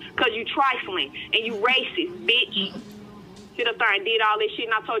you, because you trifling and you racist, bitch. Sit up there and did all this shit,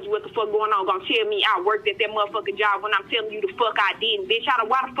 and I told you what the fuck going on. Gonna tell me I worked at that motherfucking job when I'm telling you the fuck I didn't, bitch.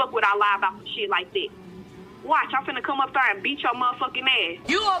 Why the fuck would I lie about some shit like that? Watch, I'm finna come up there and beat your motherfucking ass.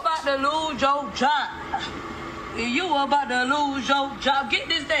 You about to lose your job. You about to lose your job. Get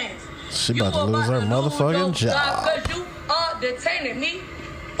this dance. She about to lose her motherfucking job. Because you are detaining me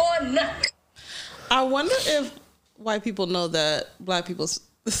for nothing. I wonder if white people know that black people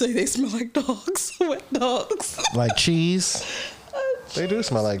say they smell like dogs, wet dogs. Like cheese? They do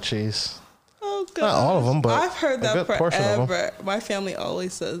smell like cheese. Oh, God. Not all of them, but I've heard that forever. My family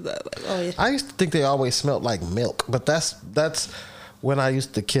always says that. Like, oh, yeah. I used to think they always smelled like milk, but that's when I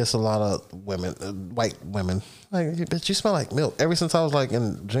used to kiss a lot of women, white women. Like, bitch, you smell like milk. Ever since I was like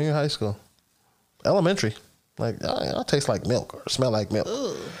in junior high school, elementary. Like, I taste like milk or smell like milk.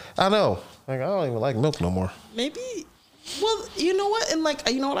 Ugh. I know. Like, I don't even like milk no more. Maybe. Well, you know what? And like,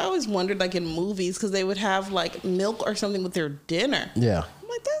 you know what? I always wondered, like in movies, because they would have like milk or something with their dinner. Yeah. I'm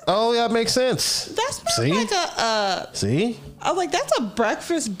like, that. Oh yeah, it makes sense. That's not like a. See. I was like, that's a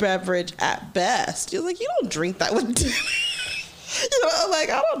breakfast beverage at best. You're like, you don't drink that with dinner. You know, I'm like,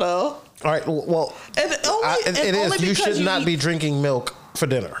 I don't know. All right. Well, it is. You should not be drinking milk for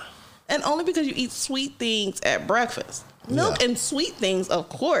dinner. And only because you eat sweet things at breakfast. Milk and sweet things, of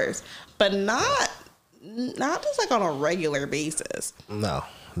course, but not just like on a regular basis. No.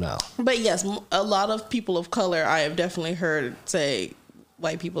 But yes, a lot of people of color I have definitely heard say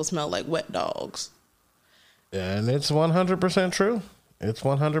white people smell like wet dogs. And it's 100% true. It's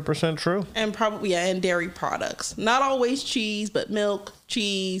 100% true. And probably, and dairy products. Not always cheese, but milk,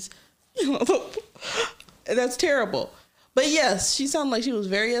 cheese. You know, that's terrible. But yes, she sounded like she was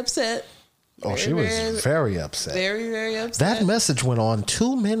very upset. She was very upset. Very, very upset. That message went on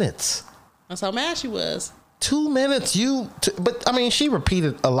 2 minutes. That's how mad she was. 2 minutes. But I mean, she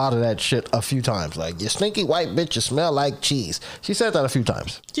repeated a lot of that shit a few times. Like, you stinky white bitch, you smell like cheese. She said that a few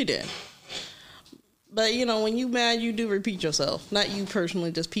times. She did. But, you know, when you mad, you do repeat yourself. Not you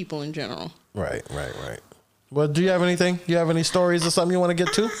personally, just people in general. Right. Well, do you have anything? You have any stories or something you want to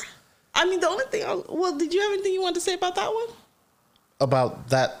get to? I mean, the only thing. Well, did you have anything you wanted to say about that one? About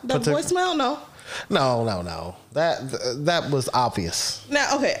that voicemail? No. No. That was obvious.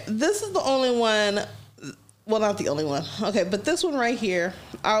 Now, okay, this is the only one. Well, not the only one. Okay, but this one right here,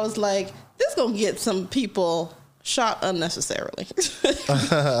 I was like, this is gonna get some people shot unnecessarily.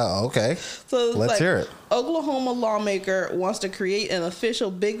 Okay. So let's hear it. Oklahoma lawmaker wants to create an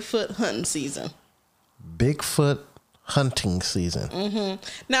official Bigfoot hunting season. Bigfoot hunting season. Mm-hmm.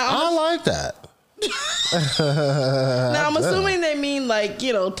 Now I like that. Now I'm assuming they mean like,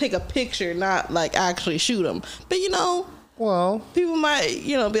 you know, take a picture, not like actually shoot them. But you know, well, people might,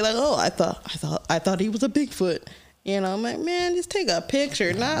 you know, be like, oh, I thought he was a Bigfoot. You know, I'm like, man, just take a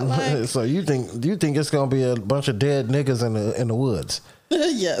picture, not like. So you think it's gonna be a bunch of dead niggas in the woods?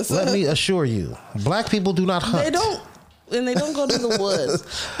 Yes. Let me assure you, black people do not hunt. They don't go to the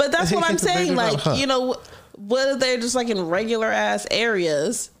woods. But that's what I'm saying. Like, you know, what if they're just like in regular ass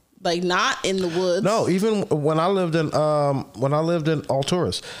areas? Like not in the woods. No, even when I lived in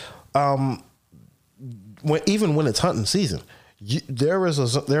Alturas, even when it's hunting season, there is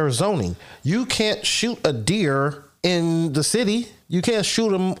zoning. You can't shoot a deer in the city. You can't shoot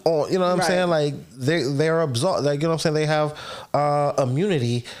them on. You know what I'm saying? Like they're absolved. Like, you know what I'm saying? They have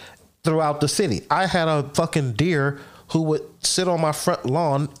immunity throughout the city. I had a fucking deer who would sit on my front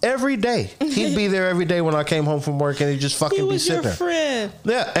lawn every day. He'd be there every day when I came home from work, and he'd just fucking be sitting there. Friend.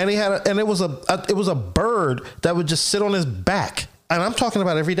 Yeah, and it was a bird that would just sit on his back, and I'm talking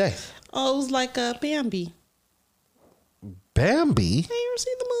about every day. Oh, it was like a Bambi. Bambi? Have you ever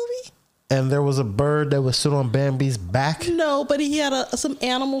seen the movie? And there was a bird that would sit on Bambi's back? No, but he had some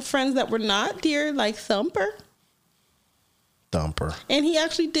animal friends that were not deer, like Thumper. And he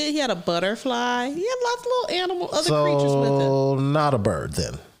actually did. He had a butterfly. He had lots of little other creatures with him. So not a bird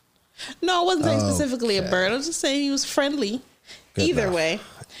then? No, I wasn't saying specifically a bird. I was just saying he was friendly. Good Either enough. Way.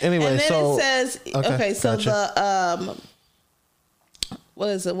 Anyway, and then so it says, okay, so gotcha. What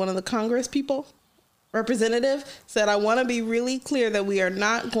is it? One of the Congress people, representative, said, "I want to be really clear that we are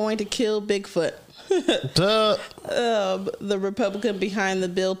not going to kill Bigfoot." The Republican behind the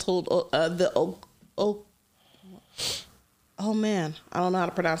bill told oh man, I don't know how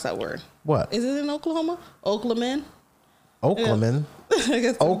to pronounce that word. What? Is it in Oklahoma? Oklamen? Oklamen?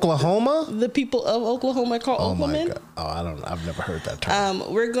 Oklahoma? The people of Oklahoma are called Oklamen. My God. Oh, I don't know. I've never heard that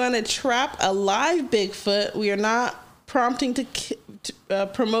term. We're going to trap a live Bigfoot. We are not promoting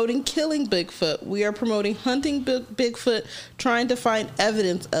killing Bigfoot. We are promoting hunting Bigfoot, trying to find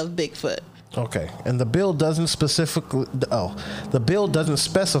evidence of Bigfoot. Okay. And the bill doesn't specify.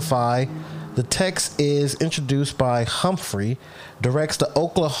 The text is introduced by Humphrey, directs the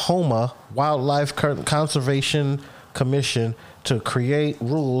Oklahoma Wildlife Conservation Commission to create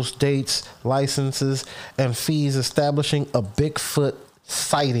rules, dates, licenses, and fees establishing a Bigfoot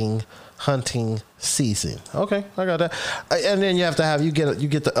sighting hunting season. Okay, I got that. And then you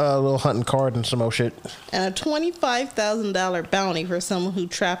get the little hunting card and some more shit. And a $25,000 bounty for someone who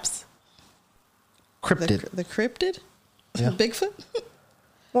traps cryptid. The cryptid? Yeah. Bigfoot?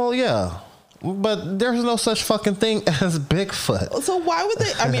 Well, yeah. But there's no such fucking thing as Bigfoot. So why would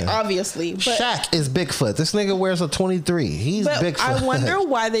they? I mean, obviously. But Shaq is Bigfoot. This nigga wears a 23. He's Bigfoot. I wonder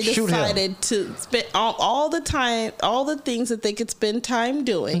why they decided to spend all the time, all the things that they could spend time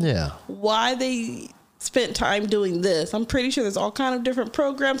doing. Yeah. Why they spent time doing this. I'm pretty sure there's all kind of different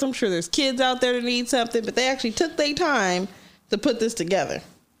programs. I'm sure there's kids out there that need something, but they actually took their time to put this together.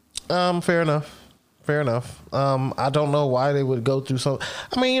 Fair enough. I don't know why they would go through so.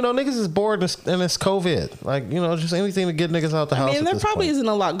 I mean, niggas is bored and it's COVID. Like, just anything to get niggas out the house. I mean, there probably isn't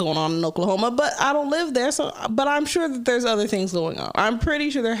a lot going on in Oklahoma, but I don't live there. But I'm sure that there's other things going on. I'm pretty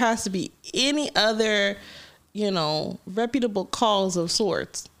sure there has to be any other, reputable cause of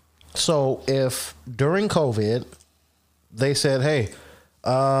sorts. So if during COVID they said, hey,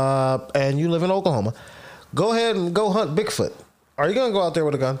 and you live in Oklahoma, go ahead and go hunt Bigfoot. Are you gonna go out there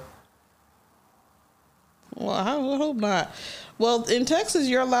with a gun? Well, I hope not. Well, in Texas,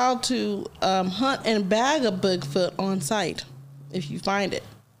 you're allowed to hunt and bag a Bigfoot on site if you find it.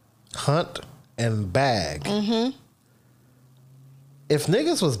 Hunt and bag. Mm-hmm. If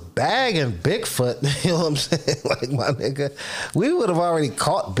niggas was bagging Bigfoot, you know what I'm saying? Like, my nigga, we would have already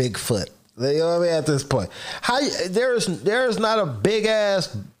caught Bigfoot. You know what I mean? At this point, there's not a big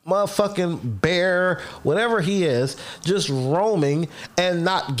ass motherfucking bear, whatever he is, just roaming and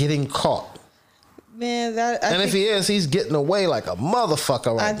not getting caught. Man, if he is, he's getting away like a motherfucker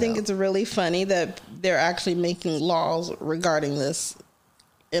right now. I think it's really funny that they're actually making laws regarding this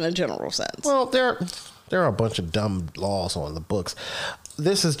in a general sense. Well, there are a bunch of dumb laws on the books.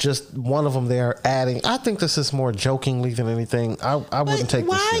 this is just one of them they're adding. I think this is more jokingly than anything. I wouldn't take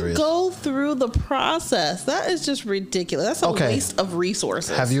this serious. Why go through the process? That is just ridiculous. That's a waste of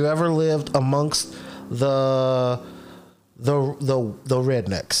resources. Have you ever lived amongst the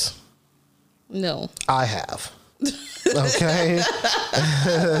rednecks? No. I have. Okay.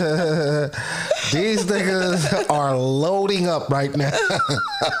 These niggas are loading up right now.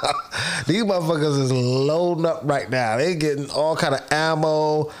 These motherfuckers is loading up right now. They getting all kind of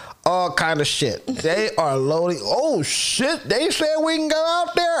ammo, all kind of shit. They are loading. Oh shit! They said we can go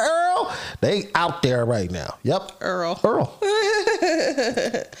out there, Earl. They out there right now. Yep, Earl.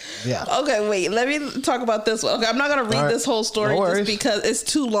 Yeah. Okay, wait. Let me talk about this one. Okay, I'm not gonna read this whole story just because it's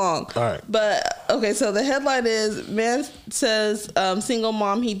too long. All right. But okay, so the headline is: Man says single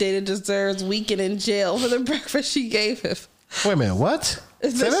mom he dated deserves weekend in jail for the breakfast she gave him. Wait a minute. What? Say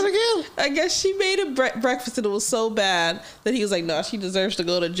that again? I guess she made him breakfast and it was so bad that he was like, no, she deserves to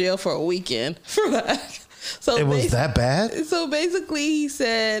go to jail for a weekend for that. So it was that bad? So basically he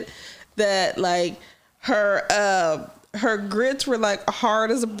said that like her grits were like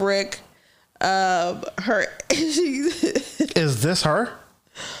hard as a brick. Is this her?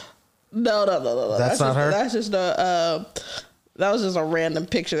 No. That's not her? That's just that was just a random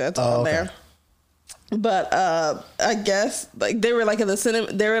picture that's on there. But I guess like they were like in the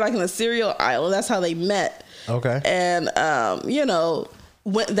cereal aisle. That's how they met. Okay. And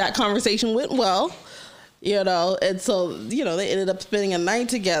that conversation went well. And so they ended up spending a night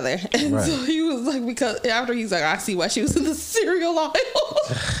together. And so he was like, because after he's like, I see why she was in the cereal aisle.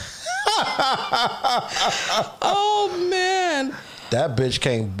 Oh man. That bitch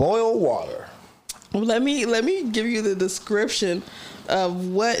can't boil water. Well, let me give you the description of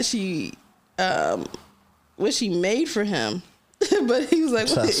what she made for him. But he was like,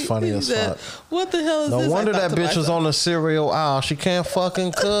 that's funny as fuck. What the hell is this? No wonder that bitch was on the cereal aisle. She can't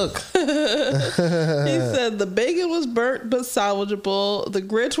fucking cook. He said the bacon was burnt but salvageable. The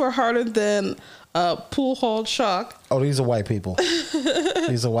grits were harder than pool hall chalk. Oh, these are white people.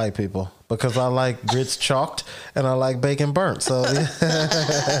 These are white people. Because I like grits chalked and I like bacon burnt. So and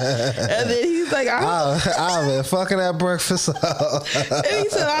then he's like, I've been fucking that breakfast up. And he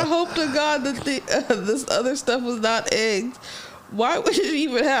said, I hope to God that this other stuff was not eggs. Why would you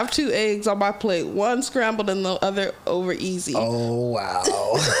even have 2 eggs on my plate? One scrambled and the other over easy. Oh, wow.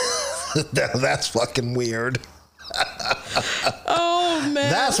 That's fucking weird. Oh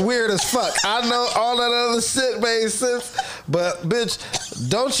man, that's weird as fuck. I know all that other shit made sense, but bitch,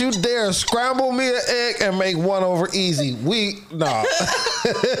 don't you dare scramble me an egg and make one over easy. I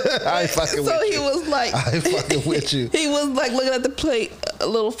ain't fucking with you. So he was like, I ain't fucking with you. He was like looking at the plate a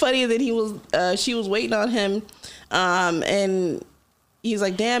little funny. That she was waiting on him, and he's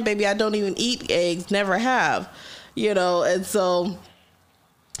like, damn baby, I don't even eat eggs, never have, and so.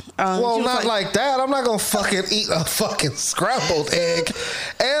 Well, not like that. I'm not gonna fucking eat a fucking scrambled egg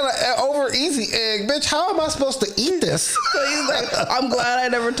and an over easy egg, bitch. How am I supposed to eat this? So he's like, I'm glad I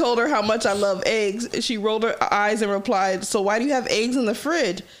never told her how much I love eggs. She rolled her eyes and replied, so why do you have eggs in the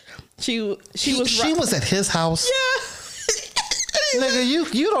fridge? She was at his house. Yeah. Nigga, you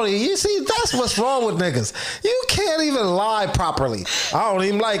don't even, you see, that's what's wrong with niggas. You can't even lie properly. I don't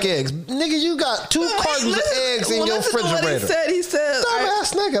even like eggs. Nigga, you got 2 cartons of eggs in your refrigerator. He said,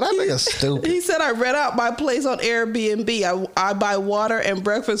 dumbass nigga, that nigga's stupid. He said, I rent out my place on Airbnb. I buy water and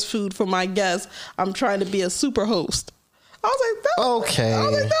breakfast food for my guests. I'm trying to be a super host. I was like,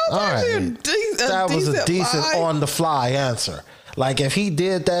 that was a decent on the fly answer. Like if he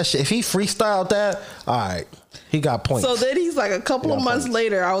did that shit, if he freestyled that, all right. He got points. So then he's like, a couple of months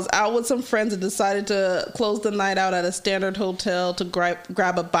later, I was out with some friends and decided to close the night out at a standard hotel to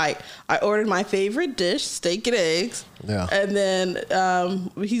grab a bite. I ordered my favorite dish, steak and eggs. Yeah. And then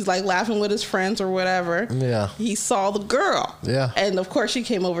he's like laughing with his friends or whatever. Yeah. He saw the girl. Yeah. And of course she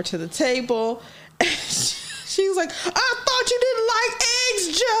came over to the table. And she was like, I thought you didn't like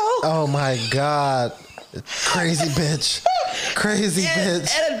eggs, Joe. Oh my God. Crazy bitch. Crazy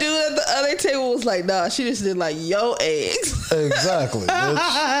bitch. And a dude at the other table was like, nah, she just did like yo eggs. Exactly,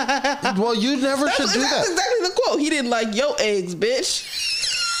 bitch. Well, you never should do that. That's exactly the quote. He didn't like yo eggs, bitch.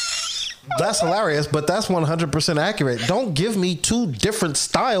 That's hilarious, but that's 100% accurate. Don't give me 2 different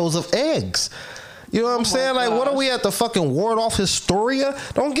styles of eggs. You know what I'm saying? Like, what are we at the fucking Ward off Historia?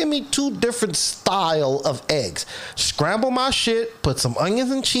 Don't give me 2 different style of eggs. Scramble my shit, put some onions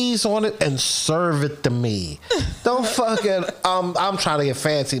and cheese on it, and serve it to me. Don't fucking, I'm trying to get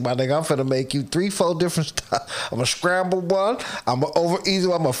fancy, my nigga. I'm finna make you 3-4 different styles. I'm gonna scramble one. I'm gonna over easy.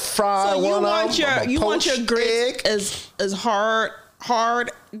 I'm gonna fry one. You want your grits as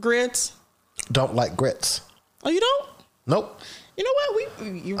hard grits? Don't like grits. Oh, you don't? Nope. You know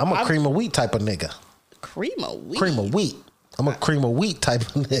what? I'm a cream of wheat type of nigga. Cream of wheat? Cream of wheat. I'm a cream of wheat type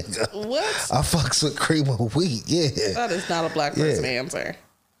of nigga. What? I fucks with cream of wheat. Yeah. That is not a black person answer.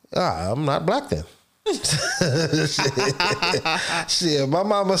 I'm not black then. Shit, my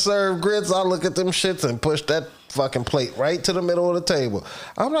mama served grits. I look at them shits and push that fucking plate right to the middle of the table.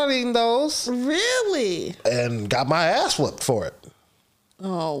 I'm not eating those. Really? And got my ass whooped for it.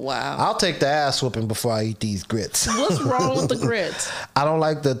 Oh, wow. I'll take the ass whooping before I eat these grits. What's wrong with the grits? I don't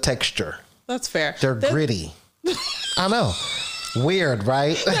like the texture. That's fair. They're gritty. I know. Weird,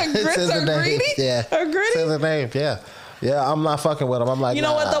 right? Grits are gritty? Yeah. Are gritty? Says the name, yeah. Yeah, I'm not fucking with them. I'm like, you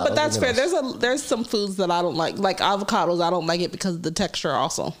know what though? But that's fair. Those. There's some foods that I don't like avocados. I don't like it because of the texture.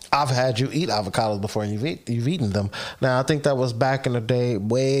 Also, I've had you eat avocados before, and you've eaten them. Now I think that was back in the day,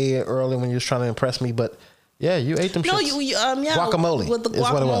 way early when you was trying to impress me. But yeah, you ate them. No, shits. yeah, guacamole with the guacamole.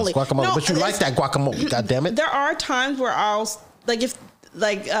 Is what it was. Guacamole, no, but you like that guacamole? God damn it! There are times where I'll like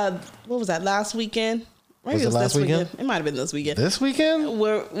what was that last weekend? Maybe was it last this weekend? It might have been this weekend. This weekend?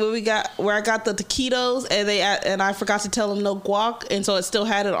 Where I got the taquitos and I forgot to tell them no guac, and so it still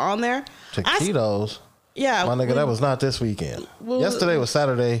had it on there. Taquitos? Yeah. My nigga, that was not this weekend. Yesterday was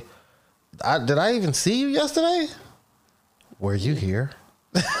Saturday. Did I even see you yesterday? Were you here?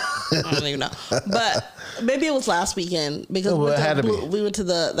 I don't even know. But maybe it was last weekend because we went to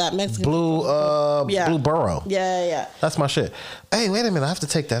that Mexican Blue Burrow. Yeah. That's my shit. Hey, wait a minute. I have to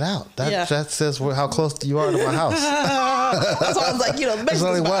take that out. That says how close you are to my house. That's why I was like, there's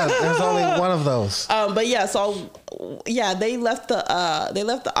only one. There's only one of those. But yeah, so yeah, they left the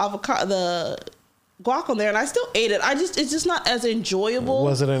avocado, the guac on there, and I still ate it. It's just not as enjoyable.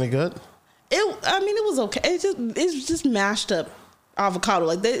 Was it any good? It was okay. It's just mashed up avocado.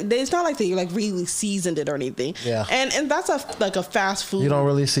 Like it's not like they like really seasoned it or anything. Yeah. And that's a fast food. You don't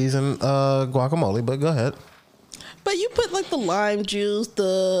really season guacamole, but go ahead. But you put like the lime juice,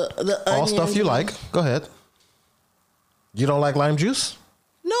 the all onions, stuff you like. Go ahead. You don't like lime juice?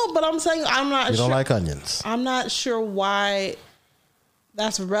 No, but I'm saying I'm not sure. You don't like onions. I'm not sure why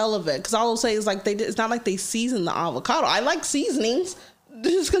that's relevant, because all I'll say is like it's not like they season the avocado. I like seasonings.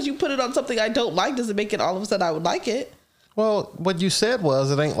 Just because you put it on something I don't like doesn't make it all of a sudden I would like it. Well, what you said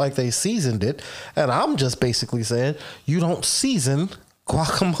was it ain't like they seasoned it, and I'm just basically saying you don't season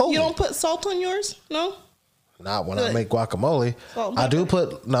guacamole. You don't put salt on yours? No? Not when I make guacamole. I do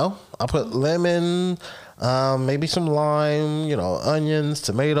I put lemon, maybe some lime, onions,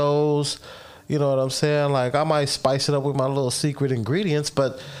 tomatoes. You know what I'm saying? Like, I might spice it up with my little secret ingredients,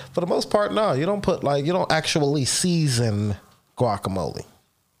 but for the most part, no. You don't you don't actually season guacamole.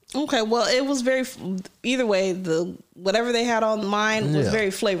 Okay, well, it was either way, whatever they had on mine was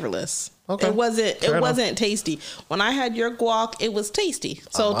very flavorless. Okay. It wasn't tasty. When I had your guac, it was tasty.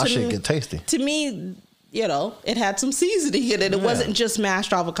 So I should get tasty. To me, it had some seasoning in it. It wasn't just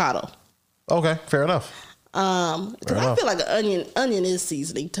mashed avocado. Okay, fair enough. Because I feel like an onion is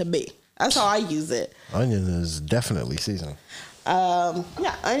seasoning to me. That's how I use it. Onion is definitely seasoning.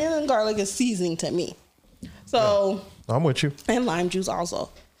 Yeah, onion and garlic is seasoning to me. So I'm with you. And lime juice also.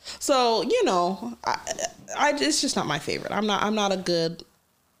 So it's just not my favorite. I'm not a good.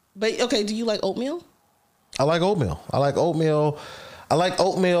 But okay, do you like oatmeal? I like oatmeal.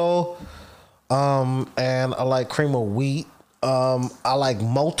 And I like cream of wheat. I like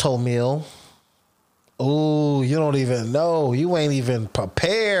malto meal. Ooh, you don't even know. You ain't even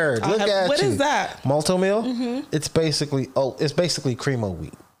prepared. Look at you. What is that? Malto meal? Mm-hmm. It's basically cream of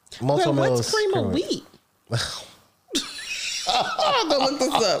wheat. Malto meal what's is cream of wheat? I'm gonna look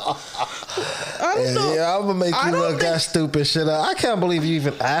this up. I don't know. Yeah, I'm gonna make you look that stupid shit up. I can't believe you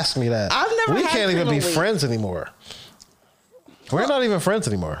even asked me that. We can't even be friends anymore. We're not even friends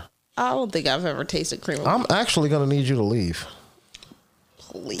anymore. I don't think I've ever tasted cream of wheat. I'm actually gonna need you to leave.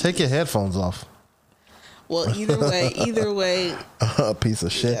 Please. Take your headphones off. Well, either way. A piece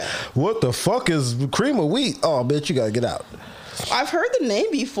of shit. Yeah. What the fuck is cream of wheat? Oh, bitch, you gotta get out. I've heard the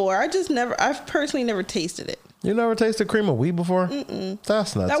name before. I've personally never tasted it. You never tasted cream of wheat before? Mm-mm.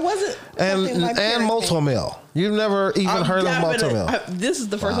 That's nuts. That wasn't. And malto meal. You've never even heard of malto meal. This is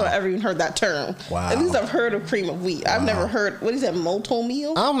the first time I've ever even heard that term. Wow. At least I've heard of cream of wheat. I've never heard. What is that? Malto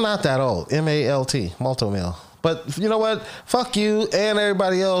meal? I'm not that old. MALT. Malto meal. But you know what? Fuck you and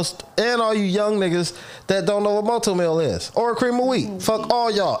everybody else and all you young niggas that don't know what malto meal is or cream of wheat. Mm-hmm. Fuck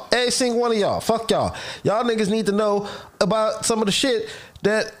all y'all. Every single one of y'all. Fuck y'all. Y'all niggas need to know about some of the shit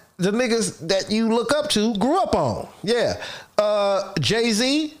that the niggas that you look up to grew up on. Yeah.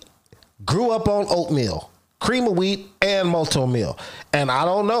 Jay-Z grew up on oatmeal, cream of wheat, and malto meal. And I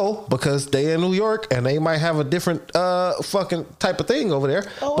don't know because they in New York and they might have a different fucking type of thing over there.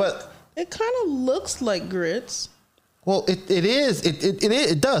 Oh, but it kind of looks like grits. Well, it is.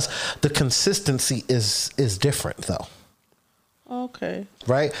 It does. The consistency is different though. Okay.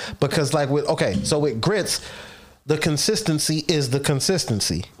 Right? Because like with grits, the consistency is the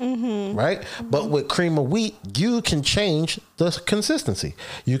consistency. Mm-hmm. Right? Mm-hmm. But with cream of wheat, you can change the consistency.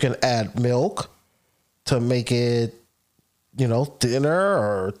 You can add milk to make it, thinner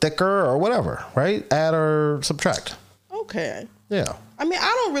or thicker or whatever, right? Add or subtract. Okay. Yeah. I mean,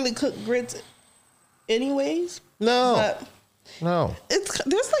 I don't really cook grits anyways. No.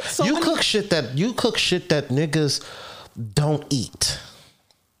 There's like so you many. cook shit that niggas don't eat,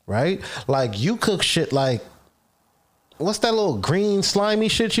 right? Like you cook shit like, what's that little green slimy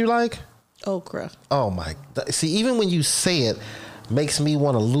shit you like? Okra. Oh my! See, even when you say it, makes me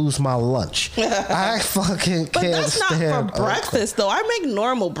want to lose my lunch. I fucking can't. But that's not for breakfast, though. I make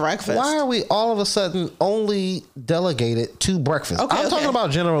normal breakfast. Why are we all of a sudden only delegated to breakfast? I'm talking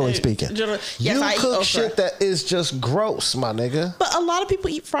about generally speaking. You cook shit that is just gross, my nigga. But a lot of people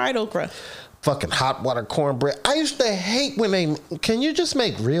eat fried okra. Fucking hot water cornbread. I used to hate when they. Can you just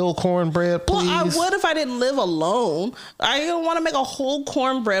make real cornbread, please? Well, I would if I didn't live alone. I don't want to make a whole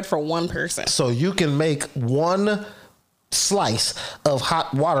cornbread for one person. So you can make one slice of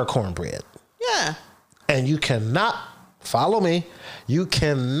hot water cornbread. Yeah. And you cannot, follow me, you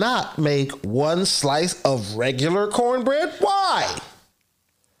cannot make one slice of regular cornbread? Why?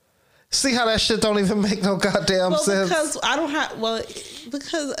 See how that shit don't even make no goddamn sense? Because I don't have,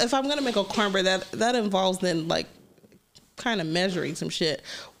 because if I'm going to make a cornbread, that involves then like kind of measuring some shit.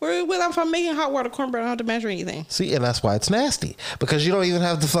 Where if I'm making hot water cornbread, I don't have to measure anything. See, and that's why it's nasty. Because you don't even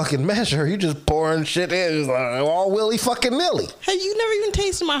have to fucking measure. You just pouring shit in. It's like all willy fucking nilly. Hey, you never even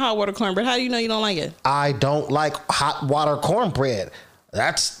tasted my hot water cornbread. How do you know you don't like it? I don't like hot water cornbread.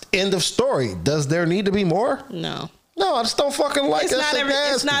 That's end of story. Does there need to be more? No. No, I just don't fucking like it.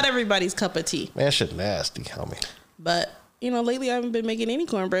 It's not everybody's cup of tea. Man, shit nasty, homie. But, lately I haven't been making any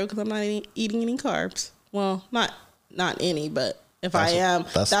cornbread because I'm not eating any carbs. Well, not any, but if I am,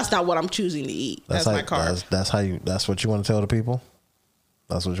 that's not what I'm choosing to eat. That's my carbs. That's what you want to tell the people?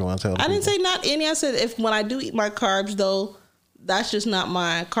 That's what you want to tell the people? I didn't say not any. I said when I do eat my carbs, though, that's just not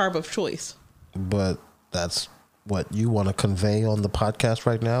my carb of choice. But that's what you want to convey on the podcast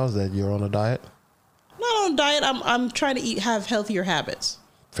right now, is that you're on a diet? Not on a diet. I'm trying to have healthier habits.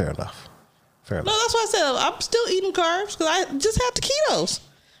 Fair enough. No, that's why I said I'm still eating carbs because I just had taquitos.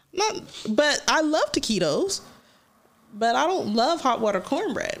 But I love taquitos. But I don't love hot water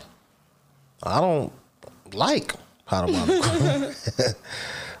cornbread. I don't like hot water cornbread.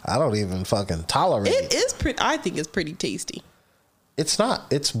 I don't even fucking tolerate it. It is pretty. I think it's pretty tasty. It's not.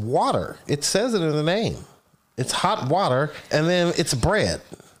 It's water. It says it in the name. It's hot water, and then it's bread.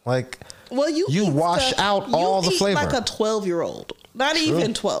 Like, well, you wash out all the flavor. Like a 12-year-old. Not True.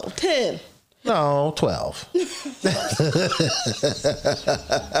 Even 12. 10. No, 12. The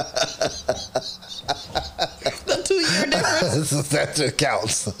 2-year difference. That just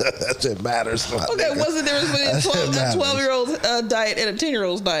counts. That just matters. Okay, what's the difference between a 12-year-old's diet and a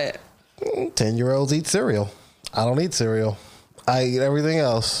 10-year-old's diet? 10-year-olds eat cereal. I don't eat cereal. I eat everything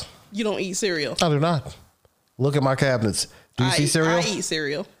else. You don't eat cereal? I do not. Look at my cabinets. Do you see cereal? I eat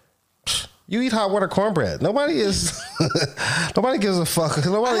cereal. You eat hot water cornbread. Nobody gives a fuck. Nobody is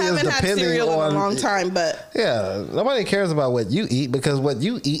depending on. I haven't had cereal in a long time, but yeah, nobody cares about what you eat because what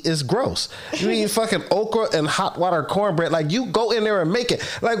you eat is gross. You eat fucking okra and hot water cornbread. Like, you go in there and make it.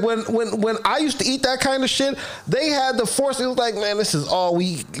 Like when I used to eat that kind of shit, they had to force. It was like, man, this is all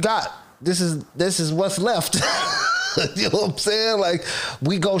we got. This is what's left. You know what I'm saying? Like,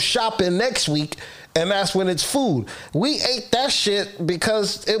 we go shopping next week. And that's when it's food. We ate that shit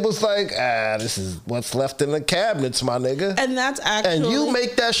because it was like, this is what's left in the cabinets, my nigga. And that's actually... And you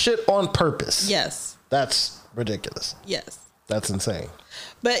make that shit on purpose. Yes. That's ridiculous. Yes. That's insane.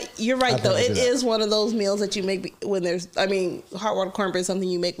 But you're right, though. It is one of those meals that you make when there's... hot water cornbread is something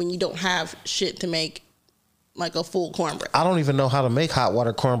you make when you don't have shit to make like a full cornbread. I don't even know how to make hot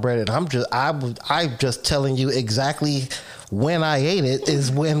water cornbread, and I'm just telling you exactly... When I ate it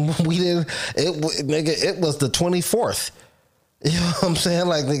is when we did it, nigga. It was the 24th. You know what I'm saying?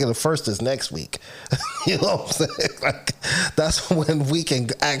 Like, nigga, the 1st is next week. You know what I'm saying? Like, that's when we can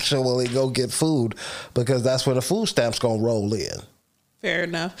actually go get food because that's when the food stamp's gonna roll in. Fair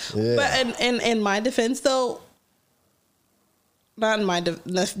enough. Yeah. But in my defense, though, not in my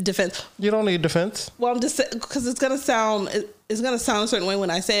defense. You don't need defense. Well, I'm just because it's gonna sound a certain way when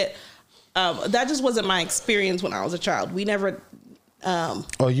I say it. That just wasn't my experience when I was a child. We never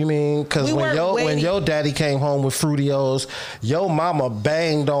Oh, you mean because when your daddy came home with Fruitios, your mama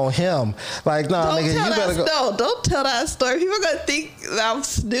banged on him? Like, nah, nigga, you better go. No, don't tell that story. People are gonna think I'm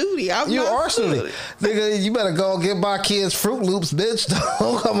snooty. You are snooty, nigga. You better go get my kids Fruit Loops, bitch.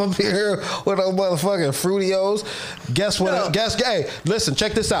 Don't come up here with a motherfucking Fruitios. Guess what? No. Hey, listen,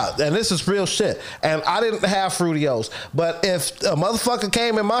 check this out. And this is real shit. And I didn't have Fruitios, but if a motherfucker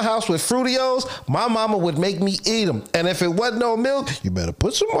came in my house with Fruitios, my mama would make me eat them. And if it wasn't no milk, you better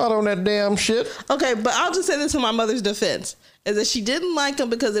put some water on that damn shit. Okay, but I'll just say this in my mother's defense, is that she didn't like them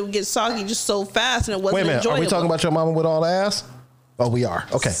because it would get soggy just so fast and it wasn't enjoyable. Wait a minute, are we talking about your mama with all the ass? Oh, we are.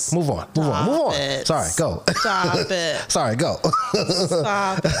 Okay, move on. Sorry, go. Stop it. Sorry, go.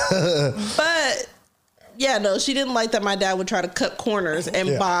 Stop it. But, yeah, no, she didn't like that my dad would try to cut corners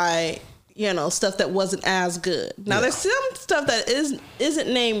and buy, you know, stuff that wasn't as good. Now, there's some stuff that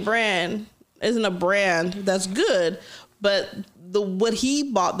isn't name brand, isn't a brand that's good, but what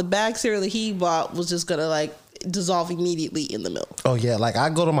he bought, the bag cereal that he bought was just gonna like dissolve immediately in the milk. Oh yeah, like I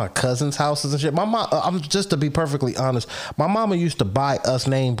go to my cousins' houses and shit. My mom, I'm just to be perfectly honest, my mama used to buy us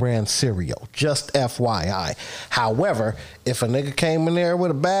name brand cereal. Just FYI. However, if a nigga came in there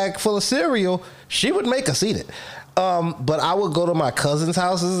with a bag full of cereal, she would make us eat it. But I would go to my cousins'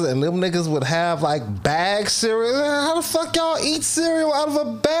 houses and them niggas would have like bag cereal. How the fuck y'all eat cereal out of a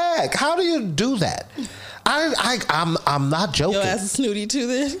bag? How do you do that? I'm not joking. Your ass is snooty too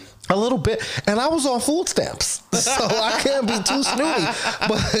then? A little bit. And I was on food stamps, so I can't be too snooty.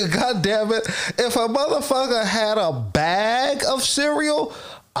 But god damn it, if a motherfucker had a bag of cereal,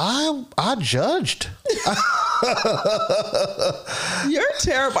 I judged. You're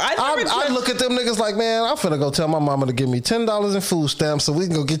terrible. I look at them niggas like, man, I'm finna go tell my mama to give me $10 in food stamps so we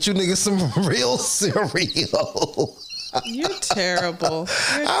can go get you niggas some real cereal. You're terrible.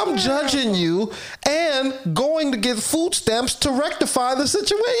 I'm judging you and going to get food stamps to rectify the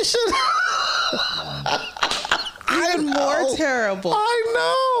situation. Even more terrible. I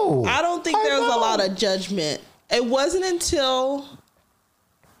know. I don't think there was a lot of judgment. It wasn't until...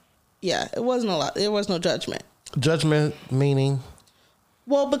 Yeah, it wasn't a lot. There was no judgment. Judgment meaning?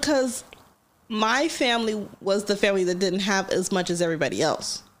 Well, because my family was the family that didn't have as much as everybody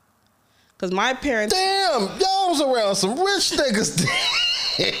else. Because my parents... Damn, y'all was around some rich niggas.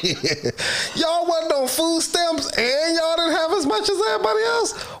 Y'all wasn't on food stamps and y'all didn't have as much as everybody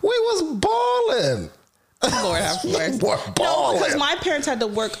else. We was balling. Lord have mercy. No, because my parents had to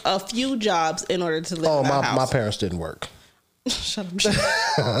work a few jobs in order to live in that house. My parents didn't work. Shut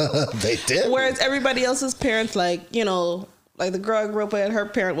up. They did. Whereas everybody else's parents, like, you know, like the girl I grew up with, her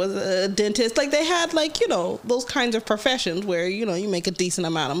parent was a dentist. Like they had like, you know, those kinds of professions where, you know, you make a decent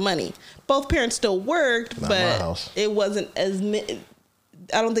amount of money. Both parents still worked, but it wasn't as...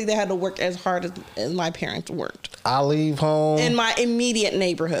 I don't think they had to work as hard as my parents worked. I leave home... in my immediate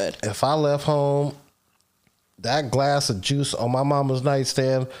neighborhood. If I left home, that glass of juice on my mama's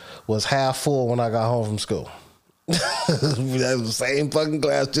nightstand was half full when I got home from school. That was the same fucking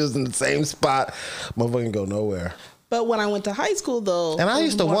glass juice in the same spot. Motherfucking go nowhere. But when I went to high school, though... And I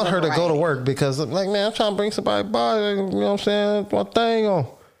used to want her to go to work because, like, man, I'm trying to bring somebody by. You know what I'm saying? My thing on.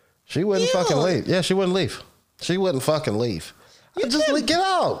 She wouldn't fucking leave. Yeah, she wouldn't leave. She wouldn't fucking leave. Just get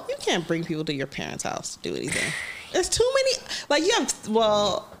out. You can't bring people to your parents' house to do anything. There's too many... Like, you have...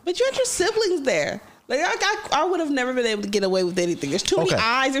 Well, but you had your siblings there. Like, I would have never been able to get away with anything. There's too many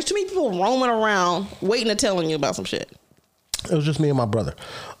eyes. There's too many people roaming around waiting to telling you about some shit. It was just me and my brother.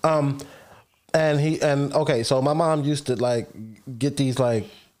 So my mom used to like get these like,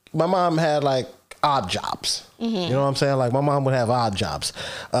 my mom had like odd jobs. Mm-hmm. You know what I'm saying? Like my mom would have odd jobs.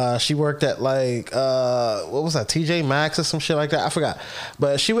 She worked at like, what was that? TJ Maxx or some shit like that. I forgot.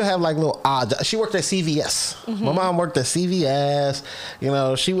 But she would have like little odd jobs. She worked at CVS. Mm-hmm. My mom worked at CVS. You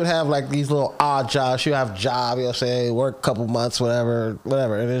know, she would have like these little odd jobs. She would have a job, you know, say work a couple months, whatever.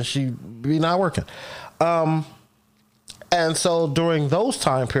 And then she'd be not working. And so during those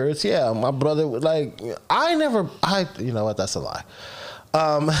time periods, yeah, my brother would like, you know what? That's a lie.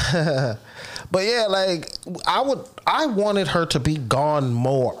 But yeah, like I wanted her to be gone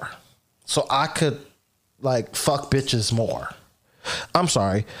more so I could like fuck bitches more. I'm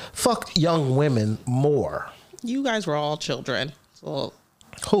sorry, fuck young women more. You guys were all children. So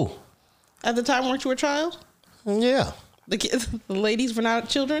who? At the time, weren't you a child? Yeah. The kids, the ladies were not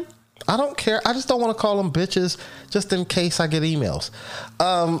children? I don't care. I just don't want to call them bitches just in case I get emails.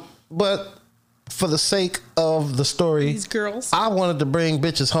 But for the sake of the story, these girls, I wanted to bring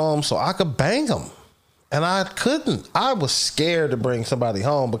bitches home so I could bang them. And I couldn't. I was scared to bring somebody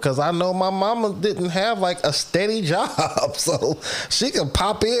home because I know my mama didn't have like a steady job. So she could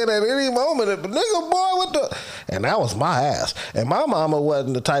pop in at any moment and nigga boy what the, and that was my ass. And my mama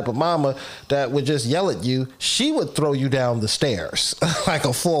wasn't the type of mama that would just yell at you. She would throw you down the stairs like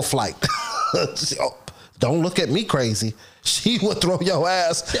a full flight. So, don't look at me crazy. She would throw your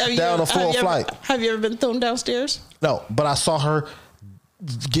ass down a full flight. Have you ever been thrown downstairs? No, but I saw her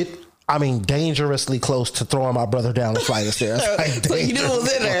get, dangerously close to throwing my brother down the flight of stairs. So you knew it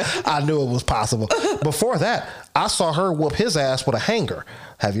was in there. I knew it was possible. Before that, I saw her whoop his ass with a hanger.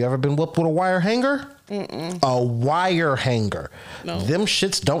 Have you ever been whooped with a wire hanger? Mm-mm. A wire hanger. No. Them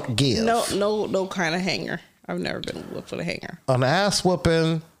shits don't give. No kind of hanger. I've never been whooped with a hanger. An ass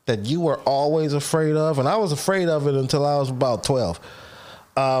whooping that you were always afraid of, and I was afraid of it until I was about 12.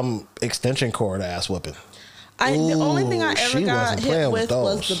 Extension cord ass whooping. The only thing I ever got hit with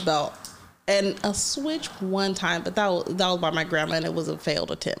was the belt and a switch one time, but that was by my grandma, and it was a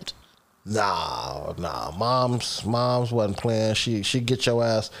failed attempt. Nah. Mom's wasn't playing. She get your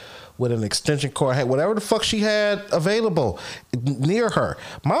ass with an extension cord, whatever the fuck she had available near her.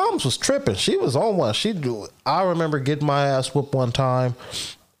 Mom's was tripping. She was on one. I remember getting my ass whooped one time,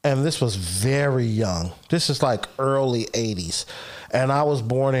 and this was very young. This is like early 80s, and I was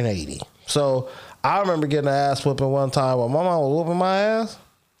born in 80. So I remember getting an ass whooping one time while my mom was whooping my ass.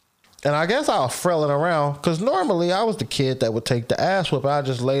 And I guess I was frailing around because normally I was the kid that would take the ass whooping. I'd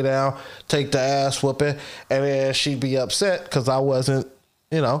just lay down, take the ass whooping, and then she'd be upset because I wasn't,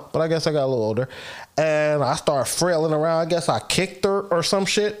 but I guess I got a little older. And I started frailing around. I guess I kicked her or some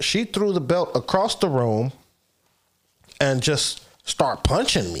shit. She threw the belt across the room and just started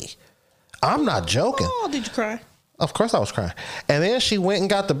punching me. I'm not joking. Oh, did you cry? Of course I was crying. And then she went and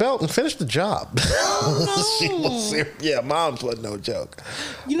got the belt and finished the job. Oh, no. She was serious. Yeah, mom's wasn't no joke.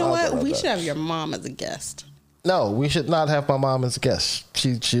 You know what? We should have your mom as a guest. No, we should not have my mom as a guest.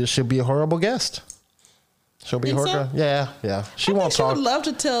 She should be a horrible guest. She'll be horrible. So? Yeah. She won't talk. She would love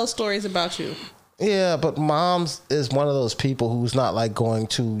to tell stories about you. Yeah, but mom's is one of those people who's not like going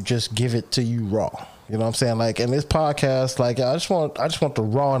to just give it to you raw. You know what I'm saying? Like in this podcast, like I just want the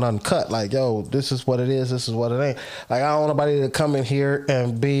raw and uncut. Like, yo, this is what it is. This is what it ain't. Like I don't want nobody to come in here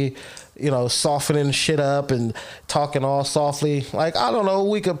and be, softening shit up and talking all softly. Like I don't know.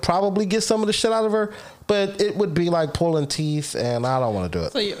 We could probably get some of the shit out of her, but it would be like pulling teeth, and I don't want to do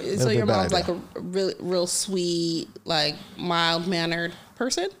it. So your mom's like a real sweet, like mild mannered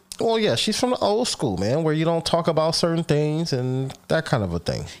person. Well, yeah, she's from the old school, man, where you don't talk about certain things and that kind of a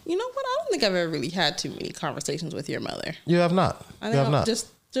thing. You know what? I don't think I've ever really had too many conversations with your mother. You have not. You have not.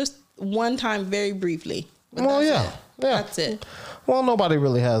 Just one time, very briefly. Well, yeah. That's it. Well, nobody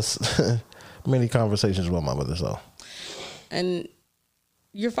really has many conversations with my mother, so. And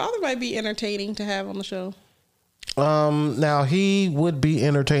your father might be entertaining to have on the show. Now he would be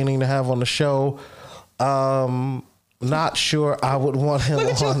entertaining to have on the show. Not sure I would want him on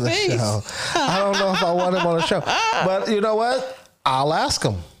the show. I don't know if I want him on the show. But you know what? I'll ask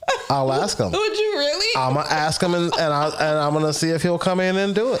him. Would you really? I'm going to ask him and I'm going to see if he'll come in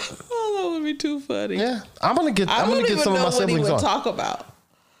and do it. Oh, that would be too funny. Yeah. I'm going to get some of my siblings on. Talk about.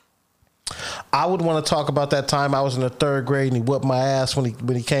 I would want to talk about that time I was in the 3rd grade and he whooped my ass when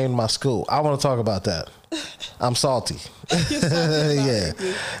he came to my school. I want to talk about that. I'm salty. Yeah.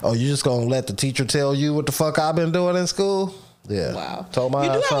 Oh, you just gonna let the teacher tell you what the fuck I've been doing in school? Yeah. Wow.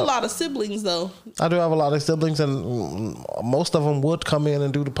 You do have a lot of siblings, though. I do have a lot of siblings, and most of them would come in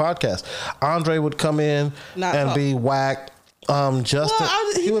and do the podcast. Andre would come in and be whack. Justin,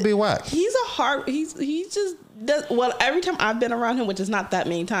 he would be whack. He's just does, well, every time I've been around him, which is not that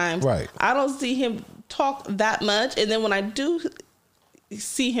many times, right? I don't see him talk that much, and then when I do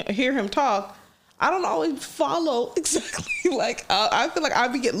hear him talk, I don't always follow exactly. Like I feel like I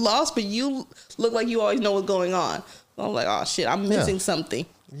be getting lost, but you look like you always know what's going on. So I'm like, oh shit, I'm missing something.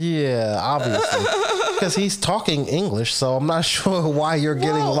 Yeah, obviously, because he's talking English, so I'm not sure why you're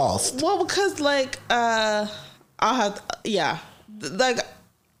getting lost. Well, because like I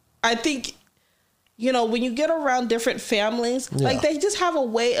think. When you get around different families, like they just have a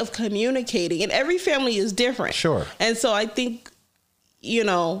way of communicating, and every family is different. Sure. And so I think,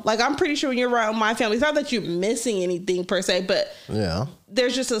 like I'm pretty sure when you're around my family, it's not that you're missing anything per se, but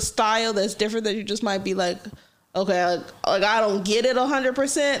there's just a style that's different that you just might be like, okay, like I don't get it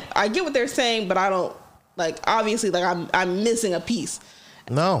 100%. I get what they're saying, but I don't obviously I'm missing a piece.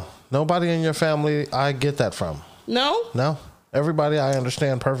 No, nobody in your family I get that from. No, everybody I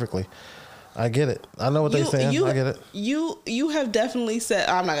understand perfectly. I get it. I know what they're saying. I get it. You have definitely said,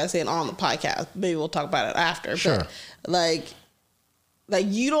 I'm not gonna say it on the podcast. Maybe we'll talk about it after. Sure. But like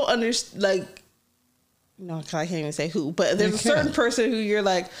you don't understand. Like I can't even say who, but there's a certain person who you're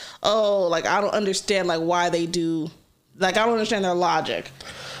like, oh, like I don't understand like why they do, like I don't understand their logic.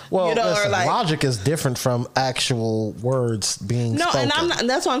 Well, listen, or like, logic is different from actual words being spoken. And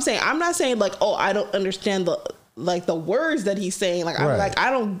that's what I'm saying. I'm not saying like, oh, I don't understand the words that he's saying. Like, I'm like, I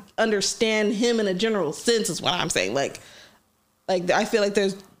don't understand him in a general sense is what I'm saying. Like I feel like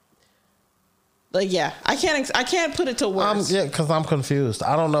there's like, yeah, I can't put it to words. Because I'm confused.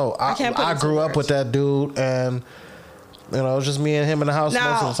 I don't know. I grew up with that dude, and it was just me and him in the house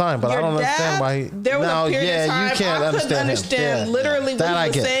most of the time. But I don't understand why. There was a period of time you can't I couldn't understand literally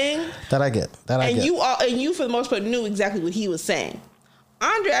what he was saying. That I get. And you for the most part knew exactly what he was saying.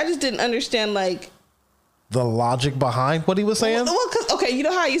 Andre, I just didn't understand like the logic behind what he was saying. Well, because you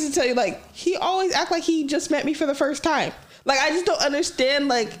know how I used to tell you like he always act like he just met me for the first time. Like I just don't understand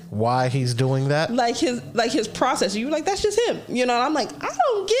like why he's doing that. Like his process. You were like, that's just him. And I'm like, I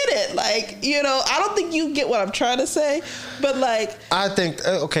don't get it. Like, I don't think you get what I'm trying to say. But like I think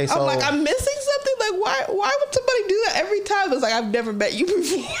okay, so I'm like, I'm missing something. Like why would somebody do that every time? It's like I've never met you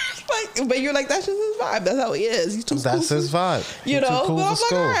before. Like, but you're like, that's just his vibe. That's how he is. He's too cool. That's his vibe. But I'm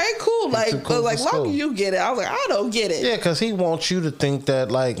like, all right, cool. Like, but like, long as you get it. I was like, I don't get it. Yeah, because he wants you to think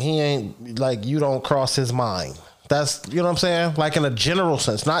that like he ain't like you don't cross his mind. That's, you know what I'm saying? Like in a general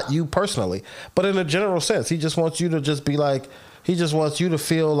sense, not you personally, but in a general sense, he just wants you to just be like, he just wants you to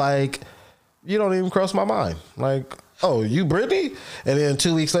feel like you don't even cross my mind. Like, oh, you Brittany? And then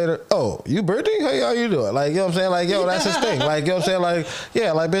 2 weeks later, oh, you Brittany? Hey, how you doing? Like, you know what I'm saying? Like, yo, that's his thing. Like, you know what I'm saying? Like,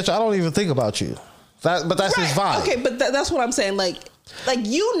 yeah, like, bitch, I don't even think about you. But that's his vibe. Okay, but that's what I'm saying. Like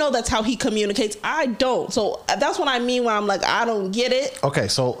that's how he communicates. I don't. So that's what I mean when I'm like, I don't get it. Okay,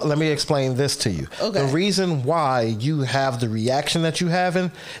 so let me explain this to you. Okay. The reason why you have the reaction that you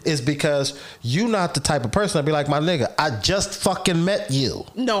having is because you not the type of person that be like, my nigga, I just fucking met you.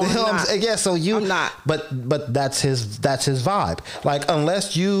 No, I'm not. Yeah, so I'm not. But that's his vibe. Like,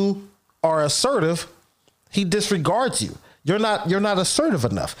 unless you are assertive, he disregards you. You're not assertive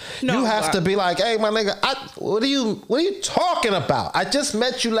enough. No, you have to be like, hey, my nigga, what are you talking about? I just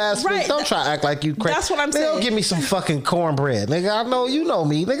met you last week. Don't try to act like you crazy. That's what I'm saying. Go give me some fucking cornbread, nigga. I know you know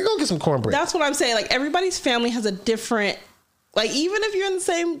me, nigga. Go get some cornbread. That's what I'm saying. Like everybody's family has a different, like even if you're in the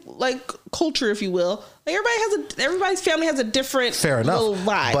same like culture, if you will, like everybody's family has a different little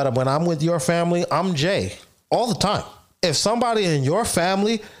vibe. But when I'm with your family, I'm Jay all the time. If somebody in your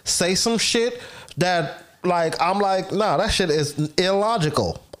family say some shit that. Like, I'm like, nah, that shit is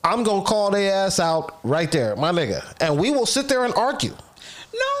illogical. I'm going to call their ass out right there, my nigga. And we will sit there and argue.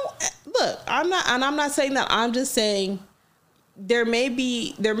 No, look, I'm not saying that. I'm just saying there may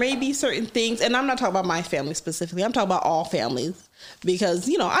be certain things, and I'm not talking about my family specifically. I'm talking about all families because,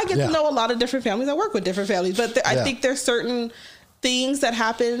 I get to know a lot of different families. I work with different families, but I think there's certain things that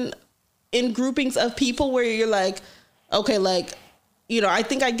happen in groupings of people where you're like, okay, like, I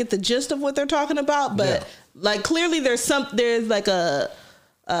think I get the gist of what they're talking about, but like clearly there's like a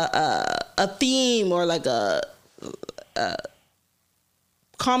theme or like a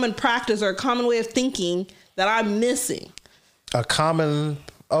common practice or a common way of thinking that I'm missing. A common,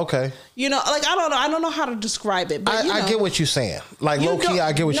 okay. Like I don't know how to describe it, but I get what you're saying. Like low key,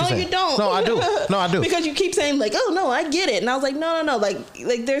 I get what you're saying. No, you don't. No, I do. No, I do. Because you keep saying like, oh no, I get it, and I was like, no.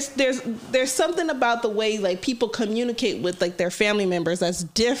 Like there's something about the way like people communicate with like their family members that's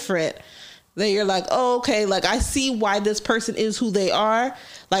different. That you're like, oh, okay, like I see why this person is who they are.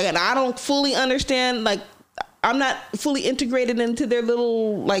 Like, and I don't fully understand. Like, I'm not fully integrated into their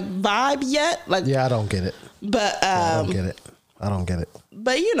little like vibe yet. Like, yeah, I don't get it. But I don't get it.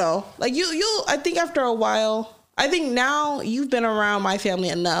 But like you I think after a while, I think now you've been around my family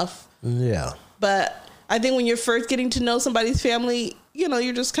enough. Yeah. But I think when you're first getting to know somebody's family,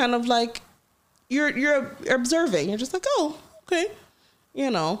 you're just kind of like you're observing. You're just like, oh, okay.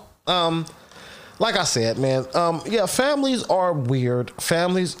 Like I said, man, families are weird.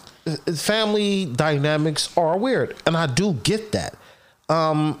 Family dynamics are weird, and I do get that.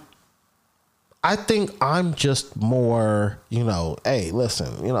 I think I'm just more, hey,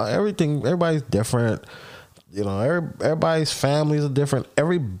 listen, everybody's different. Everybody's families are different.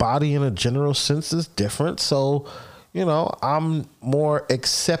 Everybody in a general sense is different. So, I'm more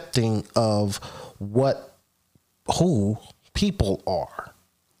accepting of who people are.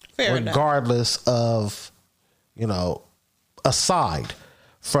 Fair regardless enough. Of, aside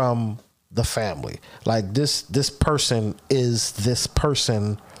from the family. Like this person is this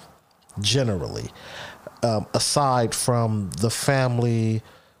person generally, aside from the family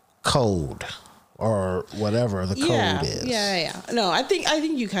code. or whatever the code is. Yeah. No, I think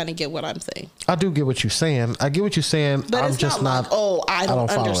you kind of get what I'm saying. I do get what you're saying. I get what you're saying. But I'm it's just not like, oh, I don't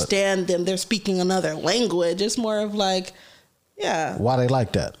understand it. them. They're speaking another language. It's more of like, yeah. Why they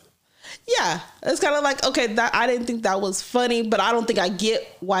like that? Yeah. It's kind of like, okay, I didn't think that was funny, but I don't think I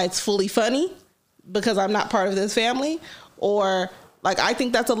get why it's fully funny because I'm not part of this family. Or like, I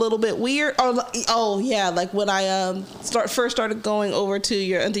think that's a little bit weird. Or, oh yeah, like when I first started going over to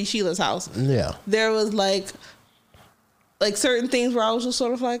your Auntie Sheila's house. Yeah. There was like certain things where I was just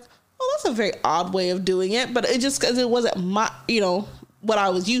sort of like, oh, that's a very odd way of doing it. But it just, because it wasn't my, what I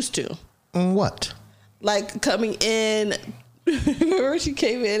was used to. What? Like coming in, remember she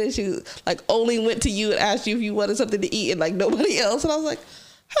came in and she like only went to you and asked you if you wanted something to eat and like nobody else. And I was like,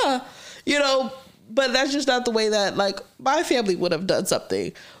 huh, but that's just not the way that like my family would have done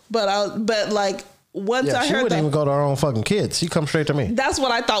something. But like once I heard that, she wouldn't even go to her own fucking kids. She come straight to me. That's what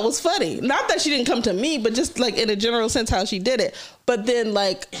I thought was funny. Not that she didn't come to me, but just like in a general sense how she did it. But then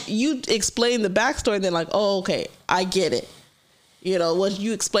like you explain the backstory, and then like, oh, okay, I get it. Once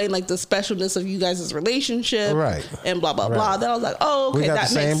you explain like the specialness of you guys' relationship, right, and blah blah blah, then I was like, oh, okay, we got that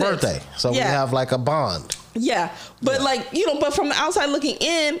the same makes sense. birthday, so we have like a bond. Yeah, but like but from the outside looking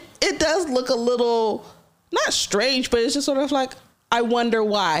in, it does look a little not strange, but it's just sort of like I wonder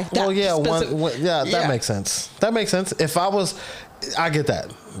why. That makes sense. That makes sense. If I get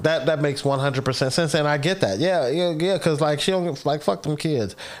that. That makes 100% sense, and I get that. Yeah, because like she don't like fuck them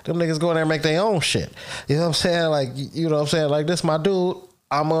kids. Them niggas go in there and make their own shit. You know what I'm saying? Like Like this my dude.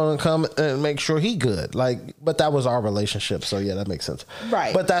 I'm gonna come and make sure he good. Like, but that was our relationship, so yeah, that makes sense.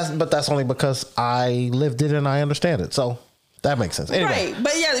 Right. But that's only because I lived it and I understand it. So that makes sense. Anyway. Right.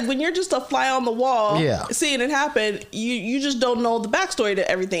 But yeah, when you're just a fly on the wall, seeing it happen, you just don't know the backstory to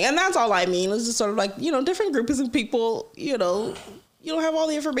everything, and that's all I mean. It's just sort of like different groups of people. You don't have all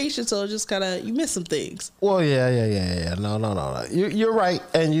the information, so just kind of you miss some things. Well, yeah. No. You're right,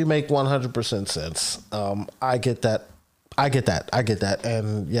 and you make 100% sense. I get that.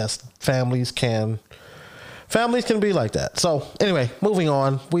 And yes, families can be like that. So anyway, moving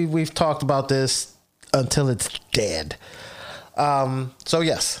on. We've talked about this until it's dead. So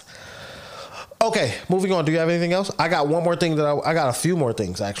yes. Okay, moving on. Do you have anything else? I got one more thing I got a few more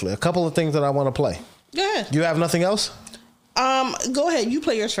things actually. A couple of things that I want to play. Go ahead. You have nothing else? Go ahead. You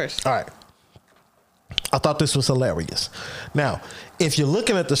play yours first. All right. I thought this was hilarious. Now, if you're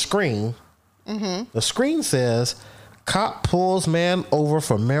looking at the screen, the screen says, cop pulls man over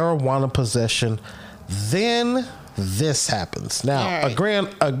for marijuana possession. Then this happens. Now, again,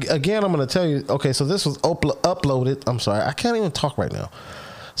 I'm going to tell you, okay, so this was uploaded. I'm sorry. I can't even talk right now.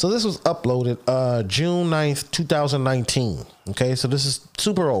 So this was uploaded June 9th, 2019. Okay, so this is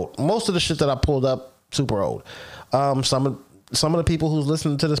super old. Most of the shit that I pulled up, super old. Some of the people who's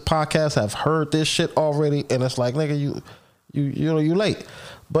listening to this podcast have heard this shit already, and it's like, nigga, you late.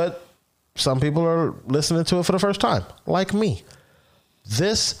 But some people are listening to it for the first time, like me.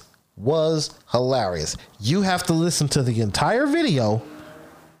 This was hilarious. You have to listen to the entire video,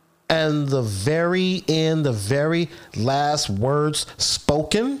 and the very end, the very last words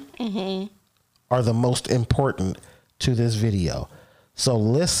spoken are the most important to this video. So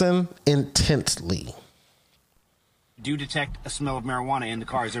listen intently. Do you detect a smell of marijuana in the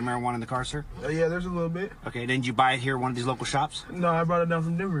car? Is there marijuana in the car, sir? Yeah, there's a little bit. Okay, didn't you buy it here at one of these local shops? No, I brought it down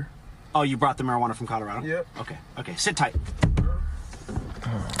from Denver. Oh, you brought the marijuana from Colorado? Yep. Okay, sit tight.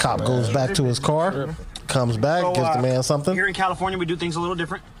 Cop goes back to his car, comes back, gives the man something. Here in California, we do things a little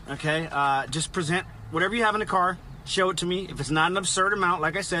different, okay? Just present whatever you have in the car, show it to me. If it's not an absurd amount,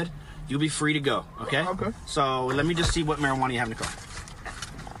 like I said, you'll be free to go, okay? Okay. So let me just see what marijuana you have in the car.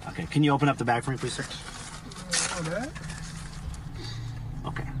 Okay, can you open up the bag for me, please, sir?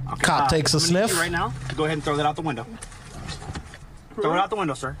 Okay. Cop takes a sniff. Right now, go ahead and throw that out the window. Throw it out the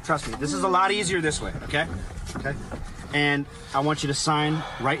window, sir. Trust me. This is a lot easier this way, okay? Okay. And I want you to sign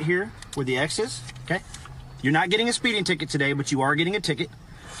right here where the X is, okay? You're not getting a speeding ticket today, but you are getting a ticket.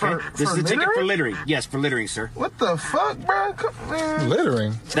 Okay? This is a ticket for littering. Yes, for littering, sir. What the fuck, bro?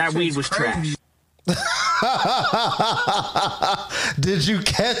 Littering? That weed was trash. Did you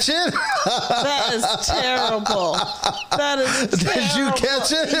catch it? That is terrible. That is terrible. Did you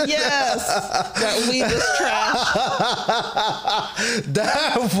catch it? Yes. That weed is trash.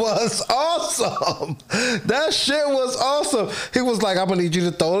 That was awesome. That shit was awesome. He was like, I'm going to need you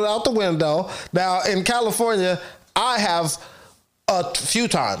to throw it out the window. Now, in California, I have a few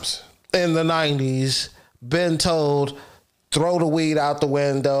times in the 90s been told, throw the weed out the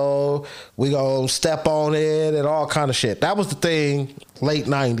window, we gonna step on it and all kind of shit. That was the thing, late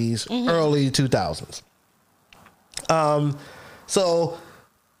 90s, early 2000s. So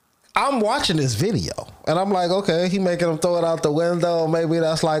I'm watching this video and I'm like, okay, he making them throw it out the window. Maybe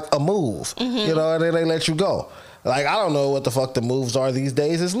that's like a move, you know, and then they let you go. Like, I don't know what the fuck the moves are these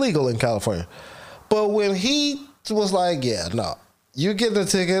days. It's legal in California. But when he was like, yeah, no, you get the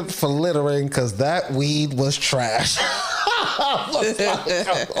ticket for littering because that weed was trash.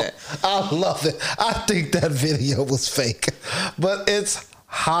 I love it. I think that video was fake, but it's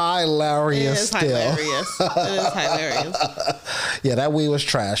hilarious still. Hilarious. It is hilarious. Yeah, that weed was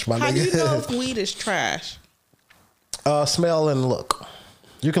trash, my nigga. How do you know if weed is trash? Smell and look.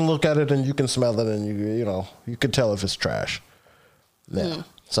 You can look at it and you can smell it and you know, you can tell if it's trash. Yeah.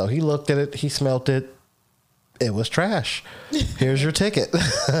 So he looked at it, he smelled it. It was trash. Here's your ticket.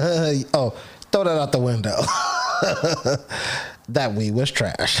 Oh, throw that out the window. That weed was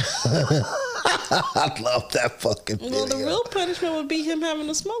trash. I love that fucking video. Well, the real punishment would be him having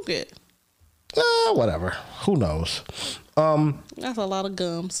to smoke it. Whatever. Who knows? That's a lot of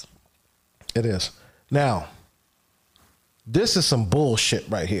gums. It is. Now, this is some bullshit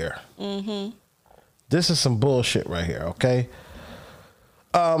right here. This is some bullshit right here, okay?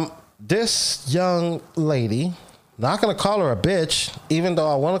 This young lady, not going to call her a bitch, even though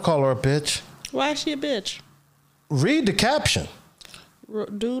I want to call her a bitch. Why is she a bitch? Read the caption.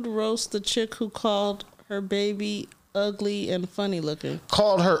 Dude roasts the chick who called her baby ugly and funny looking.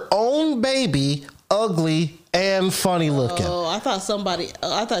 Called her own baby ugly and funny looking. Oh, I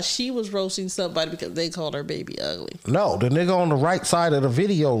thought she was roasting somebody because they called her baby ugly. No, the nigga on the right side of the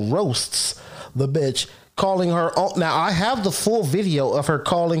video roasts the bitch, calling her own. Now, I have the full video of her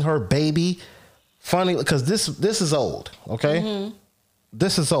calling her baby funny, because this is old, okay?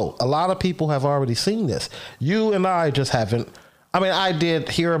 This is old. A lot of people have already seen this. You and I just haven't. I mean, I did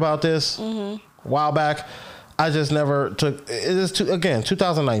hear about this a while back. I just never took. It is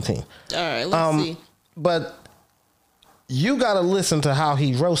 2019. All right, let's see. But you got to listen to how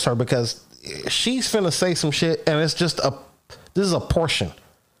he roasts her, because she's finna say some shit, and it's just this is a portion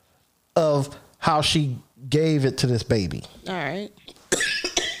of how she gave it to this baby. All right.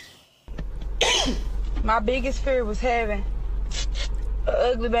 My biggest fear was having an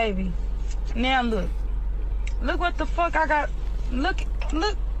ugly baby. Now look what the fuck I got. Look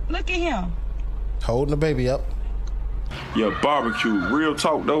at him. Holding the baby up. Yeah, barbecue. Real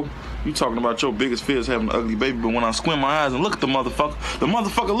talk though. You talking about your biggest fear is having an ugly baby, but when I squint my eyes and look at the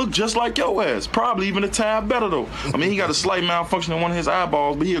motherfucker look just like your ass. Probably even a tad better though. I mean, he got a slight malfunction in one of his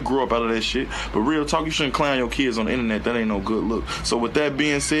eyeballs, but he'll grow up out of that shit. But real talk, you shouldn't clown your kids on the internet. That ain't no good look. So with that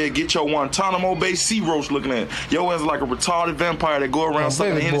being said, get your Guantanamo Bay sea roach looking at. Your ass is like a retarded vampire that go around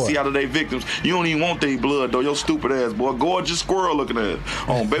sucking the Hennessy out of their victims. You don't even want their blood though. Your stupid ass boy. Gorgeous squirrel looking at.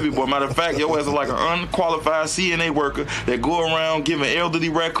 Baby boy. Matter of fact, your ass is like an unqualified CNA worker that go around giving elderly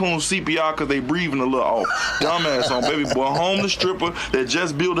raccoons CPR because they breathing a little off. Dumbass on baby boy. Homeless stripper that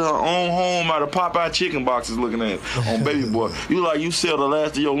just built her own home out of Popeye chicken boxes looking at on baby boy. You sell the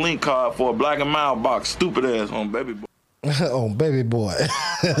last of your link card for a Black and Mild box. Stupid ass on baby boy. On baby boy.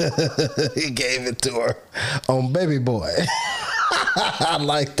 He gave it to her. On baby boy. I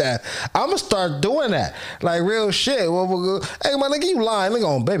like that. I'm gonna start doing that. Like real shit. Hey, my nigga, you lying. Nigga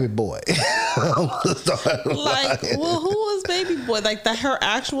on baby boy. Like, well, who was baby boy? Like her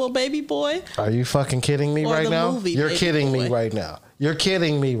actual baby boy? Are you fucking kidding me right now? You're kidding me right now. You're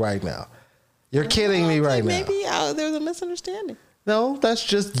kidding me right now. You're kidding me right now. Maybe there's a misunderstanding. No, that's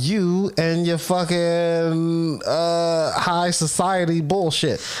just you and your fucking high society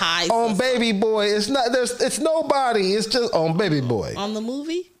bullshit. On baby boy, it's not. It's nobody. It's just on baby boy. On the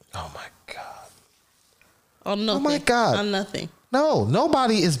movie. Oh my god. On nothing. Oh my god. On nothing. No,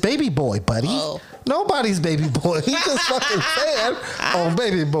 nobody is baby boy, buddy. Oh. Nobody's baby boy. He just fucking said on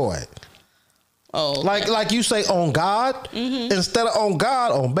baby boy. Oh, okay. Like you say on God instead of on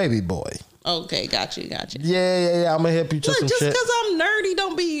God, on baby boy. Okay, got you. Yeah. I'm gonna help you to some shit. Just because I'm nerdy,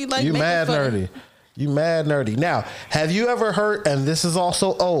 don't be like you mad nerdy. You mad nerdy. Now, have you ever heard? And this is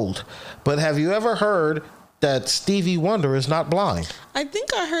also old, but have you ever heard that Stevie Wonder is not blind? I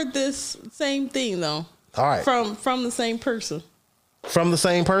think I heard this same thing though. All right, from the same person. From the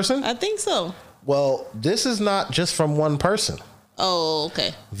same person? I think so. Well, this is not just from one person. Oh,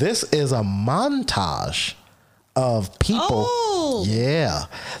 okay. This is a montage of people. Oh. Yeah.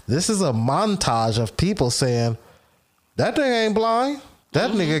 This is a montage of people saying, that nigga ain't blind.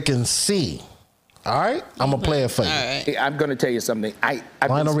 That nigga can see. All right? I'm going to play it for you. Right. I'm going to tell you something. I've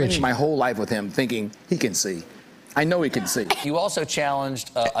been spending my whole life with him thinking he can see. I know he can see. You also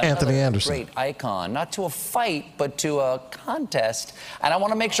challenged Anthony another Anderson. great icon, not to a fight, but to a contest. And I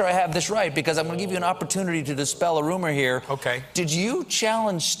want to make sure I have this right, because I'm going to give you an opportunity to dispel a rumor here. Okay. Did you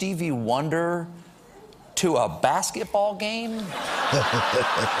challenge Stevie Wonder to a basketball game?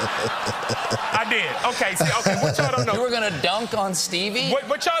 I did. Okay, see, okay, what y'all don't know. You were gonna dunk on Stevie?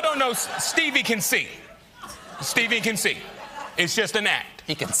 What y'all don't know, Stevie can see. Stevie can see. It's just an act.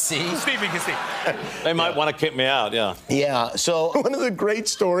 He can see? Stevie can see. They might want to kick me out, yeah. Yeah, so one of the great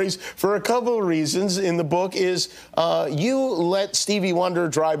stories, for a couple of reasons in the book, is you let Stevie Wonder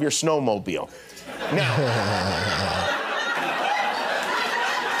drive your snowmobile. Now,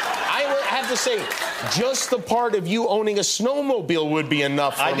 I would have to say, just the part of you owning a snowmobile would be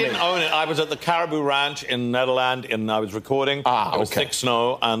enough for me. I didn't own it. I was at the Caribou Ranch in Netherlands, and I was recording. It was thick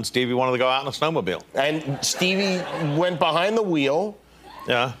snow, and Stevie wanted to go out on a snowmobile. And Stevie went behind the wheel.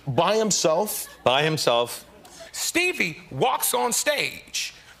 Yeah. By himself. By himself. Stevie walks on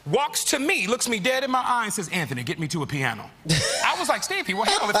stage, walks to me, looks me dead in my eye and says, Anthony, get me to a piano. I was like, Stevie, well,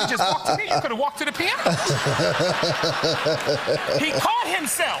 hell, if you just walked to me, you could have walked to the piano. He caught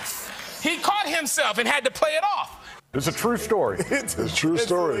himself. He caught himself and had to play it off. It's a true story. It's a true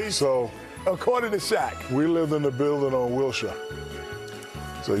story. So, according to Shaq, we lived in the building on Wilshire.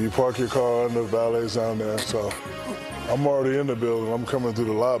 So you park your car and the valet's down there. So I'm already in the building. I'm coming through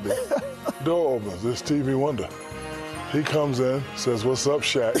the lobby. Door opens. It's Stevie Wonder. He comes in, says, "What's up,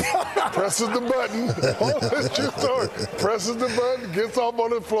 Shaq?" Presses the button. True story. Presses the button, gets off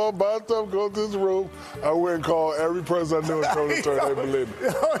on the floor, by himself, goes to his room. I went and called every person I knew in Tony Turner. They believe me.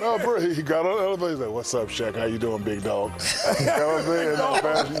 No, bro, he got on the elevator. He's like, "What's up, Shaq? How you doing, big dog?" You know what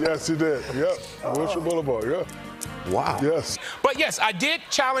I'm saying? Yes, he did. Yep. Wilshire Boulevard. Yeah. Wow. Yes. But yes, I did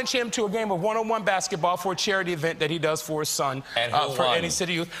challenge him to a game of one-on-one basketball for a charity event that he does for his son. And who for won? Any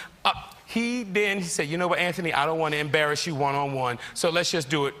City Youth. He said, you know what, Anthony, I don't want to embarrass you one-on-one, so let's just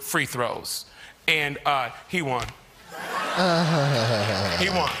do it free throws. And he won. He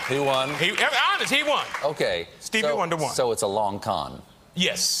won. He won? Honest, he won. Okay. Stevie Wonder won. So it's a long con.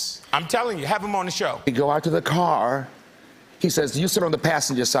 Yes. I'm telling you, have him on the show. We go out to the car. He says, you sit on the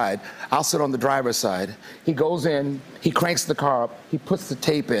passenger side. I'll sit on the driver's side. He goes in. He cranks the car up. He puts the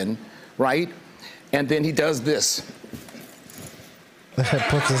tape in, right? And then he does this.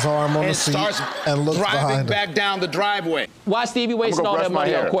 Puts his arm on the seat and looks driving behind him. back down the driveway. Why Stevie wasting all that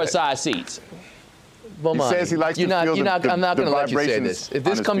money on courtside seats? He says he likes to feel I'm not going to let you say vibrations this. If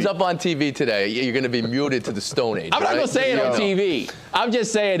this on his comes feet. up on TV today, you're going to be muted to the Stone Age. I'm not right? going to say it on TV. I'm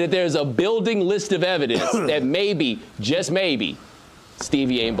just saying that there's a building list of evidence that maybe, just maybe,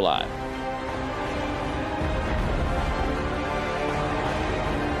 Stevie ain't blind.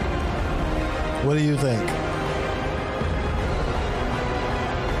 What do you think?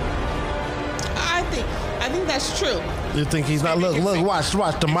 I think that's true. You think he's not? Look, watch.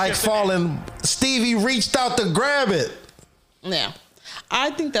 The mic's falling. Stevie reached out to grab it. Yeah. I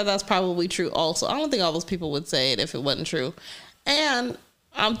think that that's probably true also. I don't think all those people would say it if it wasn't true. And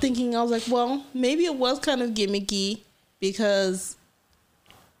I'm thinking, I was like, well, maybe it was kind of gimmicky because,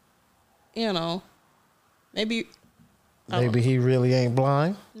 you know, maybe he really ain't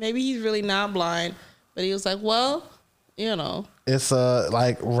blind. Maybe he's really not blind. But he was like, well, you know. It's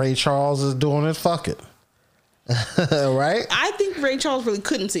like Ray Charles is doing it. Fuck it. Right? I think Ray Charles really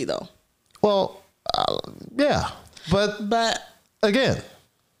couldn't see, though. Well, yeah. But again.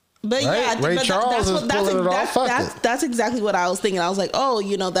 But right? yeah, Ray Charles is pulling it off. That's exactly what I was thinking. I was like, oh,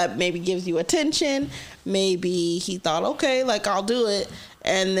 you know, that maybe gives you attention. Maybe he thought, okay, like I'll do it.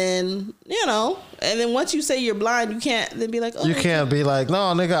 And then, you know, and then once you say you're blind, you can't then be like, oh. You can't be like, no,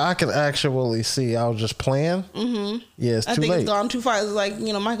 nigga, I can actually see. I was just playing. Mm-hmm. Yeah, it's too I think late. it's gone too far. It's like,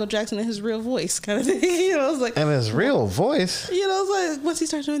 you know, Michael Jackson in his real voice kind of thing. You know, it's like. And his real voice. You know, it's like once he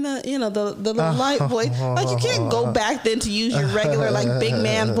starts doing that, you know, the little light voice. Like you can't go back then to use your regular like big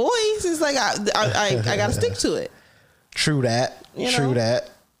man voice. It's like I got to stick to it. True that. You know?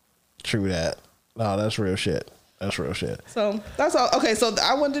 True that. No, that's real shit. That's real shit. So that's all. Okay, so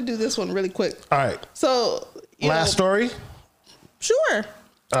I wanted to do this one really quick. All right. So last story. Sure.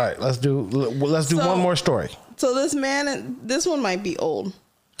 All right, let's do one more story. So this man, this one might be old.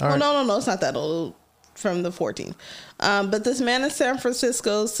 All right. No, it's not that old. From the 14th. But this man in San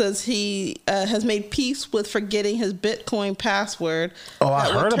Francisco says he has made peace with forgetting his Bitcoin password. Oh,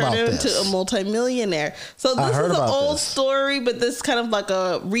 I heard about this. Into a multimillionaire. So this is an old story, but this is kind of like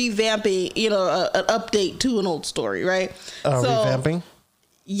a revamping, you know, an update to an old story, right? Revamping?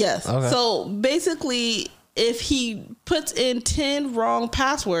 Yes. Okay. So basically, if he puts in 10 wrong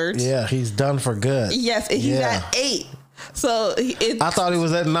passwords. Yeah, he's done for good. Yes, and he's at 8. So I thought he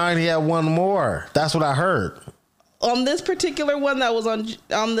was at 9. He had one more. That's what I heard. On this particular one that was on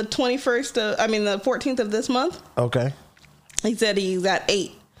the 14th of this month. Okay. He said he's at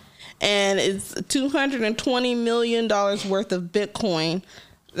 8, and it's $220 million worth of Bitcoin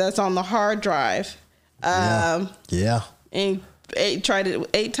that's on the hard drive. Yeah. And he tried it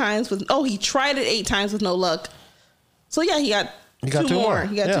 8 times with. Oh, he tried it 8 times with no luck. So yeah, he got two more.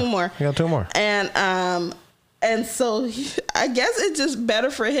 He got 2 more. He got 2 more. And so I guess it's just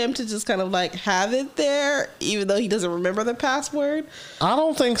better for him to just kind of like have it there, even though he doesn't remember the password. I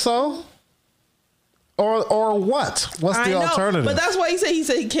don't think so. Or what? What's the alternative? But that's why he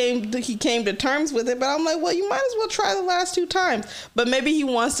said he came to terms with it. But I'm like, well, you might as well try the last 2 times. But maybe he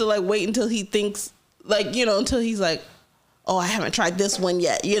wants to like wait until he thinks until he's like, oh, I haven't tried this one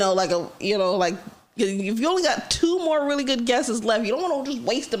yet. If you only got 2 more really good guesses left, you don't want to just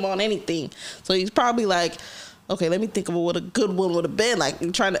waste them on anything. So he's probably like, okay, let me think of what a good one would have been. Like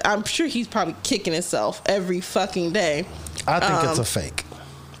I'm sure he's probably kicking himself every fucking day. I think it's a fake.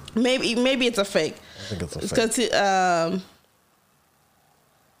 Maybe it's a fake. I think it's a fake. Because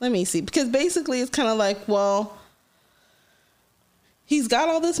let me see. Because basically it's kind of like, well, he's got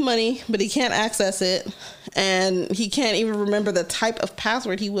all this money, but he can't access it, and he can't even remember the type of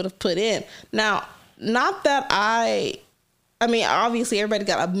password he would have put in. Now, not that I mean, obviously everybody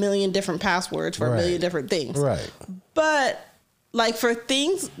got a million different passwords for a million different things. Right. But like for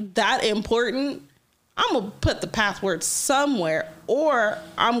things that important, I'm going to put the password somewhere, or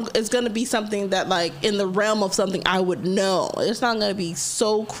it's going to be something that like in the realm of something I would know. It's not going to be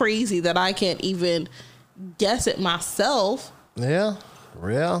so crazy that I can't even guess it myself. Yeah.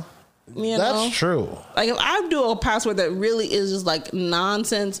 Yeah. That's true. Like if I do a password that really is just like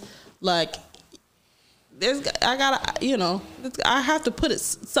nonsense, like I have to put it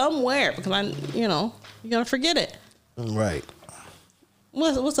somewhere because you're gonna forget it. Right.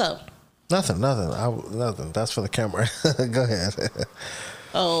 What's up? Nothing. Nothing. That's for the camera. Go ahead.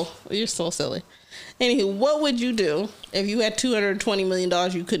 Oh, you're so silly. Anywho, what would you do if you had $220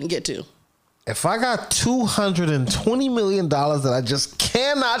 million you couldn't get to? If I got $220 million that I just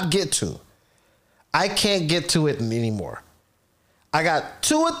cannot get to, I can't get to it anymore. I got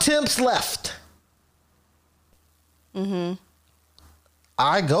 2 attempts left. Mm-hmm.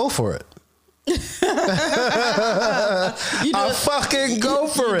 I go for it. I fucking go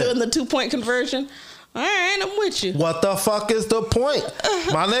for it. Doing the 2-point conversion. All right, I'm with you. What the fuck is the point,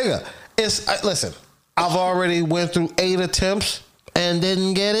 my nigga? Listen. I've already went through 8 attempts and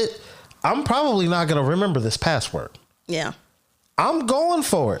didn't get it. I'm probably not gonna remember this password. Yeah, I'm going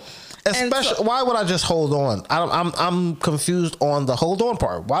for it. Especially, why would I just hold on? I'm confused on the hold on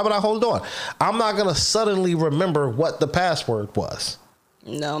part. Why would I hold on? I'm not gonna suddenly remember what the password was.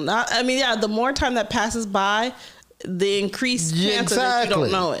 No, not. I mean, yeah. The more time that passes by, the increased chance that you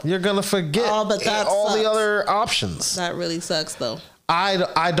don't know it. You're gonna forget all the other options. That really sucks, though.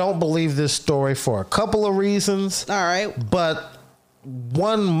 I don't believe this story for a couple of reasons. All right, but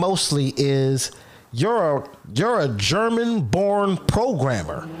one mostly is you're a German-born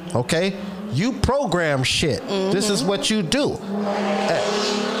programmer. Okay, you program shit. Mm-hmm. This is what you do.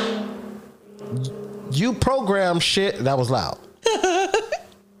 You program shit. That was loud.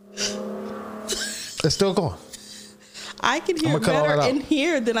 It's still going. I can hear better in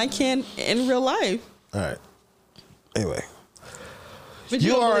here than I can in real life. All right. Anyway,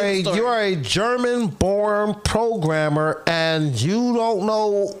 you are a German-born programmer, and you don't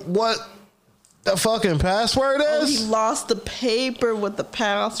know what the fucking password is? Oh, he lost the paper with the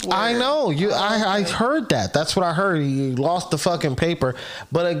password. I know. I heard that. That's what I heard. He lost the fucking paper.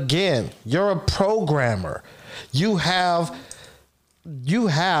 But again, you're a programmer. You have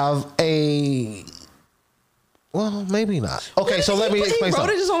a... Well, maybe not. Okay, so let me explain something. He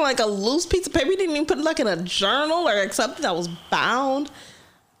wrote it just on like a loose piece of paper. He didn't even put it like in a journal or something that was bound.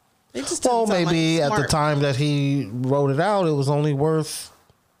 It just maybe at the time that he wrote it out, it was only worth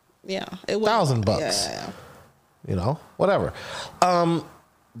 $1,000. Yeah. You know, whatever.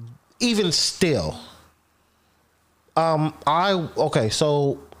 Even still,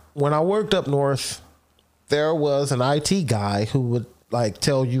 so when I worked up north, there was an IT guy who would like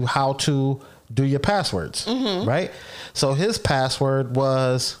tell you how to do your passwords, right? So his password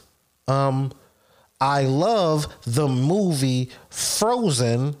was, I love the movie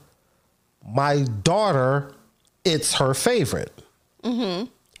Frozen. My daughter, it's her favorite. Mm-hmm.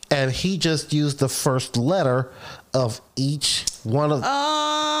 And he just used the first letter of each one of... Oh.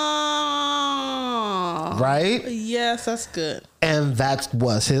 Right? Yes, that's good. And that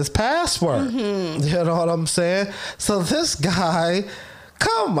was his password. Mm-hmm. You know what I'm saying? So this guy...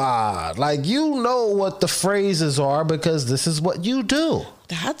 Come on. Like, you know what the phrases are because this is what you do.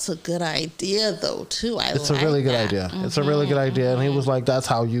 That's a good idea, though, too. It's a really good idea. Mm-hmm. It's a really good idea. And he was like, that's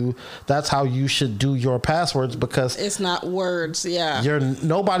how you should do your passwords because... It's not words, yeah.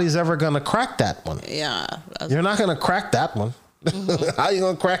 Nobody's ever going to crack that one. Yeah. You're not going to crack that one. Mm-hmm. How you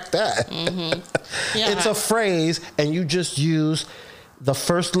gonna crack that? Mm-hmm. Yeah. It's a phrase, and you just use the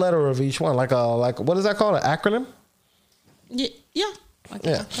first letter of each one, like what is that called? An acronym? Yeah. Like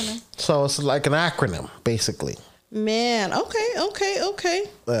an acronym. So it's like an acronym, basically. Man, okay.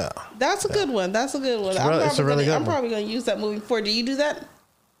 Yeah. That's a good one. That's a good one. I'm probably going to use that moving forward. Do you do that?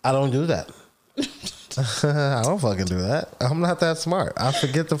 I don't do that. I don't fucking do that. I'm not that smart. I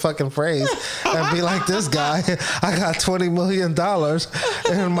forget the fucking phrase and be like this guy. I got $20 million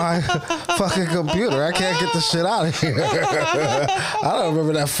in my fucking computer. I can't get the shit out of here. I don't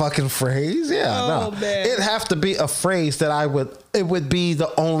remember that fucking phrase. Yeah, no. Man. It'd have to be a phrase that it would be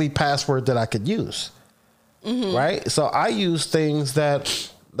the only password that I could use. Mm-hmm. Right? So I use things that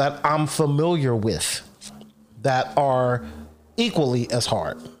I'm familiar with that are equally as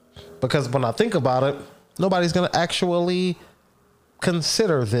hard. Because when I think about it, nobody's going to actually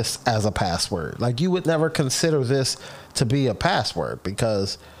consider this as a password. Like, you would never consider this to be a password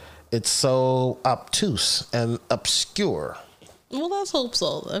because it's so obtuse and obscure. Well, let's hope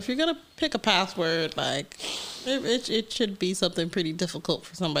so. If you're going to pick a password, like, it should be something pretty difficult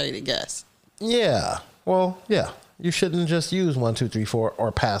for somebody to guess. Yeah. Well, yeah. You shouldn't just use 1, 2, 3, 4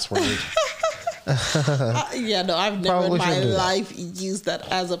 or password. I've never in my life used that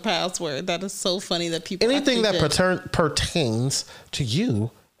as a password. That is so funny that people. Anything that pertains to you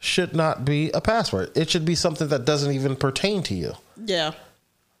should not be a password. It should be something that doesn't even pertain to you. Yeah.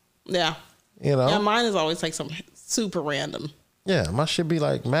 You know. Yeah, mine is always like some super random. Yeah, my shit be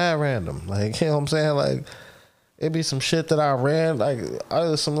like mad random. Like, you know what I'm saying? Like, it'd be some shit that I ran. Like, I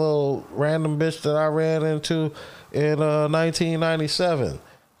was some little random bitch that I ran into in 1997.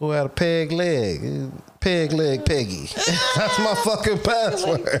 Who had a peg leg Peggy. That's my fucking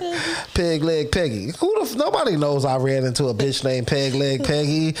password. Peg leg Peggy. Nobody knows I ran into a bitch named Peg leg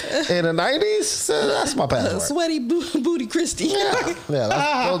Peggy in the 90s. So that's my password. Sweaty booty Christy. Yeah,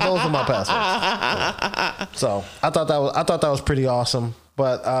 those are my passwords. So I thought that was pretty awesome.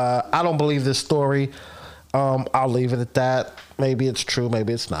 But I don't believe this story. I'll leave it at that. Maybe it's true.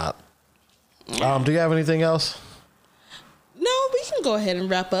 Maybe it's not. Do you have anything else? No, we can go ahead and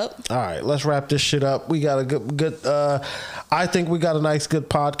wrap up. All right, let's wrap this shit up. We got a good I think we got a nice, good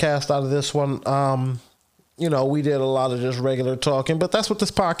podcast out of this one. We did a lot of just regular talking, but that's what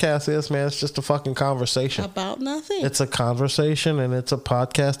this podcast is, man. It's just a fucking conversation. About nothing. It's a conversation, and it's a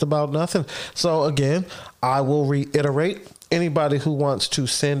podcast about nothing. So, again, I will reiterate, anybody who wants to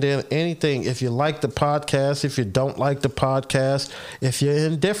send in anything, if you like the podcast, if you don't like the podcast, if you're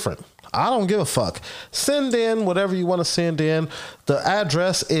indifferent, I don't give a fuck. Send in whatever you want to send in. The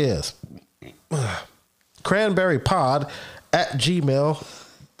address is cranberrypod@gmail.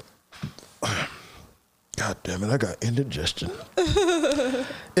 God damn it, I got indigestion.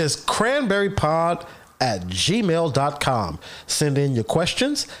 It's cranberrypod@gmail.com. Send in your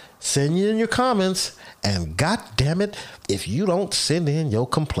questions, send in your comments, and god damn it, if you don't send in your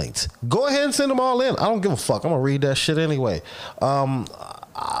complaints, go ahead and send them all in. I don't give a fuck. I'm going to read that shit anyway.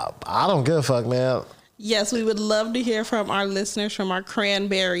 I don't give a fuck, man. Yes, we would love to hear from our listeners, from our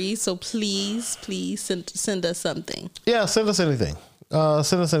cranberries. So please send us something. Yeah, send us anything.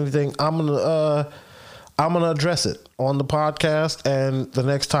 Send us anything. I'm gonna address it on the podcast, and the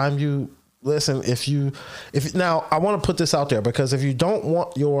next time you listen, now I want to put this out there, because if you don't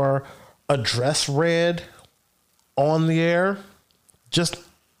want your address read on the air, just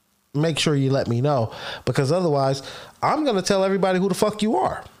make sure you let me know, because otherwise I'm going to tell everybody who the fuck you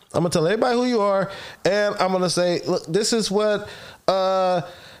are. I'm going to tell everybody who you are, and I'm going to say, look, this is what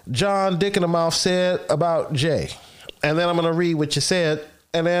John Dick in the Mouth said about Jay. And then I'm going to read what you said,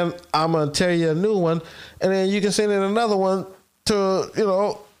 and then I'm going to tell you a new one, and then you can send in another one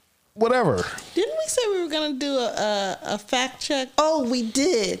to, whatever. Didn't we say we were going to do a fact check? Oh, we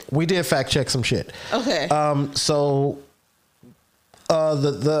did. We did fact check some shit. Okay. So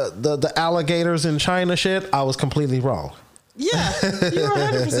the alligators in China shit, I was completely wrong. Yeah, you were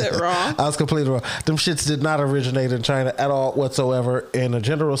 100% wrong. I was completely wrong. Them shits did not originate in China at all whatsoever, in a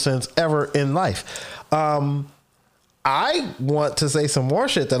general sense, ever in life. I want to say some more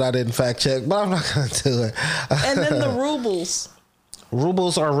shit that I didn't fact check, but I'm not going to do it. And then the rubles.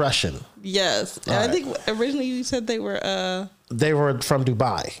 Rubles are Russian. Yes. And I think originally you said they were from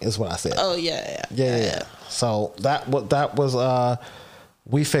Dubai, is what I said. Oh, yeah. So that was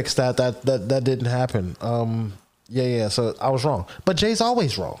we fixed that. That didn't happen. So I was wrong. But Jay's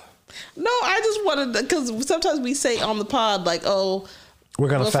always wrong. No, I just wanted, because sometimes we say on the pod, like, oh, we're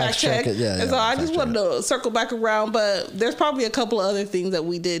going to fact check it. Yeah. And so I just wanted to circle back around, but there's probably a couple of other things that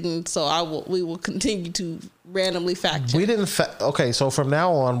we didn't. So we will continue to randomly fact check. We didn't. Okay, so from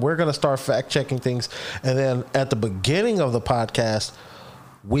now on, we're gonna start fact checking things, and then at the beginning of the podcast,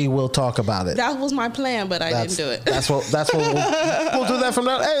 we will talk about it. That was my plan, but I didn't do it. That's what we'll do that from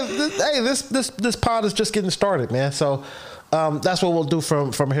now. Hey, this pod is just getting started, man. So that's what we'll do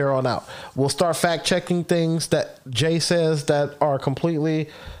from here on out. We'll start fact checking things that Jay says that are completely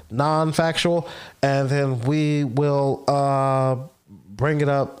non-factual, and then we will bring it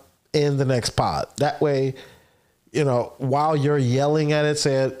up in the next pod. That way, you know, while you're yelling at it,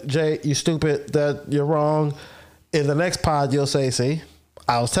 saying, Jay, you stupid, that you're wrong, in the next pod, you'll say, see,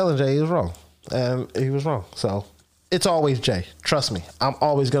 I was telling Jay he was wrong, and he was wrong. So it's always Jay. Trust me, I'm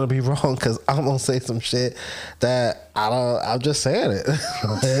always gonna be wrong because I'm gonna say some shit that I'm just saying it.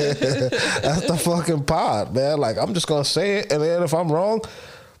 That's the fucking pod, man. Like, I'm just gonna say it, and then if I'm wrong,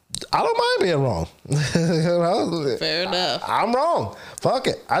 I don't mind being wrong. You know? Fair enough. I'm wrong. Fuck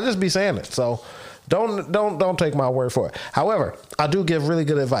it. I just be saying it. So don't take my word for it. However, I do give really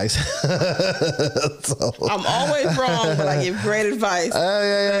good advice. So, I'm always wrong, but I give great advice.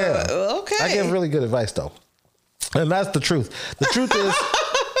 Yeah. Okay. I give really good advice though. And that's the truth. The truth is,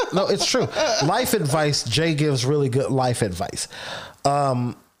 no, it's true. Life advice, Jay gives really good life advice.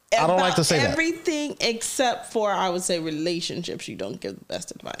 I don't like to say everything except for, I would say, relationships. You don't give the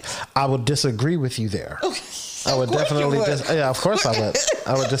best advice. I would disagree with you there. Okay. I would definitely yeah, of course I would.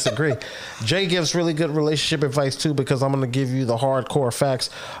 I would disagree. Jay gives really good relationship advice too, because I'm going to give you the hardcore facts,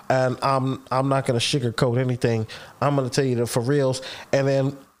 and I'm not going to sugarcoat anything. I'm going to tell you the for reals, and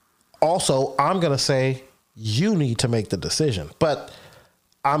then also I'm going to say you need to make the decision, but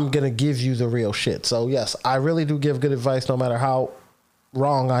I'm going to give you the real shit. So yes, I really do give good advice, no matter how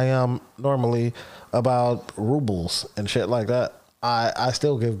wrong I am normally about rubles and shit like that. I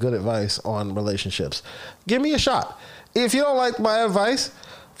still give good advice on relationships. Give me a shot. If you don't like my advice,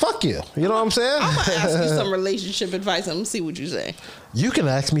 fuck you. You know what I'm saying? I'm going to ask you some relationship advice. I'm going to see what you say. You can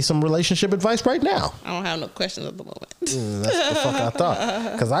ask me some relationship advice right now. I don't have no questions at the moment. That's the fuck I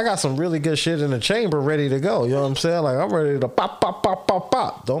thought. Because I got some really good shit in the chamber ready to go. You know what I'm saying? Like, I'm ready to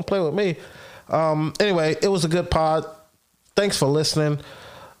pop. Don't play with me. Anyway, it was a good pod. Thanks for listening.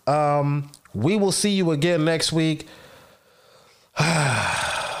 We will see you again next week.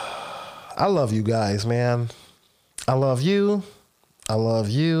 I love you guys, man. I love you. I love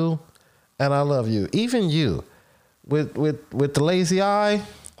you. And I love you. Even you. With the lazy eye,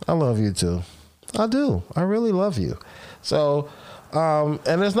 I love you too. I do. I really love you. So, and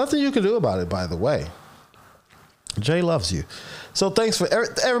there's nothing you can do about it, by the way. Jay loves you. So thanks for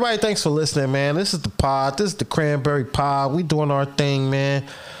everybody. Thanks for listening, man. This is the pod. This is the Cranberry Pod. We doing our thing, man.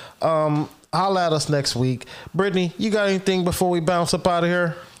 Holla at us next week. Brittany, you got anything before we bounce up out of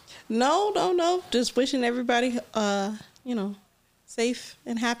here? No. Just wishing everybody, safe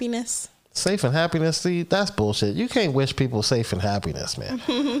and happiness. Safe and happiness? See, that's bullshit. You can't wish people safe and happiness, man.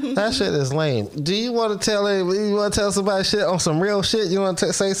 That shit is lame. Do you want to tell somebody shit on some real shit? You want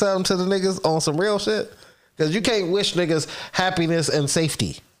to say something to the niggas on some real shit? Because you can't wish niggas happiness and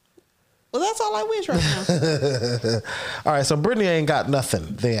safety. Well, that's all I wish right now. All right, so Brittany ain't got nothing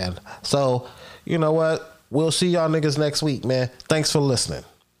then. So, you know what? We'll see y'all niggas next week, man. Thanks for listening.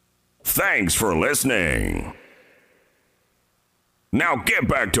 Thanks for listening. Now get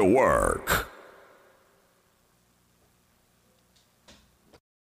back to work.